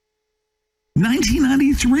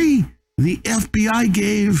 1993, the FBI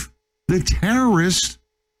gave the terrorists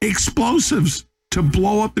explosives to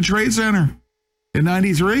blow up the Trade Center in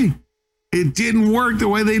 93. It didn't work the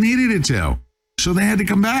way they needed it to. So they had to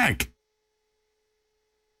come back.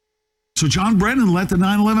 So John Brennan let the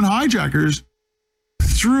 9/11 hijackers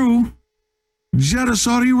through Jeddah,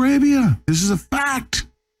 Saudi Arabia. This is a fact.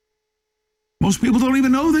 Most people don't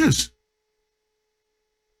even know this.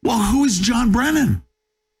 Well, who is John Brennan?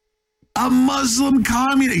 A Muslim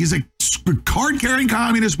communist. He's a card-carrying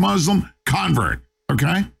communist Muslim convert,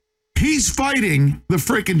 okay? He's fighting the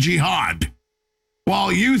freaking jihad.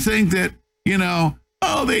 While you think that,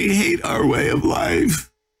 they hate our way of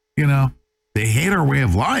life. They hate our way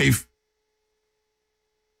of life.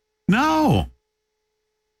 No.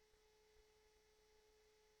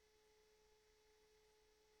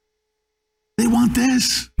 They want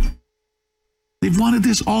this. They've wanted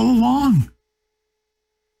this all along.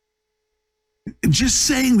 Just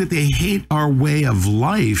saying that they hate our way of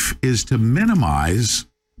life is to minimize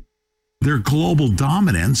their global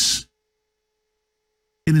dominance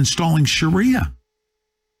in installing Sharia.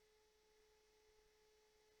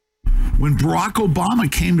 When Barack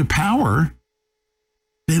Obama came to power,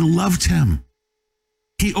 they loved him.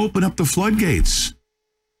 He opened up the floodgates.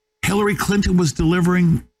 Hillary Clinton was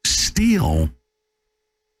delivering steel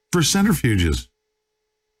for centrifuges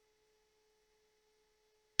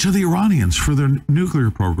to the Iranians for their nuclear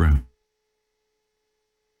program.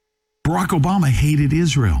 Barack Obama hated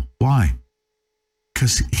Israel. Why?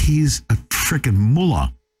 Because he's a frickin'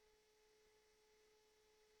 mullah.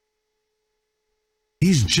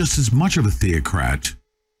 He's just as much of a theocrat.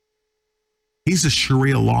 He's a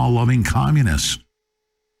Sharia law-loving communist.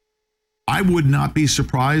 I would not be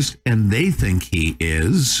surprised, and they think he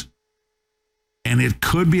is. And it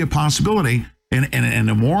could be a possibility. And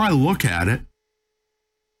the more I look at it,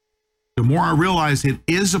 the more I realize it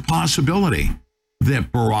is a possibility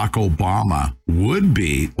that Barack Obama would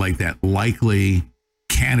be like that likely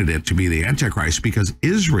candidate to be the Antichrist, because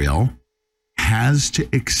Israel has to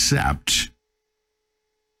accept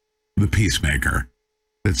the peacemaker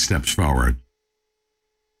that steps forward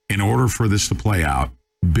in order for this to play out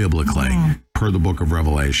biblically, per the book of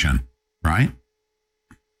Revelation, right?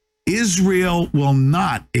 Israel will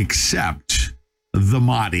not accept the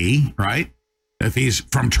Mahdi, right? If he's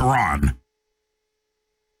from Tehran.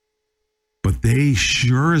 But they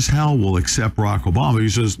sure as hell will accept Barack Obama. He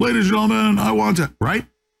says, ladies and gentlemen, I want to, right?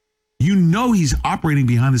 You know he's operating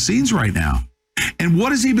behind the scenes right now. And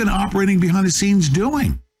what has he been operating behind the scenes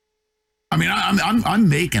doing? I mean, I'm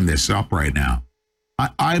making this up right now.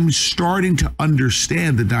 I'm starting to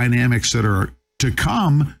understand the dynamics that are to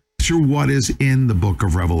come through what is in the book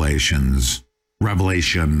of Revelation,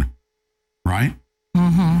 right?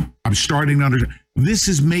 Mm-hmm. I'm starting to understand. This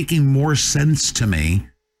is making more sense to me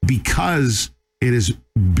because it is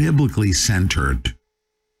biblically centered.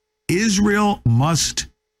 Israel must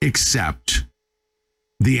accept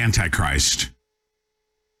the Antichrist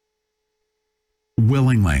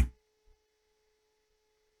willingly.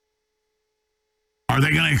 Are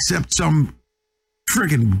they going to accept some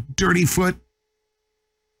freaking dirty foot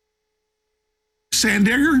sand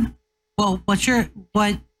digger? Well,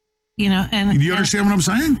 and do you understand what I'm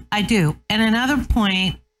saying? I do. And another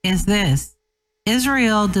point is this: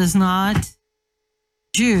 Israel does not,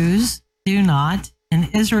 Jews do not,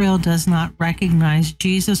 and Israel does not recognize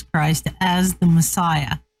Jesus Christ as the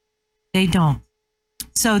Messiah. They don't.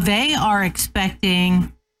 So they are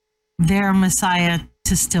expecting their Messiah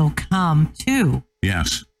to still come too.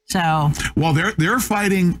 Yes. So, well, they're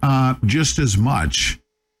fighting just as much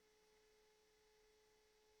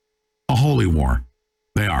a holy war.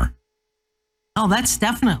 They are. Oh, that's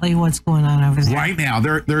definitely what's going on over there. Right now,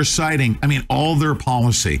 they're citing, I mean, all their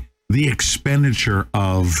policy, the expenditure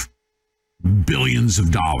of billions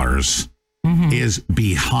of dollars is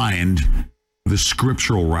behind the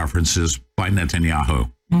scriptural references by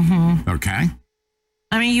Netanyahu. Okay?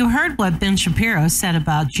 I mean, you heard what Ben Shapiro said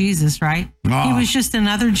about Jesus, right? Oh, he was just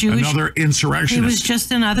another insurrectionist. He was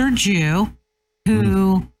just another Jew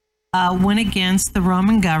who went against the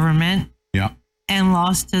Roman government and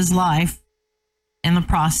lost his life in the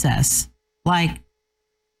process. Like,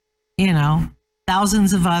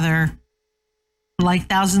 thousands of other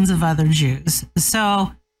Jews.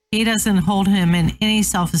 So he doesn't hold him in any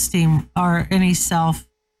self-esteem or any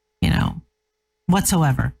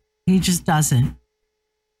whatsoever. He just doesn't.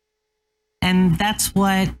 And that's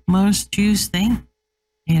what most Jews think.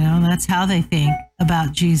 That's how they think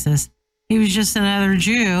about Jesus. He was just another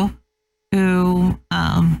Jew who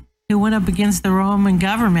went up against the Roman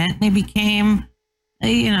government, and he became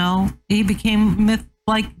myth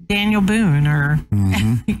like Daniel Boone, or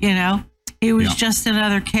he was just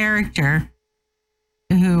another character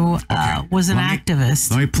who was an activist.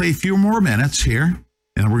 Let me play a few more minutes here,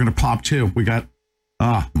 and we're going to pop two. We got,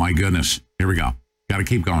 oh my goodness, here we go. Got to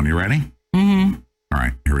keep going. You ready? All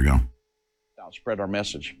right, here we go. I'll spread our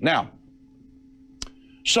message. Now,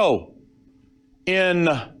 so when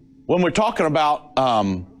we're talking about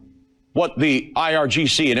what the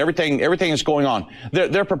IRGC and everything is going on,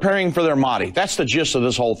 they're preparing for their Mahdi. That's the gist of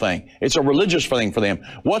this whole thing. It's a religious thing for them.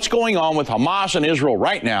 What's going on with Hamas and Israel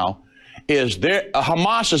right now is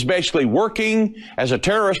Hamas is basically working as a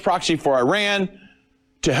terrorist proxy for Iran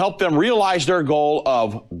to help them realize their goal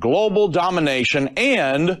of global domination,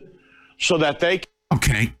 and so that they...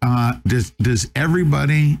 Okay, does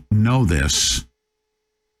everybody know this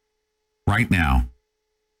right now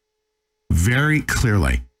very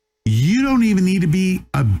clearly? You don't even need to be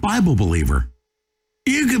a Bible believer.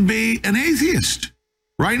 You could be an atheist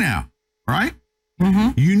right now, right?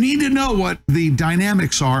 You need to know what the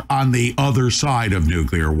dynamics are on the other side of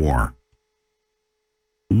nuclear war.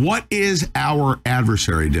 What is our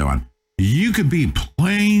adversary doing? You could be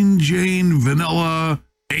plain Jane vanilla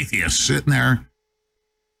atheist sitting there,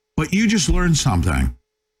 but you just learned something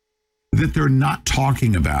that they're not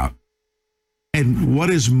talking about. And what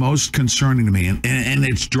is most concerning to me, and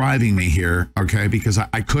it's driving me here, okay, because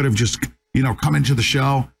I could have just, come into the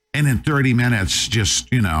show and in 30 minutes just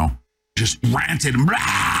ranted,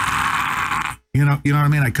 blah, you know what I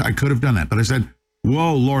mean? I could have done that, but I said,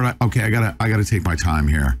 whoa, Lord, I gotta take my time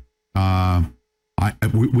here.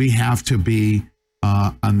 We have to be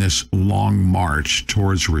on this long march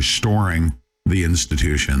towards restoring the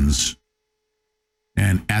institutions,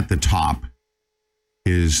 and at the top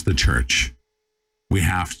is the church. We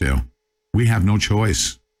have to. We have no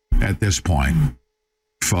choice at this point,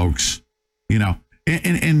 folks. You know,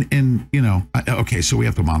 and you know, okay, so we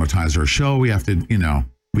have to monetize our show. We have to, you know,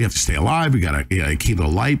 we have to stay alive. We got to keep the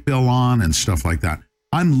light bill on and stuff like that.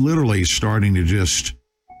 I'm literally starting to just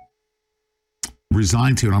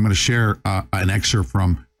resign to it. I'm going to share an excerpt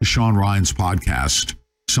from Sean Ryan's podcast.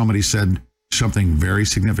 Somebody said something very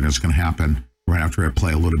significant is going to happen right after I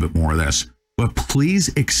play a little bit more of this. But please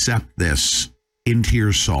accept this into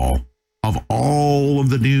your soul of all of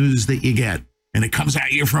the news that you get. And it comes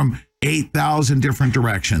at you from 8,000 different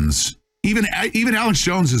directions. Even Alex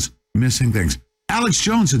Jones is missing things. Alex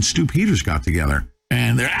Jones and Stu Peters got together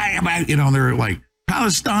and they're like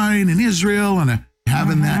Palestine and Israel and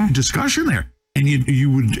having that discussion there. And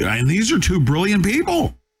and these are two brilliant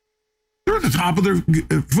people. They're at the top of their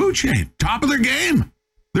food chain, top of their game.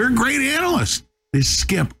 They're great analysts. They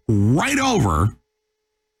skip right over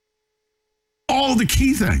all the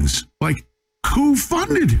key things, like who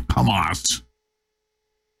funded Hamas?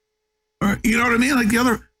 Or, you know what I mean? Like the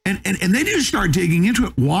other, and they just start digging into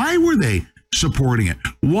it. Why were they supporting it?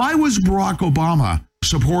 Why was Barack Obama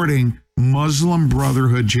supporting Muslim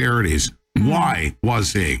Brotherhood charities? Why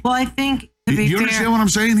was he? Well, I think, to be you fair, understand what I'm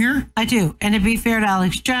saying here? I do. And to be fair to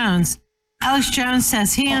Alex Jones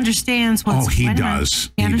says he understands what's He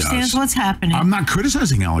understands what's happening. I'm not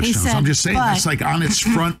criticizing Alex Jones. Said, I'm just saying that's like on its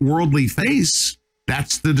front worldly face.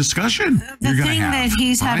 That's the discussion the thing that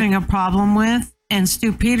he's having a problem with, and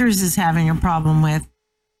Stu Peters is having a problem with,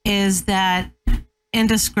 is that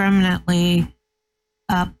indiscriminately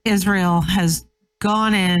Israel has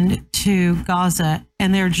gone into Gaza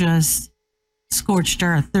and they're just scorched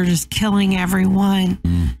earth. They're just killing everyone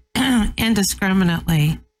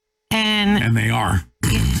indiscriminately. And they are.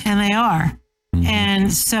 And they are.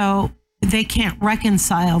 And so they can't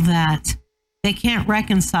reconcile that. They can't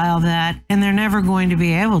reconcile that, and they're never going to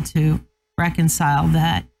be able to reconcile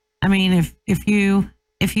that. I mean, if you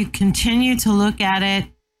continue to look at it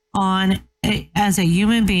as a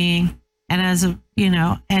human being and as a, you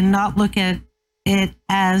know, and not look at it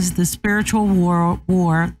as the spiritual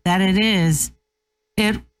war that it is,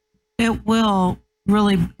 it will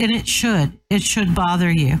really, and it should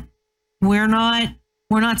bother you. We're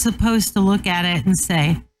not supposed to look at it and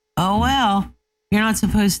say, oh, well, you're not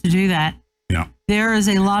supposed to do that. Yeah. There is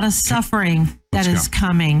a lot of suffering that is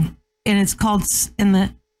coming, and it's called, and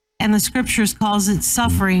the scriptures calls it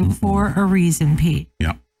suffering for a reason, Pete.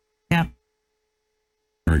 Yeah. Yep.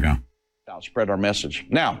 There we go. I'll spread our message.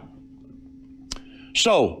 Now,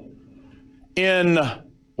 so when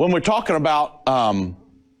we're talking about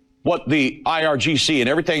what the IRGC and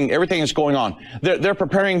everything that's going on, they're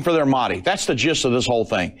preparing for their Mahdi. That's the gist of this whole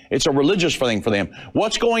thing. It's a religious thing for them.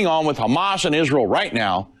 What's going on with Hamas and Israel right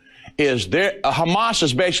now is Hamas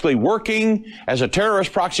is basically working as a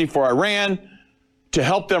terrorist proxy for Iran to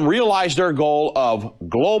help them realize their goal of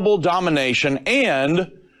global domination, and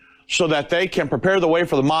so that they can prepare the way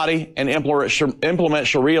for the Mahdi and implement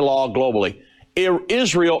Sharia law globally.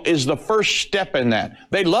 Israel is the first step in that.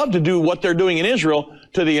 They'd love to do what they're doing in Israel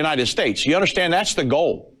to the United States. You understand? That's the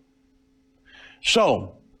goal.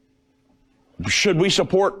 So, should we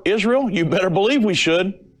support Israel? You better believe we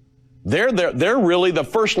should. They're really the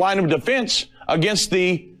first line of defense against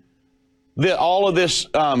all of this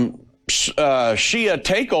Shia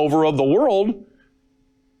takeover of the world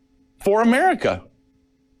for America.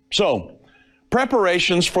 So,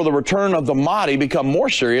 preparations for the return of the Mahdi become more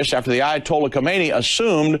serious after the Ayatollah Khomeini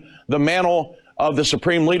assumed the mantle of the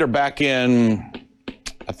supreme leader back in,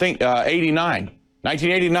 I think,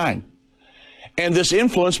 1989. And this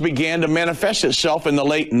influence began to manifest itself in the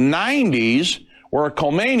late 90s, where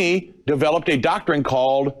Khomeini developed a doctrine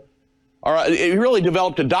he really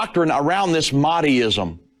developed a doctrine around this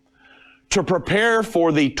Mahdiism. To prepare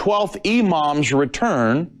for the 12th Imam's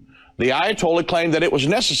return, the Ayatollah claimed that it was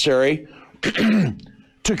necessary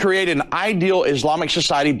to create an ideal Islamic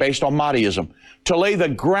society based on Mahdiism. To lay the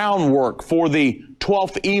groundwork for the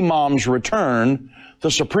 12th Imam's return, the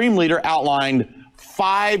Supreme Leader outlined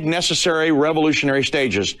 5 necessary revolutionary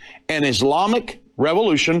stages. An Islamic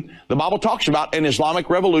revolution, the Bible talks about an Islamic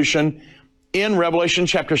revolution in Revelation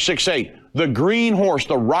chapter 6-8. The green horse,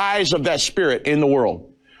 the rise of that spirit in the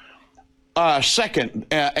world. Second,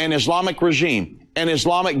 an Islamic regime, an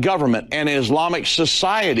Islamic government, an Islamic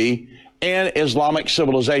society, and Islamic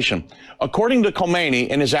civilization. According to Khomeini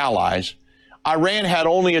and his allies, Iran had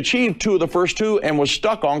only achieved 2 of the first 2 and was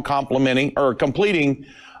stuck on completing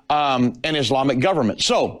an Islamic government.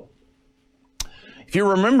 So, if you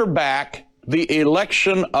remember back the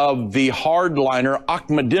election of the hardliner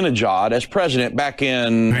Ahmadinejad as president back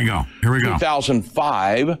in Here we go.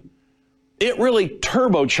 2005, it really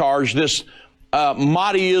turbocharged this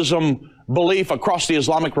Mahdiism belief across the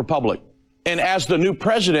Islamic Republic. And as the new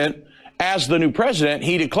president,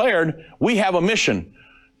 he declared, we have a mission.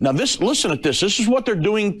 Now, listen at this. This is what they're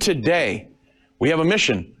doing today. We have a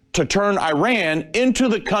mission to turn Iran into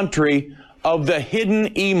the country of the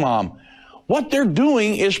hidden imam. What they're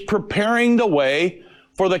doing is preparing the way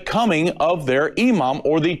for the coming of their imam,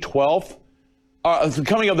 or the 12th, the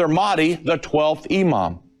coming of their Mahdi, the 12th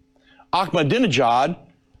imam. Ahmadinejad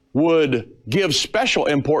would give special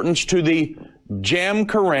importance to the Jam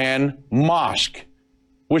Quran Mosque,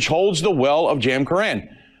 which holds the well of Jam Quran,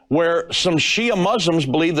 where some Shia Muslims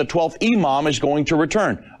believe the 12th imam is going to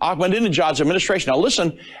return. Ahmadinejad's administration. Now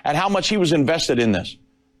listen at how much he was invested in this.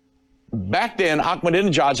 Back then,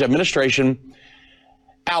 Ahmadinejad's administration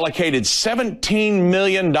allocated $17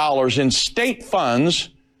 million in state funds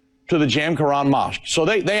to the Jam Quran Mosque. So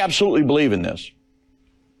they absolutely believe in this.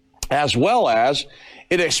 As well as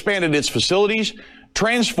it expanded its facilities,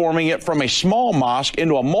 transforming it from a small mosque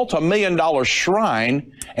into a multi-million-dollar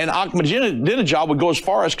shrine. And Ahmadinejad would go as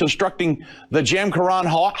far as constructing the Jam Quran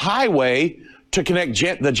Highway to connect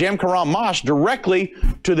the Jam Quran Mosque directly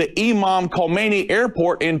to the Imam Khomeini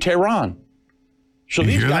Airport in Tehran. So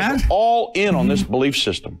these guys are all in on this belief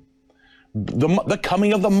system. The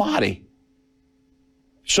coming of the Mahdi.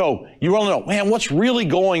 So you want to know, man, what's really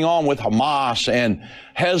going on with Hamas and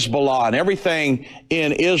Hezbollah and everything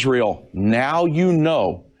in Israel? Now you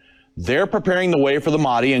know. They're preparing the way for the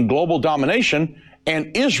Mahdi and global domination,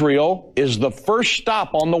 and Israel is the first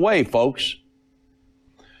stop on the way, folks.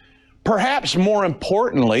 Perhaps more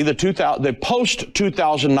importantly, the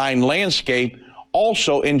post-2009 landscape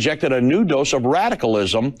also injected a new dose of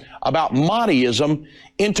radicalism about Mahdiism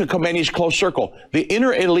into Khomeini's close circle. The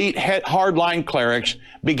inner elite hardline clerics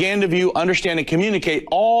began to view, understand, and communicate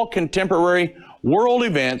all contemporary world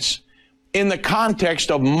events in the context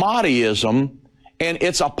of Mahdiism and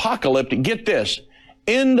its apocalyptic, get this,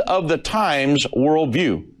 end of the times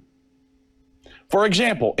worldview. For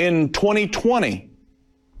example, in 2020,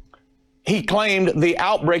 he claimed the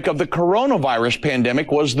outbreak of the coronavirus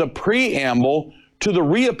pandemic was the preamble to the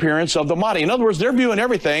reappearance of the Mahdi. In other words, they're viewing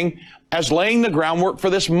everything as laying the groundwork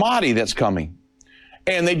for this Mahdi that's coming.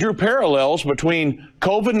 And they drew parallels between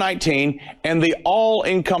COVID-19 and the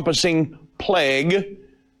all-encompassing plague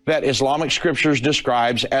that Islamic scriptures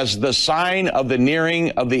describes as the sign of the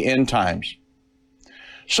nearing of the end times.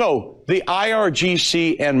 So the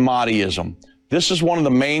IRGC and Mahdiism. This is one of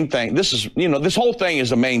the main things. This is, this whole thing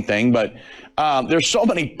is the main thing, but there's so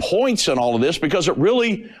many points in all of this because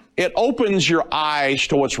it opens your eyes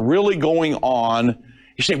to what's really going on.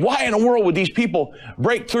 You say, why in the world would these people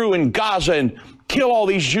break through in Gaza and kill all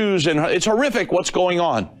these Jews? And it's horrific what's going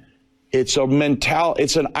on. It's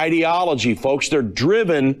it's an ideology, folks. They're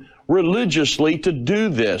driven religiously to do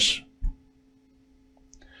this.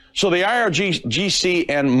 So the IRGC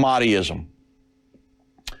and Mahdiism.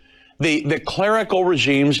 The clerical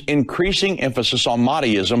regime's increasing emphasis on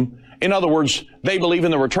Mahdiism. In other words, they believe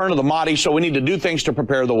in the return of the Mahdi, so we need to do things to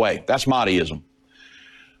prepare the way. That's Mahdiism.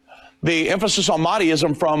 The emphasis on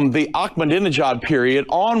Mahdiism from the Ahmadinejad period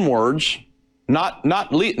onwards, not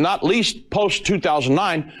least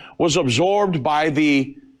post-2009, was absorbed by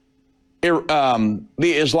the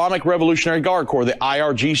Islamic Revolutionary Guard Corps, the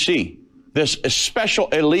IRGC, this special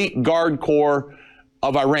elite guard corps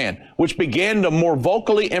of Iran, which began to more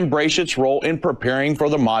vocally embrace its role in preparing for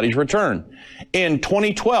the Mahdi's return. In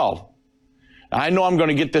 2012, I know I'm going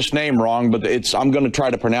to get this name wrong, but I'm going to try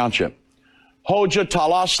to pronounce it. Hojat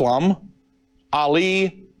al-Islam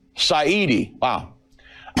Ali Saidi. Wow.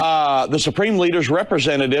 The Supreme Leader's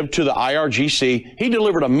representative to the IRGC, he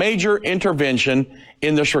delivered a major intervention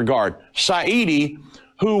in this regard. Saidi,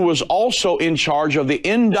 who was also in charge of the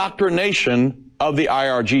indoctrination of the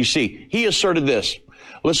IRGC, he asserted this.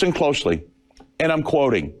 Listen closely, and I'm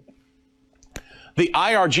quoting. The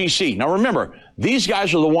IRGC, now remember, these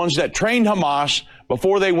guys are the ones that trained Hamas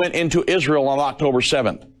before they went into Israel on October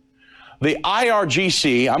 7th. The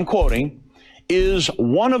IRGC, I'm quoting, is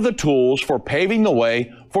one of the tools for paving the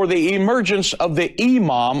way for the emergence of the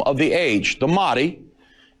Imam of the age, the Mahdi,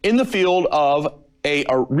 in the field of a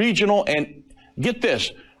regional, and get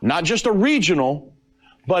this, not just a regional,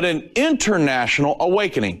 but an international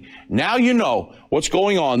awakening. Now you know what's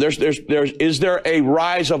going on. Is there a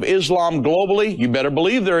rise of Islam globally? You better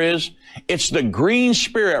believe there is. It's the green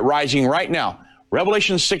spirit rising right now.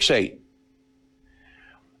 Revelation 6:8.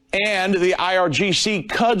 And the IRGC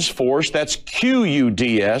Quds Force, that's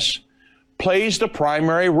QUDS, plays the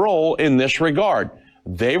primary role in this regard.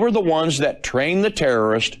 They were the ones that trained the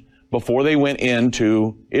terrorists before they went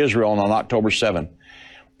into Israel on October 7.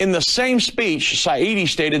 In the same speech, Saidi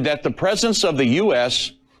stated that the presence of the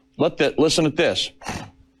U.S., listen to this,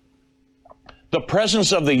 the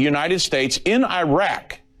presence of the United States in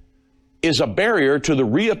Iraq is a barrier to the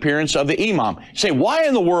reappearance of the imam. You say, why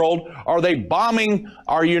in the world are they bombing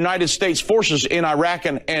our United States forces in Iraq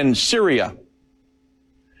and Syria?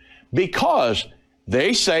 Because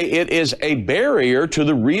they say it is a barrier to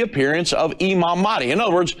the reappearance of Imam Mahdi. In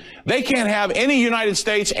other words, they can't have any United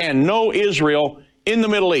States and no Israel in the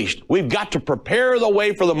Middle East. We've got to prepare the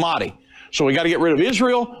way for the Mahdi. So we got to get rid of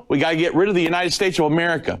Israel. We got to get rid of the United States of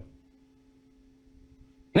America.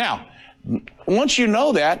 Now, once you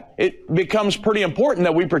know that, it becomes pretty important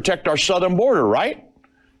that we protect our southern border, right?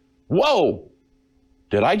 Whoa!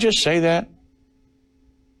 Did I just say that?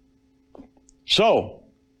 So,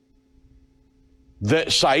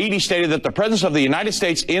 Saidi stated that the presence of the United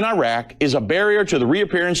States in Iraq is a barrier to the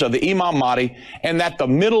reappearance of the Imam Mahdi and that the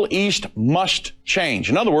Middle East must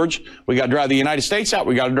change. In other words, we got to drive the United States out.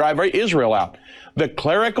 We got to drive Israel out. The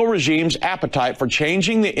clerical regime's appetite for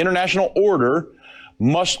changing the international order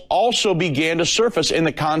must also begin to surface in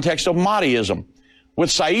the context of Mahdiism, with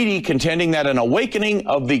Saidi contending that an awakening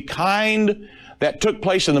of the kind that took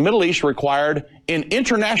place in the Middle East required an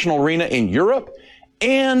international arena in Europe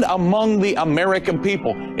and among the American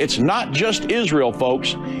people. It's not just Israel,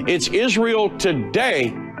 folks. It's Israel today,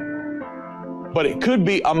 but it could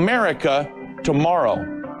be America tomorrow.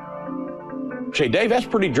 Say, Dave, that's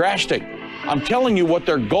pretty drastic. I'm telling you what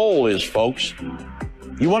their goal is, folks.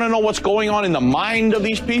 You want to know what's going on in the mind of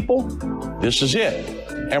these people? This is it.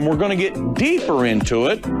 And we're going to get deeper into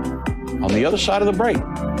it on the other side of the break.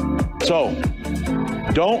 So,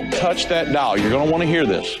 don't touch that dial. You're going to want to hear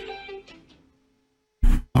this.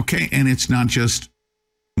 Okay, and it's not just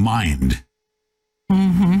mind.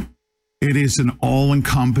 Mm-hmm. It is an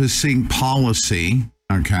all-encompassing policy,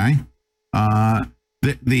 okay?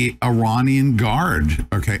 The Iranian Guard,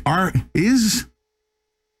 okay? Is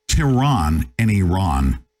Tehran and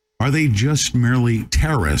Iran, are they just merely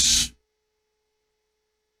terrorists?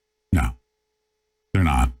 No, they're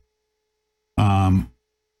not.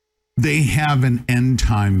 They have an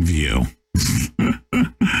end-time view.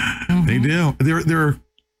 Mm-hmm. They do.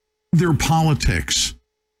 Their politics,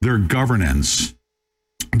 their governance,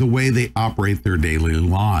 the way they operate their daily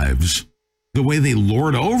lives, the way they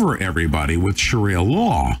lord over everybody with Sharia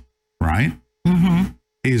law, right? Mm-hmm.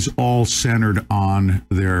 Is all centered on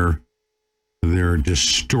their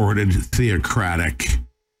distorted, theocratic,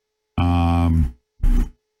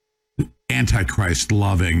 Antichrist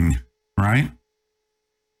loving, right?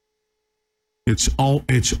 It's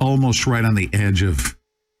almost right on the edge of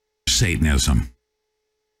Satanism.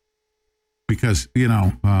 Because, it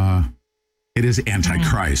is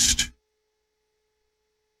Antichrist.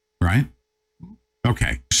 Right?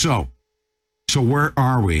 Okay, so where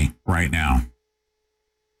are we right now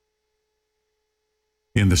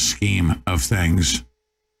in the scheme of things?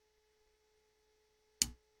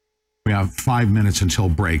 We have 5 minutes until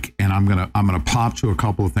break, and I'm gonna pop to a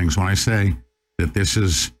couple of things when I say that this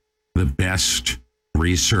is the best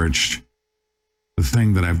researched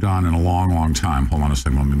thing that I've done in a long, long time. Hold on a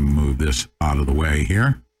second. Let me move this out of the way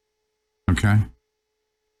here. Okay.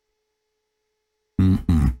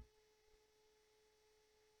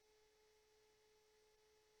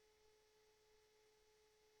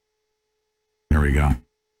 There we go.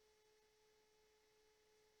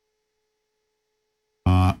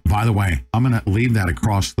 By the way, I'm going to leave that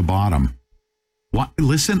across the bottom.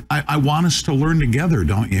 Listen, I want us to learn together,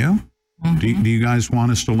 don't you? Mm-hmm. Do you guys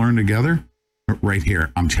want us to learn together? Right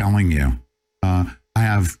here, I'm telling you. I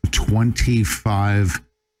have 25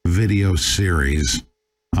 video series.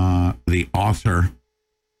 The author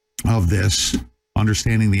of this,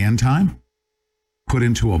 Understanding the End Time, put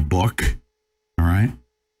into a book, all right,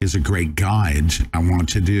 is a great guide. I want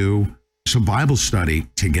to do some Bible study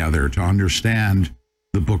together to understand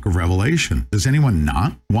the book of Revelation. Does anyone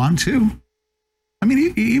not want to? I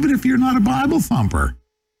mean, even if you're not a Bible thumper,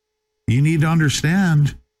 you need to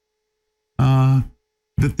understand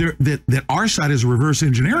that our side is reverse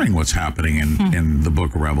engineering what's happening in the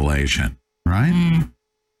book of Revelation, right?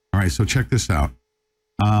 All right, so check this out.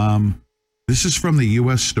 This is from the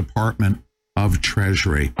U.S. Department of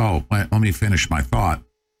Treasury. Oh, let me finish my thought.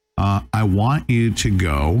 I want you to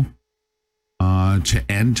go to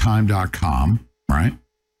endtime.com, right?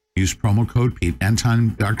 Use promo code Pete,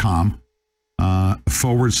 endtime.com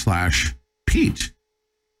 /Pete,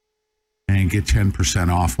 and get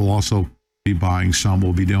 10% off. We'll also be buying some.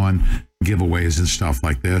 We'll be doing giveaways and stuff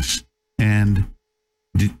like this. And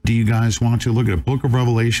do you guys want to look at it? Book of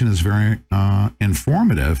Revelation is very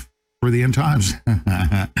informative for the end times.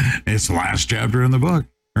 It's the last chapter in the book,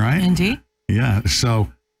 right? Indeed. Yeah. So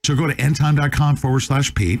go to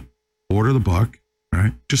endtime.com/Pete, order the book,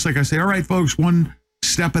 right? Just like I say, all right, folks, one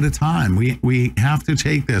step at a time. We have to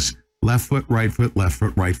take this left foot, right foot, left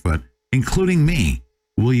foot, right foot, including me.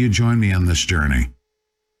 Will you join me on this journey?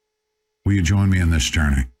 Will you join me on this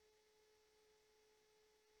journey?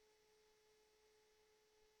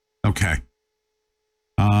 Okay.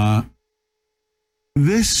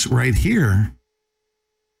 This right here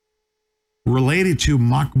related to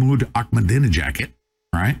Mahmoud Ahmadinejad,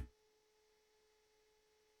 right?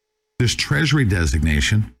 This treasury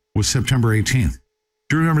designation was September 18th.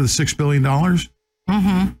 Do you remember the $6 billion?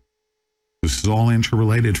 Mm-hmm. This is all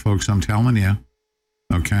interrelated, folks, I'm telling you.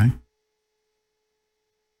 Okay.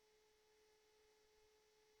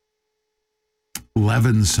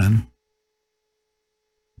 Levinson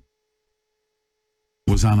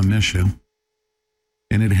was on a mission,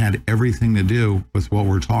 and it had everything to do with what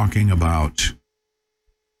we're talking about.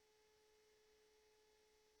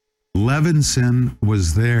 Levinson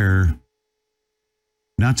was there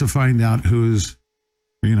not to find out who's,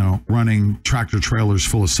 running tractor trailers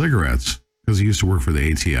full of cigarettes, because he used to work for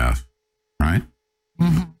the ATF, right?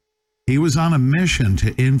 Mm-hmm. He was on a mission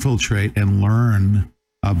to infiltrate and learn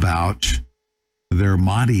about their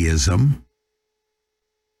Mahdiism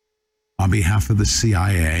on behalf of the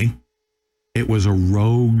CIA. It was a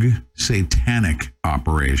rogue satanic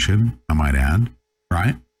operation, I might add,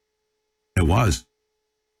 right? It was.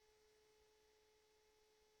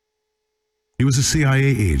 He was a CIA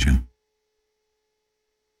agent.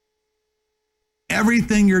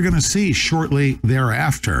 Everything you're going to see shortly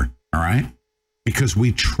thereafter, all right? Because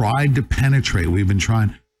we tried to penetrate. We've been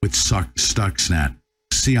trying with Stuxnet,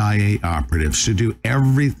 CIA operatives, to do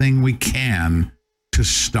everything we can to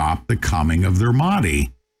stop the coming of their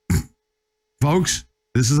Mahdi. Folks,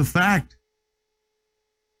 this is a fact.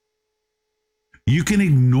 You can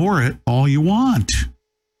ignore it all you want.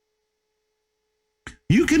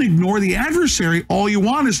 You can ignore the adversary all you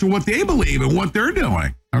want as to what they believe and what they're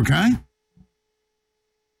doing, okay?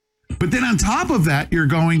 But then on top of that, you're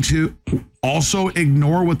going to also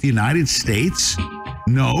ignore what the United States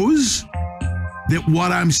knows, that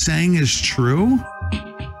what I'm saying is true.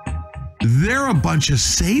 They're a bunch of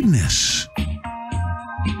Satanists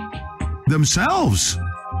themselves.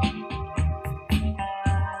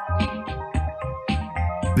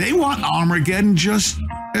 They want Armageddon just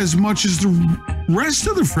as much as the rest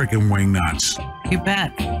of the freaking wingnuts. You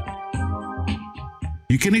bet.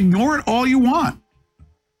 You can ignore it all you want.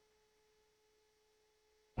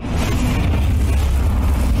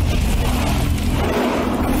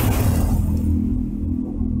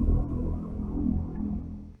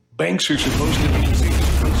 Banks are supposed to be the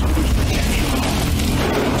safest placeholders for cash.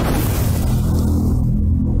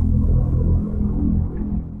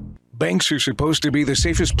 Banks are supposed to be the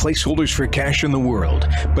safest placeholders for cash in the world,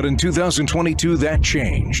 but in 2022 that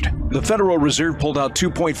changed. The Federal Reserve pulled out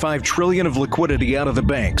 $2.5 trillion of liquidity out of the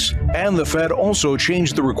banks, and the Fed also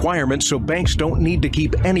changed the requirements so banks don't need to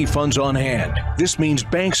keep any funds on hand. This means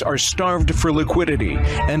banks are starved for liquidity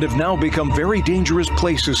and have now become very dangerous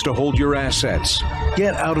places to hold your assets.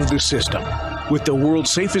 Get out of the system with the world's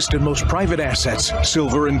safest and most private assets,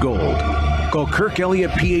 silver and gold. Call Kirk Elliott,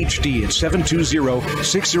 PhD, at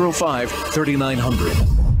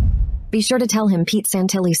 720-605-3900. Be sure to tell him Pete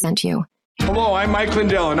Santilli sent you. Hello, I'm Mike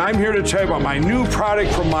Lindell, and I'm here to tell you about my new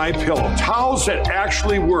product from MyPillow. Towels that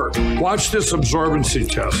actually work. Watch this absorbency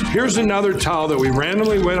test. Here's another towel that we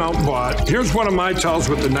randomly went out and bought. Here's one of my towels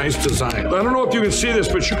with the nice design. I don't know if you can see this,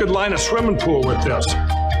 but you could line a swimming pool with this.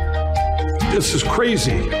 This is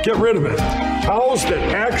crazy. Get rid of it. Towels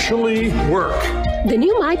that actually work. The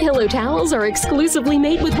new MyPillow towels are exclusively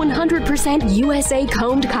made with 100% USA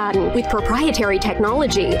combed cotton with proprietary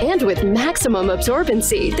technology and with maximum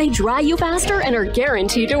absorbency. They dry you faster and are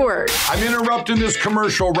guaranteed to work. I'm interrupting this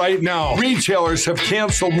commercial right now. Retailers have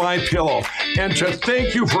canceled MyPillow. And to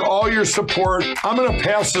thank you for all your support, I'm going to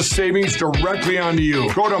pass the savings directly on to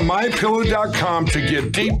you. Go to MyPillow.com to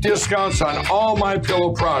get deep discounts on all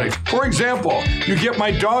MyPillow products. For example, you get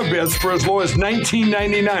my dog beds for as low as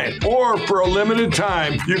 $19.99, or for a limited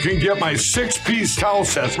time, you can get my 6-piece towel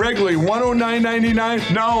sets, regularly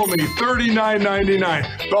 $109.99, now only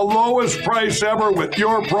 $39.99. The lowest price ever with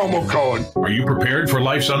your promo code. Are you prepared for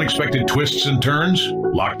life's unexpected twists and turns?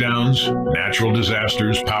 Lockdowns, natural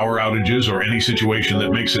disasters, power outages, or any situation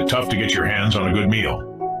that makes it tough to get your hands on a good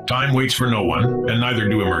meal? Time waits for no one, and neither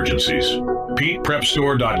do emergencies.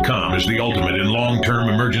 PetePrepStore.com is the ultimate in long-term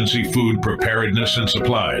emergency food preparedness and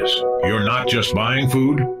supplies. You're not just buying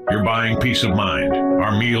food, you're buying peace of mind.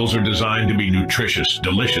 Our meals are designed to be nutritious,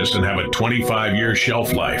 delicious, and have a 25-year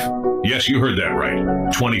shelf life. Yes, you heard that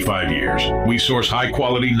right. 25 years. We source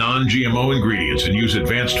high-quality, non-GMO ingredients and use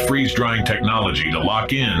advanced freeze-drying technology to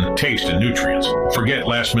lock in taste and nutrients. Forget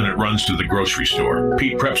last-minute runs to the grocery store.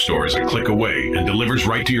 Pete Prep Store is a click away and delivers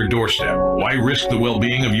right to your doorstep. Why risk the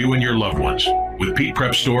well-being of you and your loved ones? With Pete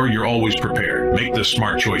Prep Store, you're always prepared. Make the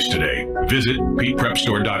smart choice today. Visit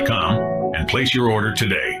PetePrepStore.com and place your order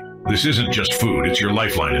today. This isn't just food, it's your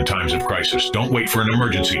lifeline in times of crisis. Don't wait for an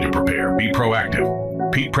emergency to prepare. Be proactive.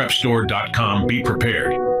 PetePrepStore.com. Be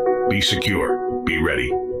prepared. Be secure. Be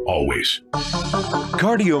ready. Always.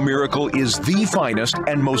 Cardio Miracle is the finest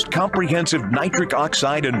and most comprehensive nitric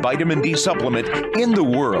oxide and vitamin D supplement in the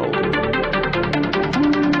world.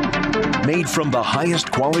 Made from the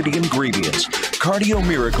highest quality ingredients, Cardio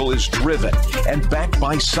Miracle is driven and backed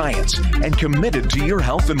by science and committed to your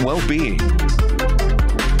health and well-being.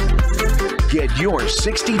 Get your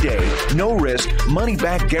 60-day, no-risk,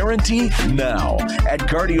 money-back guarantee now at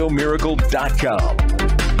cardiomiracle.com.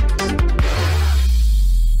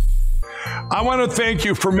 I want to thank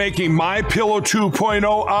you for making My Pillow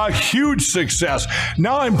 2.0 a huge success.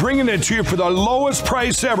 Now I'm bringing it to you for the lowest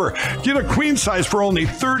price ever. Get a queen size for only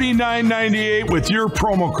 $39.98 with your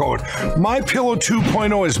promo code. My Pillow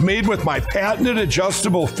 2.0 is made with my patented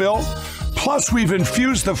adjustable fill. Plus, we've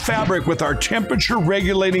infused the fabric with our temperature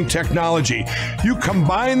regulating technology. You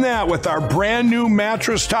combine that with our brand new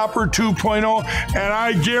mattress topper 2.0, and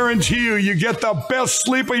I guarantee you get the best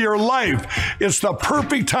sleep of your life. It's the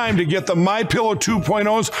perfect time to get the MyPillow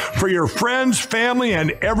 2.0s for your friends, family,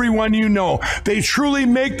 and everyone you know. They truly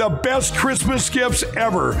make the best Christmas gifts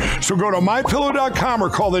ever. So go to MyPillow.com or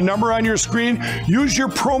call the number on your screen. Use your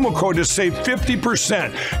promo code to save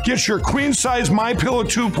 50%. Get your queen size MyPillow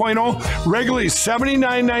 2.0 regularly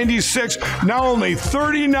 $79.96, now only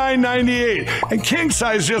 $39.98, and king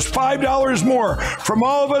size just $5 more. From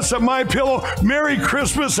all of us at MyPillow, Merry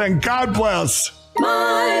Christmas and God bless.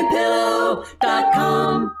 MyPillow.com.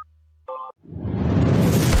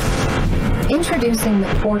 Introducing the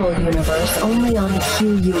Portal universe only on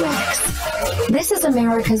QUX. This is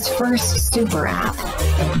America's first super app.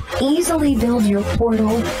 Easily build your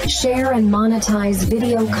portal, share and monetize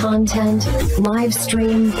video content, live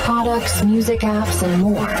stream, products, music apps, and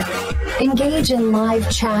more. Engage in live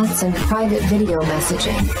chats and private video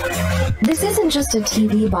messaging. This isn't just a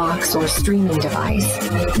TV box or streaming device.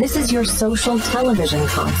 This is your social television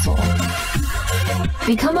console.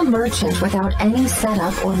 Become a merchant without any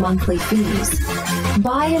setup or monthly fees.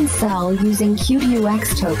 Buy and sell using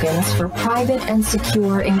QUX tokens for private and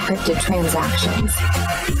secure encrypted transactions.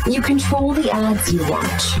 You control the ads you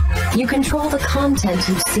watch. You control the content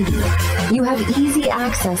you see. You have easy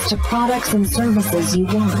access to products and services you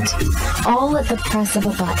want, all at the press of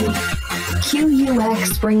a button.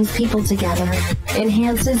 QUX brings people together,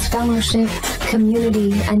 enhances fellowship,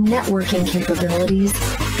 community, and networking capabilities,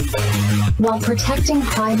 while protecting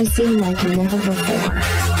privacy like never before.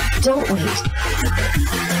 Don't wait.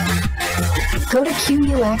 Go to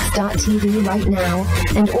QUX.tv right now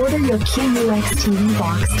and order your QUX TV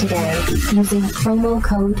box today using promo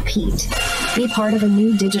code PETE. Be part of a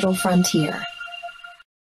new digital frontier.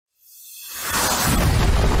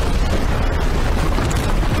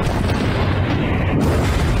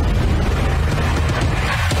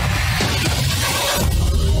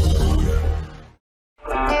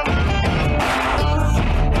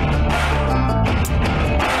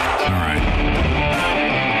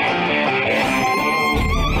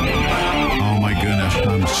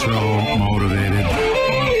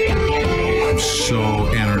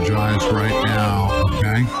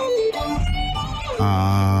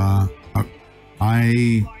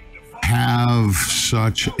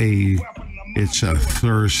 It's a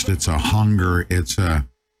thirst, it's a hunger, it's a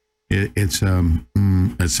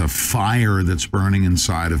fire that's burning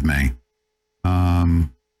inside of me, to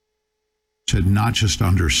not just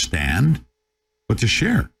understand, but to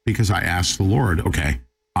share. Because I asked the Lord, okay,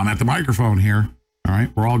 I'm at the microphone here, all right,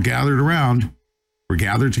 we're all gathered around, we're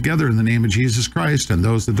gathered together in the name of Jesus Christ, and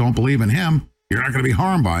those that don't believe in him, you're not going to be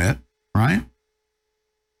harmed by it, right?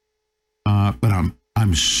 But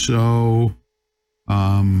I'm so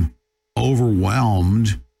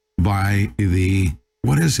overwhelmed by the,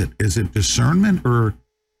 what is it? Is it discernment, or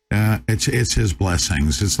it's his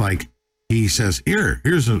blessings? It's like he says,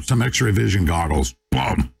 here's some X-ray vision goggles,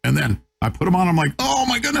 boom, and then I put them on. I'm like, oh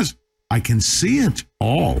my goodness, I can see it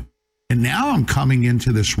all. And now I'm coming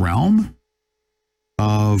into this realm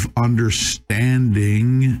of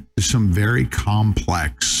understanding some very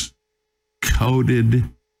complex, coded,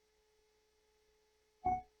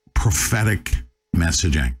 prophetic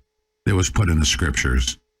messaging that was put in the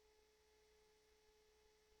scriptures.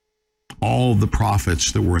 All the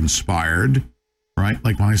prophets that were inspired, right?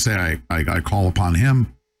 Like when I say I call upon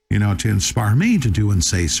him, you know, to inspire me to do and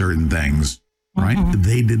say certain things, right?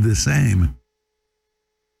 They did the same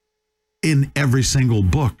in every single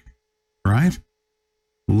book, right?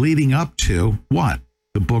 Leading up to what?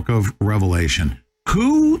 The book of Revelation.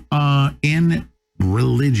 Who in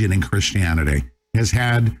religion and Christianity has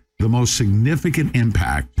had the most significant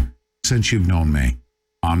impact since you've known me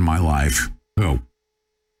on my life? Who?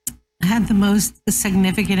 Had the most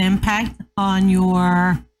significant impact on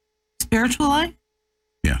your spiritual life?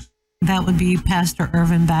 Yes. That would be Pastor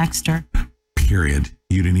Irvin Baxter. Period.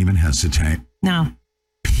 You didn't even hesitate. No.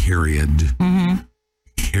 Period.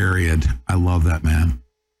 Period. I love that man.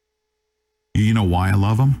 You know why I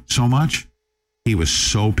love him so much? He was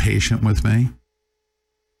so patient with me.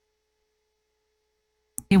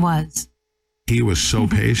 He was. He was so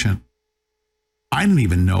patient. I didn't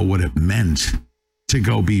even know what it meant to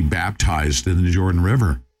go be baptized in the Jordan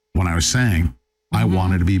River when I was saying I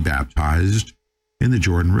wanted to be baptized in the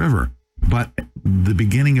Jordan River. But the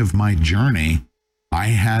beginning of my journey, I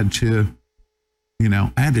had to, you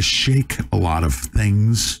know, I had to shake a lot of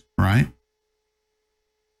things, right?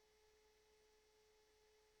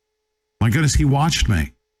 My goodness, he watched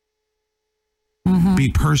me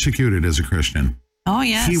be persecuted as a Christian. Oh,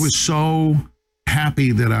 yes. He was so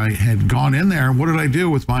happy that I had gone in there. What did I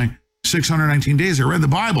do with my 619 days? I read the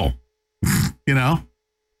Bible. You know,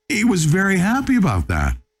 he was very happy about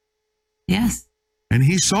that. Yes. And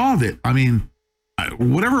he saw that, I mean,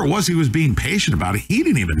 whatever it was he was being patient about, he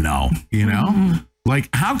didn't even know, you know? Like,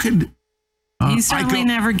 how could... he certainly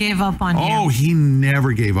never gave up on you. Oh, he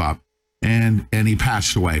never gave up. And he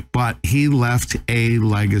passed away. But he left a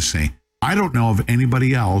legacy. I don't know of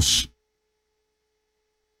anybody else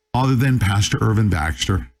other than Pastor Irvin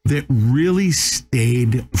Baxter that really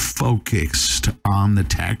stayed focused on the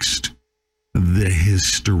text, the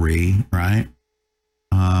history, right?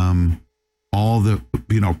 All the,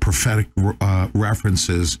 you know, prophetic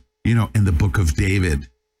references, you know, in the book of David,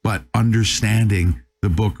 but understanding the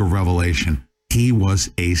book of Revelation. He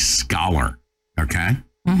was a scholar, okay?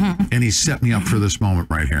 And he set me up for this moment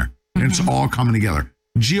right here. And it's all coming together.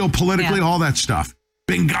 Geopolitically, all that stuff.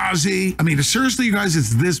 Benghazi. I mean, seriously, you guys,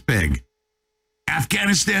 it's this big.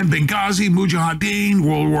 Afghanistan, Benghazi, Mujahideen,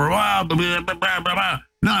 World War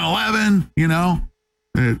 9/11, you know,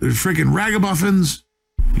 freaking ragamuffins.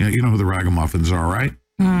 Yeah, you know who the ragamuffins are, right?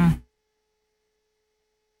 Who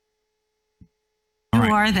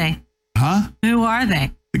are they? Huh? Who are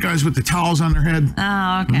they? The guys with the towels on their head.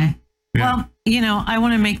 Oh, okay. Well, you know, I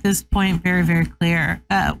want to make this point very, very clear.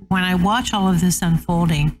 When I watch all of this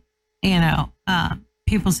unfolding, you know,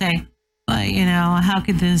 people say, well, you know, how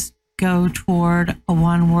could this go toward a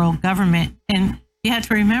one world government? And you have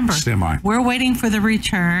to remember, we're waiting for the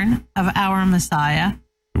return of our Messiah.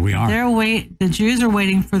 We are. The Jews are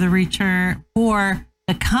waiting for the return, for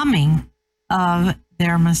the coming of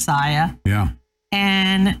their Messiah. Yeah.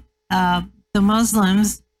 And the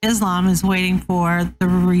Muslims, Islam is waiting for the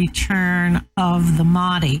return of the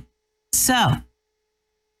Mahdi. So,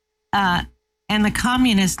 and the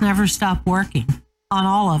communists never stop working on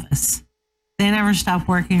all of us. They never stop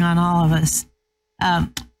working on all of us.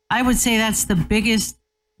 I would say that's the biggest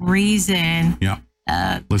reason. Yeah.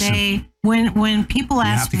 Listen, when people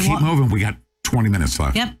ask, you have to keep moving. We got 20 minutes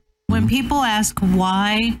left. Yep. When people ask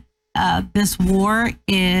why this war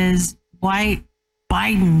is, why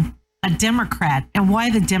Biden, a Democrat, and why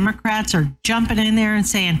the Democrats are jumping in there and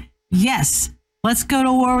saying, yes, let's go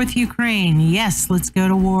to war with Ukraine. Yes, let's go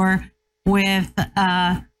to war with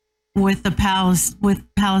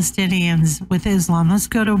Palestinians, with Islam. Let's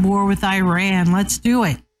go to war with Iran. Let's do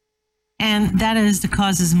it. And that is to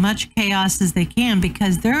cause as much chaos as they can,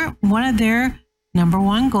 because one of their number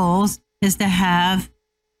one goals is to have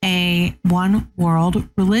a one world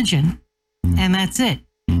religion. And that's it.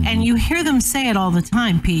 And you hear them say it all the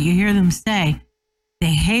time, Pete. You hear them say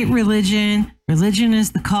they hate religion. Religion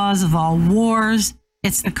is the cause of all wars.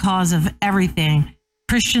 It's the cause of everything.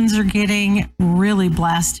 Christians are getting really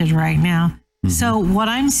blasted right now. So what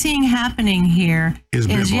I'm seeing happening here is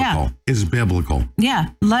biblical. Yeah,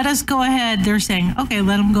 let us go ahead. They're saying, okay,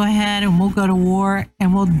 let them go ahead and we'll go to war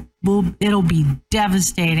and it'll be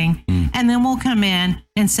devastating. And then we'll come in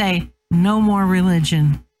and say, no more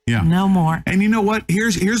religion. Yeah. No more. And you know what?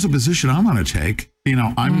 Here's a position I'm going to take. You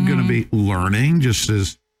know, I'm going to be learning, just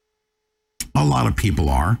as a lot of people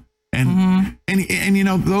are. And and you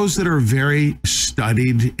know, those that are very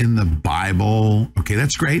studied in the Bible, okay,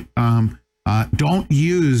 that's great. Don't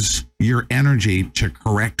use your energy to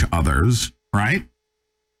correct others, right?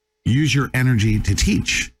 Use your energy to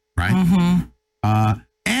teach, right?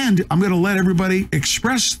 And I'm going to let everybody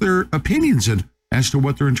express their opinions as to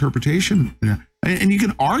what their interpretation, and you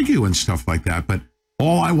can argue and stuff like that, but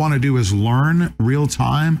all I want to do is learn real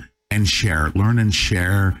time and share, learn and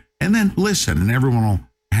share, and then listen, and everyone will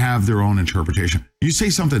have their own interpretation. You say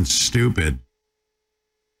something stupid,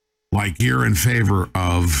 like you're in favor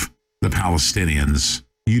of the Palestinians,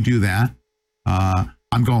 you do that,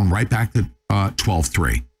 I'm going right back to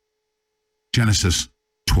 12:3. Genesis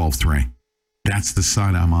 12:3. That's the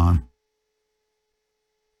side I'm on.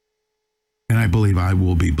 And I believe I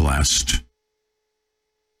will be blessed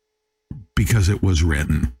because it was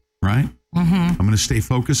written, right? I'm going to stay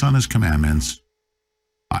focused on his commandments.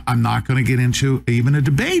 I'm not going to get into even a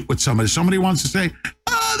debate with somebody. Somebody wants to say,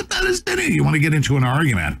 oh, the Palestinians. You want to get into an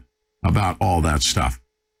argument about all that stuff.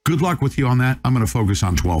 Good luck with you on that. I'm going to focus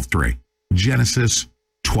on 12:3. Genesis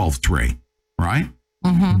 12:3, right?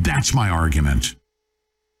 That's my argument.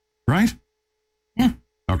 Right? Yeah.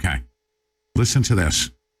 Okay. Listen to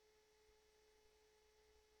this.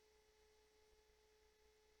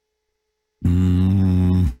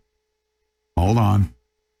 Hold on.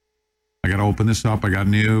 I got to open this up. I got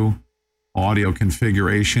new audio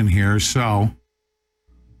configuration here. So,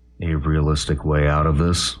 a realistic way out of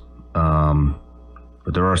this.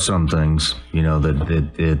 But there are some things, you know,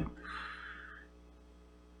 that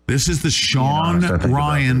this is the Sean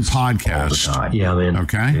Ryan podcast. Yeah, man.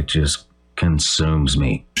 Okay. It just consumes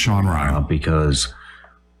me. Sean Ryan. Because,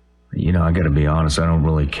 you know, I got to be honest, I don't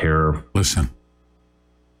really care. Listen.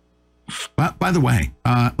 By the way,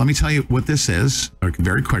 let me tell you what this is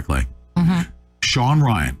very quickly. Sean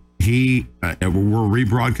Ryan, we're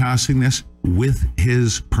rebroadcasting this with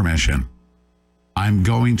his permission. I'm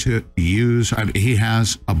going to use, he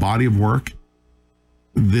has a body of work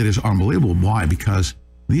that is unbelievable. Why? Because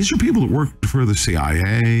these are people that work for the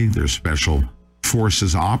CIA, they're special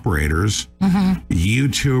forces operators,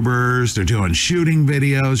 YouTubers, they're doing shooting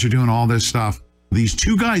videos, they're doing all this stuff. These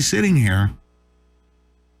two guys sitting here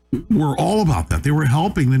were all about that. They were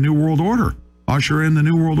helping the New World Order, usher in the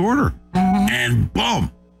New World Order. And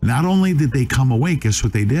boom, not only did they come away, guess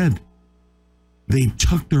what they did? They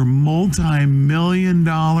took their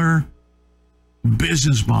multi-million-dollar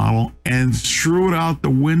business model and threw it out the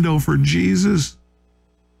window for Jesus.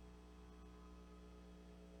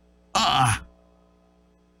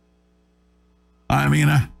 I mean,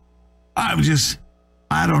 I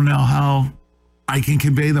don't know how I can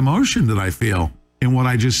convey the emotion that I feel in what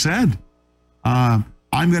I just said. I'm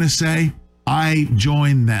going to say I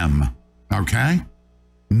join them, okay?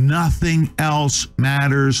 Nothing else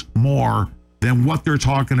matters more than what they're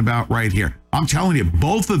talking about right here. I'm telling you,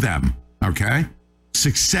 both of them, okay?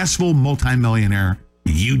 Successful multimillionaire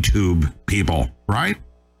YouTube people, right?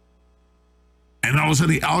 And all of a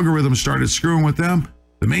sudden the algorithm started screwing with them.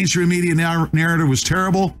 The mainstream media narrative was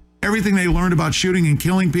terrible. Everything they learned about shooting and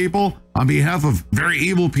killing people on behalf of very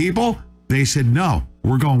evil people, they said, no,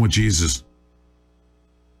 we're going with Jesus.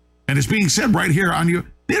 And it's being said right here on you.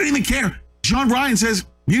 They don't even care. Sean Ryan says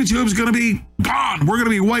YouTube's going to be gone. We're going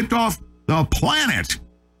to be wiped off the planet.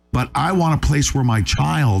 But I want a place where my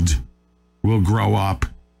child will grow up.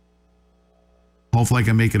 Hopefully I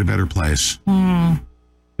can make it a better place.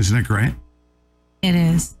 Isn't it great? It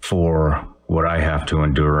is. For what I have to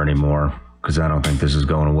endure anymore, because I don't think this is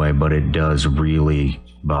going away, but it does really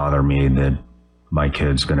bother me that my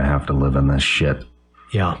kid's going to have to live in this shit.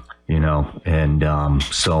 Yeah. You know, and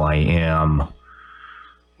so I am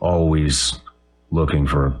always looking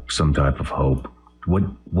for some type of hope.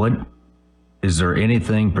 What is there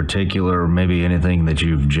anything particular, maybe anything that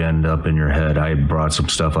you've genned up in your head? I brought some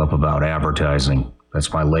stuff up about advertising.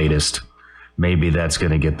 That's my latest. Maybe that's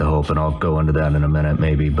going to get the hope, and I'll go into that in a minute,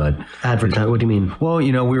 maybe. But advertise? What do you mean? Well,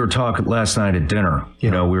 you know, we were talking last night at dinner. Yeah.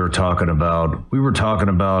 You know, we were talking about,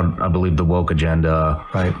 I believe, the woke agenda,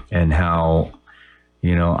 right? And how,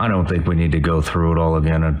 you know, I don't think we need to go through it all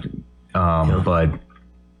again. But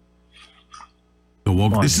the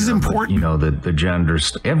woke. This is important. But, you know, the gender,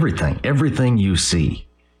 everything you see,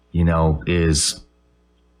 you know, is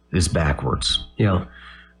backwards. Yeah.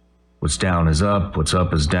 What's down is up, what's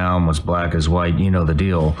up is down, what's black is white, you know the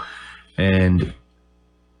deal. And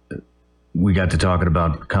we got to talking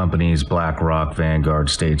about companies, BlackRock, Vanguard,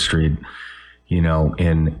 State Street, you know,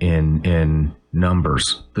 in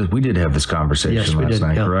numbers. We did have this conversation last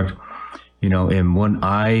night, correct? You know, and when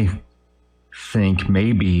I think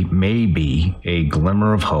maybe a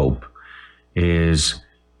glimmer of hope is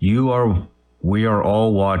we are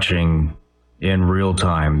all watching in real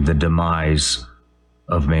time the demise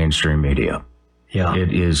of mainstream media. Yeah.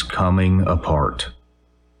 It is coming apart.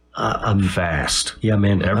 Fast. Yeah,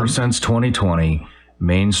 man. Ever since 2020,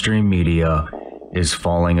 mainstream media is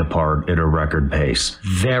falling apart at a record pace.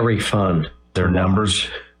 Very fun. Their numbers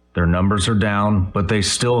are down, but they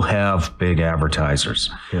still have big advertisers.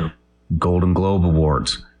 Yeah. Golden Globe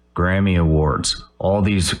Awards, Grammy Awards, all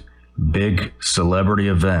these big celebrity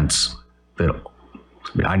events that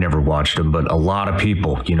I never watched them, but a lot of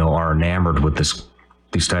people, are enamored with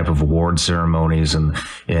these type of award ceremonies and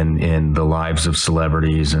in the lives of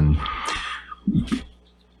celebrities, and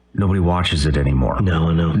nobody watches it anymore. No.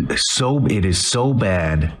 It is so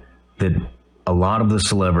bad that a lot of the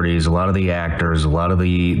celebrities, a lot of the actors, a lot of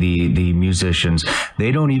the musicians,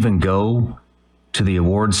 they don't even go to the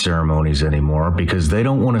award ceremonies anymore because they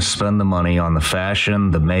don't want to spend the money on the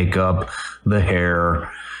fashion, the makeup, the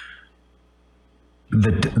hair,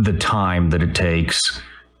 the time that it takes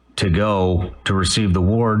to go to receive the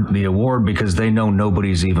award because they know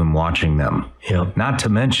nobody's even watching them. Yeah. Not to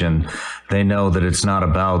mention, they know that it's not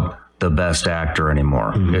about the best actor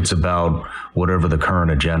anymore. Mm-hmm. It's about whatever the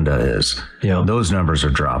current agenda is. Yeah. Those numbers are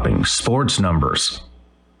dropping. Sports numbers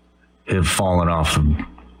have fallen off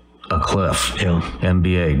a cliff. Yeah.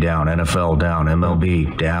 NBA down, NFL down,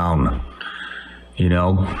 MLB down.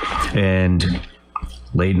 And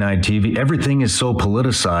late night TV, everything is so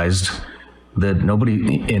politicized that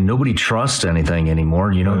nobody trusts anything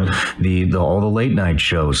anymore. All the late night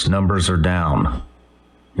shows numbers are down.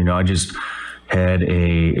 I just had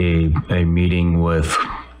a meeting with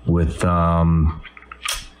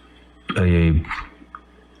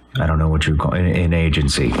I don't know what you call it, an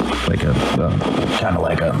agency, like a kind of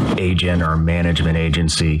like a agent or a management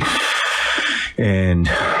agency, and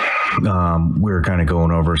we were kind of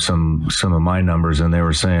going over some of my numbers, and they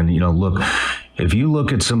were saying, look, if you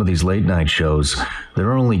look at some of these late night shows,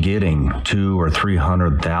 they're only getting 200,000 or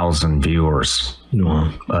 300,000 viewers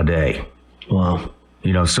a day. Wow.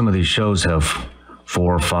 Some of these shows have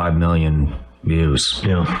 4 or 5 million views.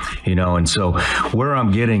 Yeah. And so where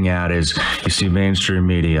I'm getting at is, you see mainstream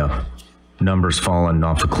media, numbers falling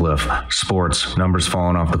off the cliff. Sports, numbers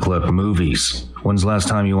falling off the cliff. Movies. When's the last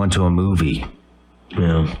time you went to a movie?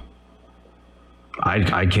 Yeah.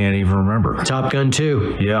 I can't even remember. Top Gun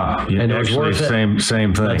 2. Yeah. And it was worth it.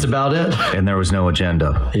 Same thing. That's about it. And there was no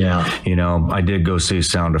agenda. Yeah. I did go see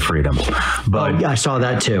Sound of Freedom. But I saw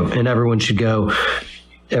that too. And everyone should go.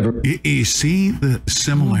 You see the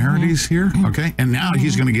similarities here? Okay. And now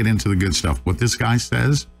he's going to get into the good stuff. What this guy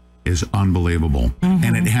says is unbelievable.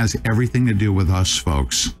 And it has everything to do with us,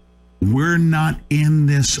 folks. We're not in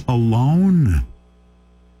this alone.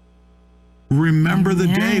 Remember the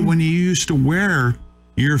day when you used to wear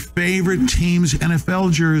your favorite team's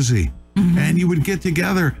NFL jersey and you would get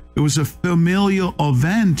together. It was a familial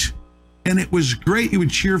event and it was great. You would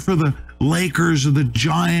cheer for the Lakers or the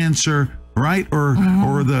Giants or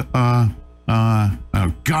the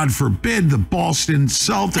God forbid, the Boston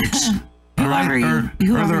Celtics. Whoever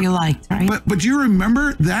you liked, right? But you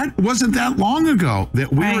remember that wasn't that long ago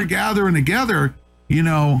that we were gathering together,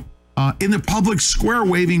 in the public square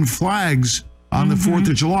waving flags on the 4th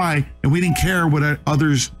of July, and we didn't care what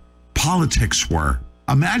others' politics were.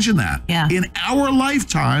 Imagine that. Yeah. In our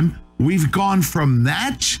lifetime, we've gone from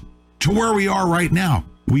that to where we are right now.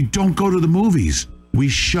 We don't go to the movies. We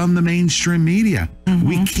shun the mainstream media.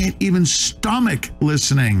 We can't even stomach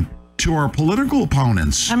listening to our political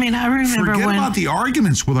opponents. I mean, I remember Forget about the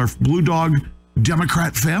arguments with our Blue Dog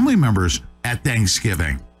Democrat family members at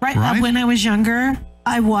Thanksgiving. Right. When I was younger,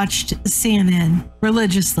 I watched CNN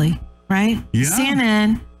religiously, right? Yeah.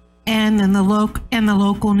 CNN and then the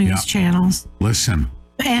local news channels. Listen.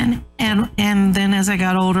 And then as I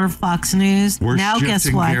got older, Fox News. We're now guess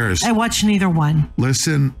shifting what? gears. I watch neither one.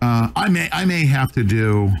 Listen, I may have to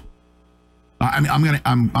do.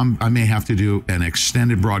 I may have to do an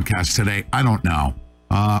extended broadcast today. I don't know.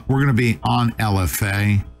 We're going to be on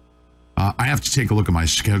LFA. I have to take a look at my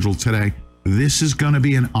schedule today. This is going to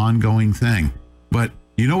be an ongoing thing. But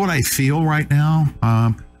you know what I feel right now?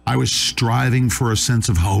 I was striving for a sense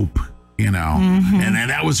of hope, and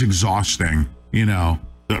that was exhausting,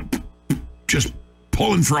 just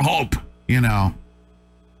pulling for hope, a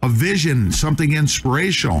vision, something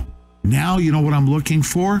inspirational. Now, you know what I'm looking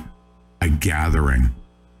for? A gathering.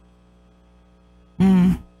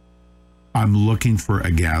 I'm looking for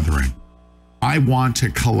a gathering. I want to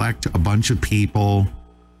collect a bunch of people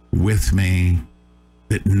with me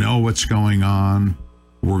that know what's going on.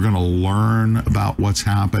 We're going to learn about what's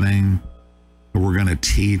happening. We're going to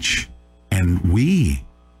teach. And we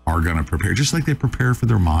are going to prepare, just like they prepare for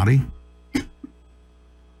their Mahdi.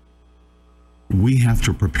 We have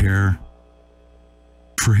to prepare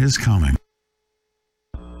for his coming.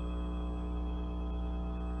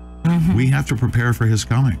 We have to prepare for his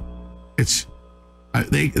coming. It's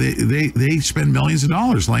they spend millions of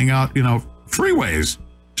dollars laying out, freeways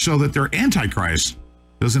so that their Antichrist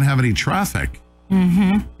doesn't have any traffic.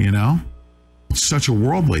 It's such a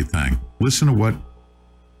worldly thing. Listen to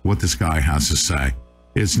what this guy has to say.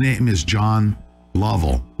 His name is John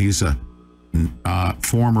Lovell. He's a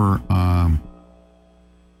former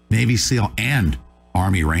Navy SEAL and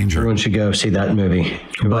Army Ranger. Everyone should go see that movie.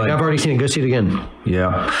 But I've already seen it. Go see it again.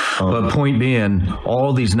 Yeah. But point being,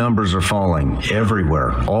 all these numbers are falling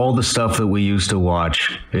everywhere. All the stuff that we used to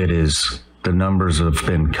watch, the numbers have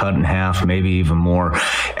been cut in half, maybe even more.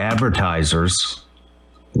 Advertisers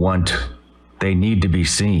they need to be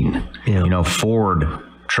seen. Yeah. Ford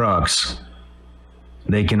trucks,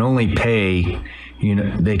 they can only pay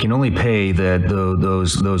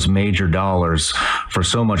those major dollars for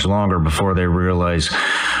so much longer before they realize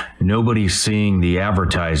nobody's seeing the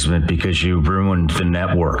advertisement because you ruined the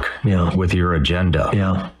network with your agenda.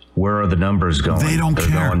 Yeah. Where are the numbers going? They don't They're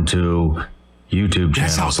care. Going to YouTube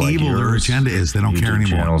channels. That's how like evil yours, their agenda is. They don't care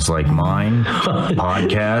anymore. Channels like mine,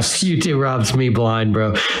 podcasts. YouTube robs me blind,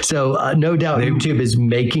 bro. So no doubt YouTube is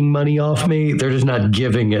making money off me. They're just not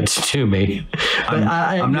giving it to me. But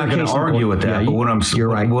I'm not going to argue with that. But you're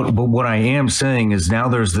right. But what I am saying is now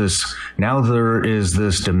there is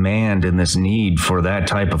this demand and this need for that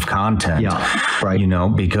type of content. Yeah,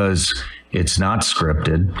 right. Because it's not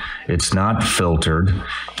scripted. It's not filtered.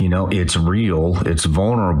 It's real. It's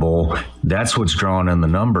vulnerable. That's what's drawn in the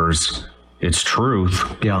numbers. It's truth.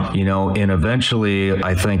 Yeah. And eventually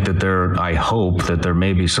I hope that there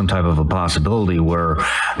may be some type of a possibility where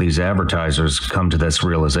these advertisers come to this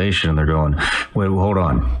realization and they're going, wait, hold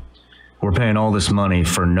on. We're paying all this money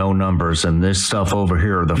for no numbers and this stuff over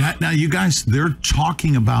here. Now, you guys, they're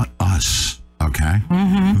talking about us, okay?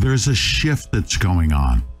 There's a shift that's going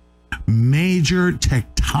on. Major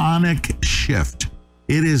tectonic shift.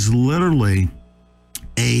 It is literally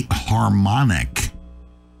a harmonic.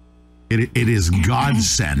 It is God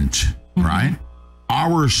sent, right?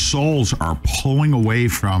 Our souls are pulling away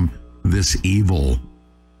from this evil.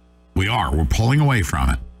 We're pulling away from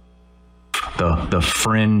it. The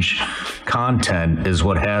fringe content is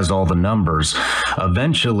what has all the numbers.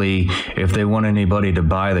 Eventually, if they want anybody to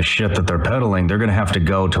buy the shit that they're peddling, they're going to have to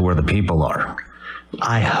go to where the people are.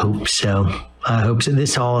 I hope so.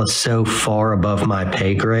 This all is so far above my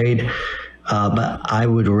pay grade, but I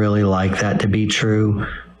would really like that to be true.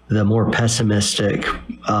 The more pessimistic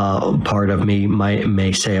part of me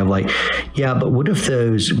may say, I'm like, yeah, but what if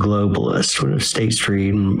those globalists, what if State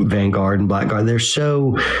Street and Vanguard and Blackguard, they're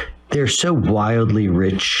so wildly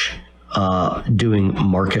rich doing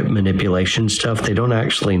market manipulation stuff, they don't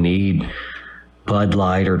actually need Bud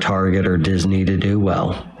Light or Target or Disney to do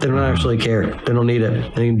well. They don't actually care. They don't need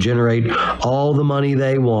it. They can generate all the money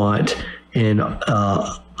they want in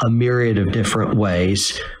a myriad of different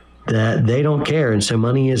ways that they don't care. And so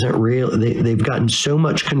money isn't real. They've gotten so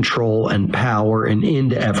much control and power and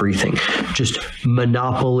into everything, just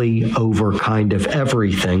monopoly over kind of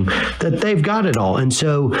everything, that they've got it all. And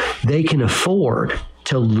so they can afford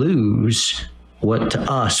to lose what to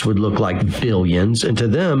us would look like billions, and to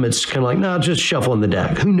them it's kind of like, no, just shuffling the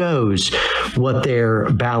deck. Who knows what their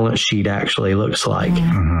balance sheet actually looks like?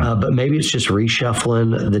 But maybe it's just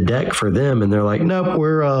reshuffling the deck for them, and they're like, nope,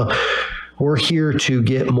 we're here to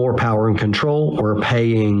get more power and control. We're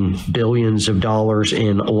paying billions of dollars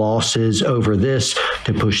in losses over this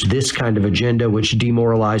to push this kind of agenda, which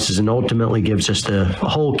demoralizes and ultimately gives us the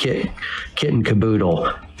whole kit and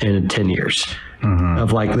caboodle in 10 years.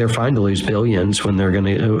 Of like, they're fine to lose billions when they're going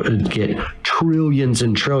to get trillions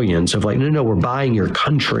and trillions of like, no, we're buying your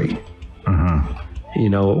country.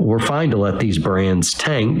 We're fine to let these brands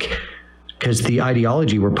tank because the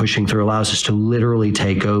ideology we're pushing through allows us to literally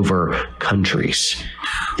take over countries.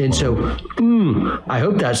 And so I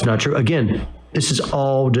hope that's not true. Again, this is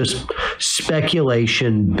all just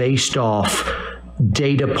speculation based off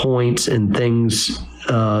data points and things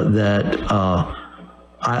that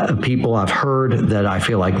people I've heard that I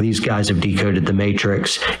feel like these guys have decoded the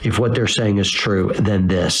matrix. If what they're saying is true, then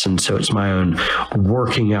this. And so it's my own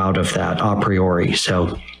working out of that a priori.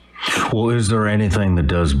 So, well, is there anything that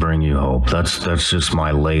does bring you hope? That's just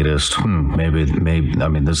my latest. Maybe. I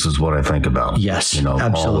mean, this is what I think about. Yes,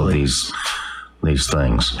 absolutely. these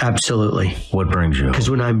things? Absolutely. What brings you? Because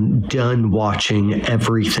when I'm done watching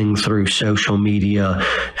everything through social media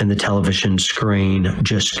and the television screen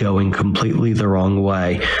just going completely the wrong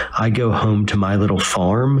way, I go home to my little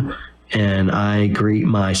farm and I greet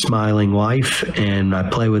my smiling wife and I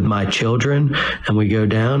play with my children and we go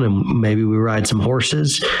down and maybe we ride some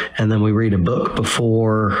horses and then we read a book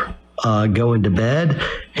before going to bed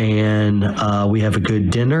and we have a good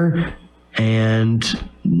dinner. And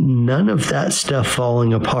none of that stuff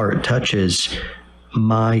falling apart touches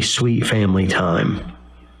my sweet family time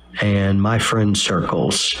and my friend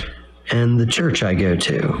circles and the church I go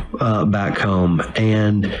to back home.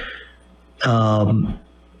 And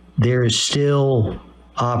there is still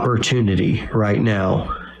opportunity right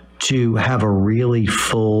now to have a really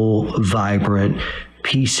full, vibrant,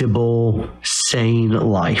 peaceable, sane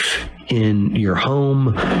life in your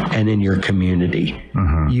home and in your community.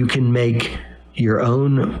 You can make your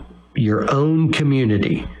own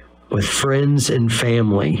community with friends and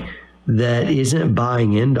family that isn't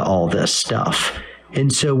buying into all this stuff.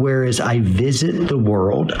 And so whereas I visit the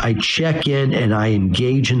world, I check in and I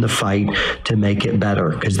engage in the fight to make it better,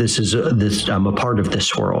 because I'm a part of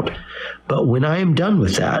this world. But when I am done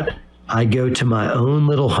with that, I go to my own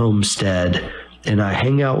little homestead and I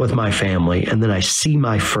hang out with my family, and then I see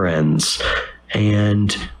my friends, and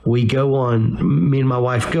me and my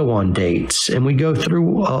wife go on dates, and we go through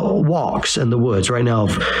walks in the woods. Right now,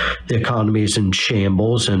 the economy is in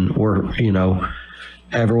shambles, and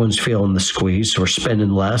everyone's feeling the squeeze, so we're spending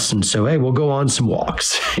less, and so, hey, we'll go on some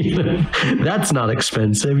walks. That's not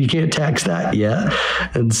expensive. You can't tax that yet.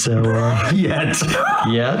 And so, yet.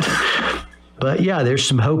 But yeah, there's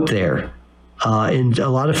some hope there. And a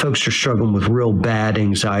lot of folks are struggling with real bad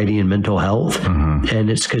anxiety and mental health. And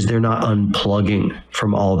it's because they're not unplugging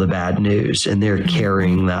from all the bad news and they're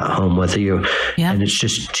carrying that home with you. And it's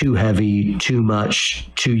just too heavy, too much,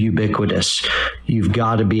 too ubiquitous. You've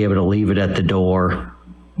got to be able to leave it at the door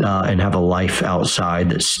and have a life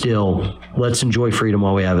outside that still, let's enjoy freedom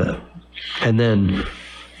while we have it. And then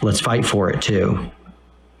let's fight for it too.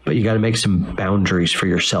 But you got to make some boundaries for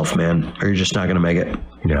yourself, man, or you're just not going to make it.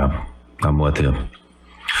 Yeah. I'm with you.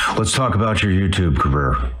 Let's talk about your YouTube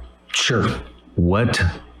career. Sure.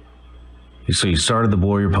 So you started the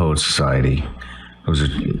Warrior Poet Society.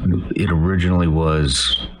 It originally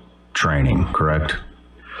was training, correct?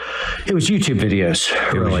 It was YouTube videos,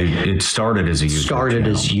 really. It started as a YouTube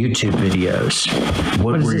channel. As YouTube videos.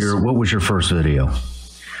 What was your first video?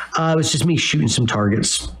 It was just me shooting some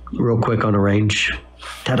targets real quick on a range.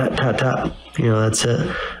 Ta-ta-ta-ta. That's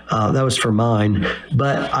it. That was for mine.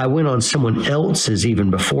 But I went on someone else's even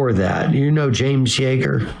before that. You know James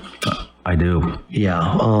Yeager? I do. Yeah.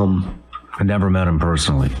 I never met him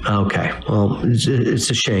personally. Okay. Well, it's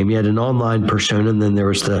a shame. He had an online persona, and then there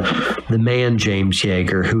was the man James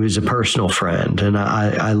Yeager, who is a personal friend, and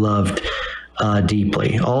I loved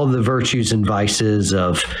deeply all the virtues and vices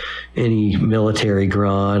of any military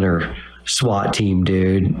grunt or SWAT team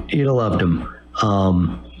dude. You'd have loved him.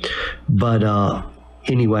 But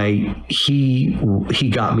anyway, he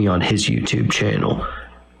got me on his YouTube channel,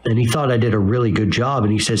 and he thought I did a really good job.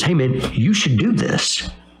 And he says, "Hey man, you should do this."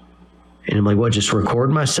 And I'm like, "What? Just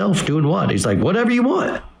record myself doing what?" He's like, "Whatever you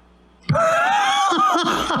want."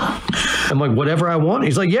 I'm like, "Whatever I want."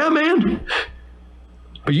 He's like, "Yeah, man,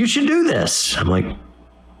 but you should do this." I'm like,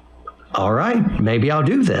 "All right, maybe I'll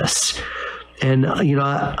do this." And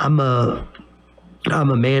I'm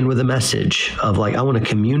a man with a message of like, I want to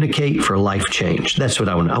communicate for life change. That's what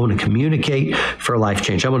I want. I want to communicate for life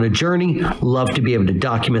change. I want a journey, love to be able to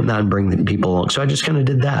document that and bring the people along. So I just kind of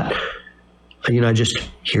did that.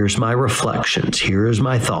 Here's my reflections. Here's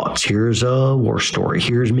my thoughts. Here's a war story.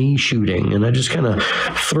 Here's me shooting. And I just kind of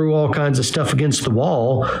threw all kinds of stuff against the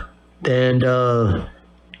wall and,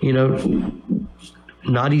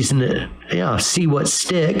 not easy to see what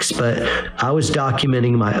sticks, but I was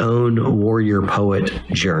documenting my own warrior poet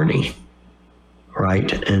journey,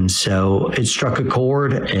 right? And so it struck a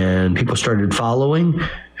chord and people started following,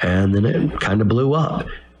 and then it kind of blew up.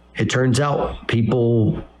 It turns out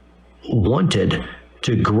people wanted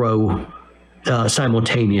to grow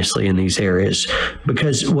simultaneously in these areas,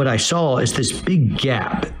 because what I saw is this big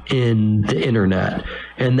gap in the internet,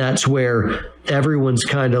 and that's where everyone's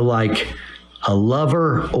kind of like a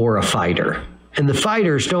lover or a fighter. And the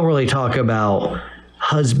fighters don't really talk about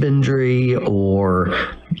husbandry or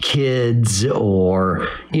kids or,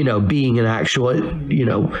 being an actual,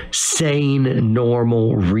 sane,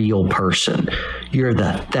 normal, real person. You're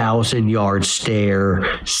the 1,000-yard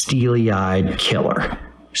stare, steely-eyed killer.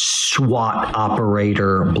 SWAT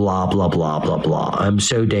operator, blah, blah, blah, blah, blah. I'm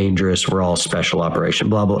so dangerous. We're all special operation,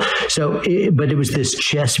 blah, blah. So, but it was this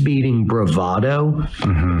chest beating bravado,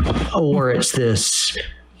 or it's this,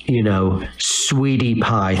 sweetie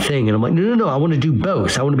pie thing. And I'm like, no, I want to do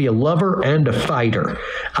both. I want to be a lover and a fighter.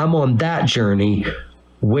 I'm on that journey.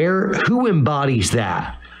 Who embodies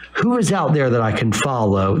that? Who is out there that I can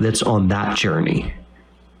follow that's on that journey?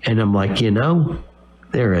 And I'm like,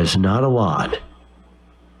 there is not a lot.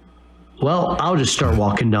 Well, I'll just start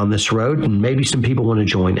walking down this road and maybe some people want to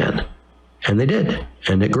join in. And they did.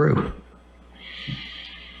 And it grew.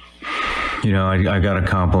 I got to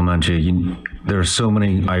compliment you. There's so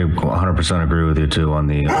many. I 100% agree with you too on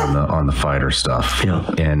the fighter stuff. Yeah.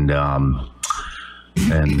 And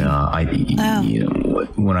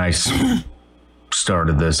when I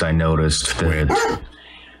started this, I noticed that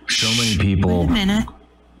so many people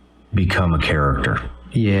become a character.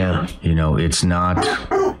 Yeah. It's not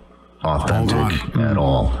authentic at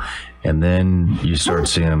all. And then you start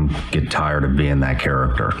seeing them get tired of being that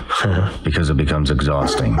character because it becomes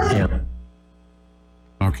exhausting. Yeah.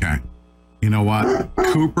 Okay. You know what?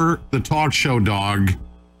 Cooper, the talk show dog,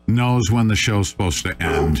 knows when the show's supposed to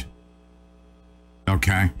end.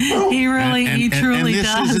 Okay? He truly this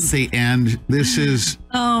does. This isn't the end. This is...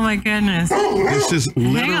 Oh, my goodness. This is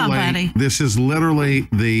literally... Hang on, buddy. This is literally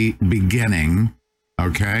the beginning,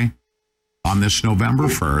 okay? On this November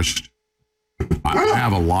 1st, I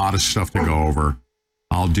have a lot of stuff to go over.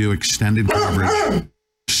 I'll do extended coverage.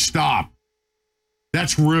 Stop.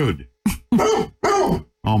 That's rude.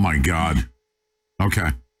 Oh, my God. Okay.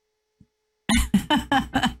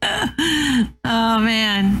 Oh,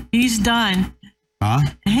 man. He's done. Huh?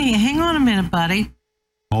 Hey, hang on a minute, buddy.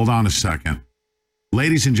 Hold on a second.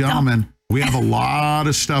 Ladies and gentlemen, we have a lot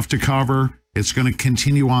of stuff to cover. It's going to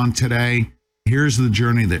continue on today. Here's the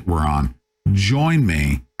journey that we're on. Join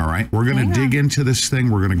me, all right? We're going to dig into this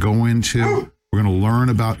thing. We're going to go into, we're going to learn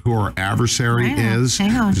about who our adversary is.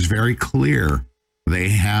 It's very clear.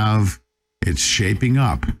 It's shaping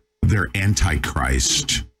up. They're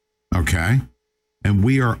Antichrist, okay? And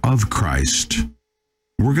we are of Christ.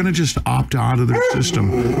 We're going to just opt out of their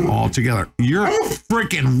system altogether. You're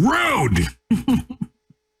freaking rude.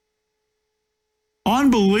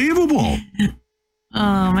 Unbelievable.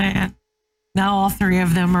 Oh, man. Now all three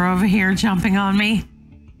of them are over here jumping on me.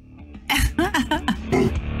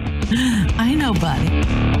 I know, buddy.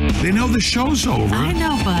 They know the show's over. I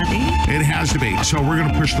know, buddy. It has to be. So we're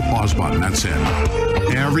going to push the pause button. That's it.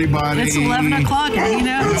 Everybody. It's 11 o'clock. He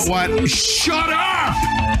knows. You know what? Shut up!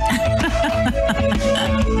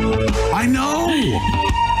 I know.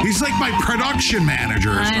 He's like my production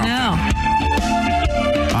manager or something. I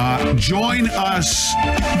know. Join us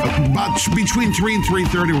about between 3 and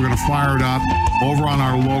 3:30. We're going to fire it up over on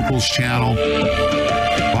our locals channel.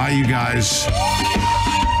 Bye, you guys.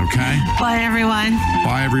 Okay? Bye, everyone.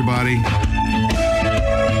 Bye, everybody.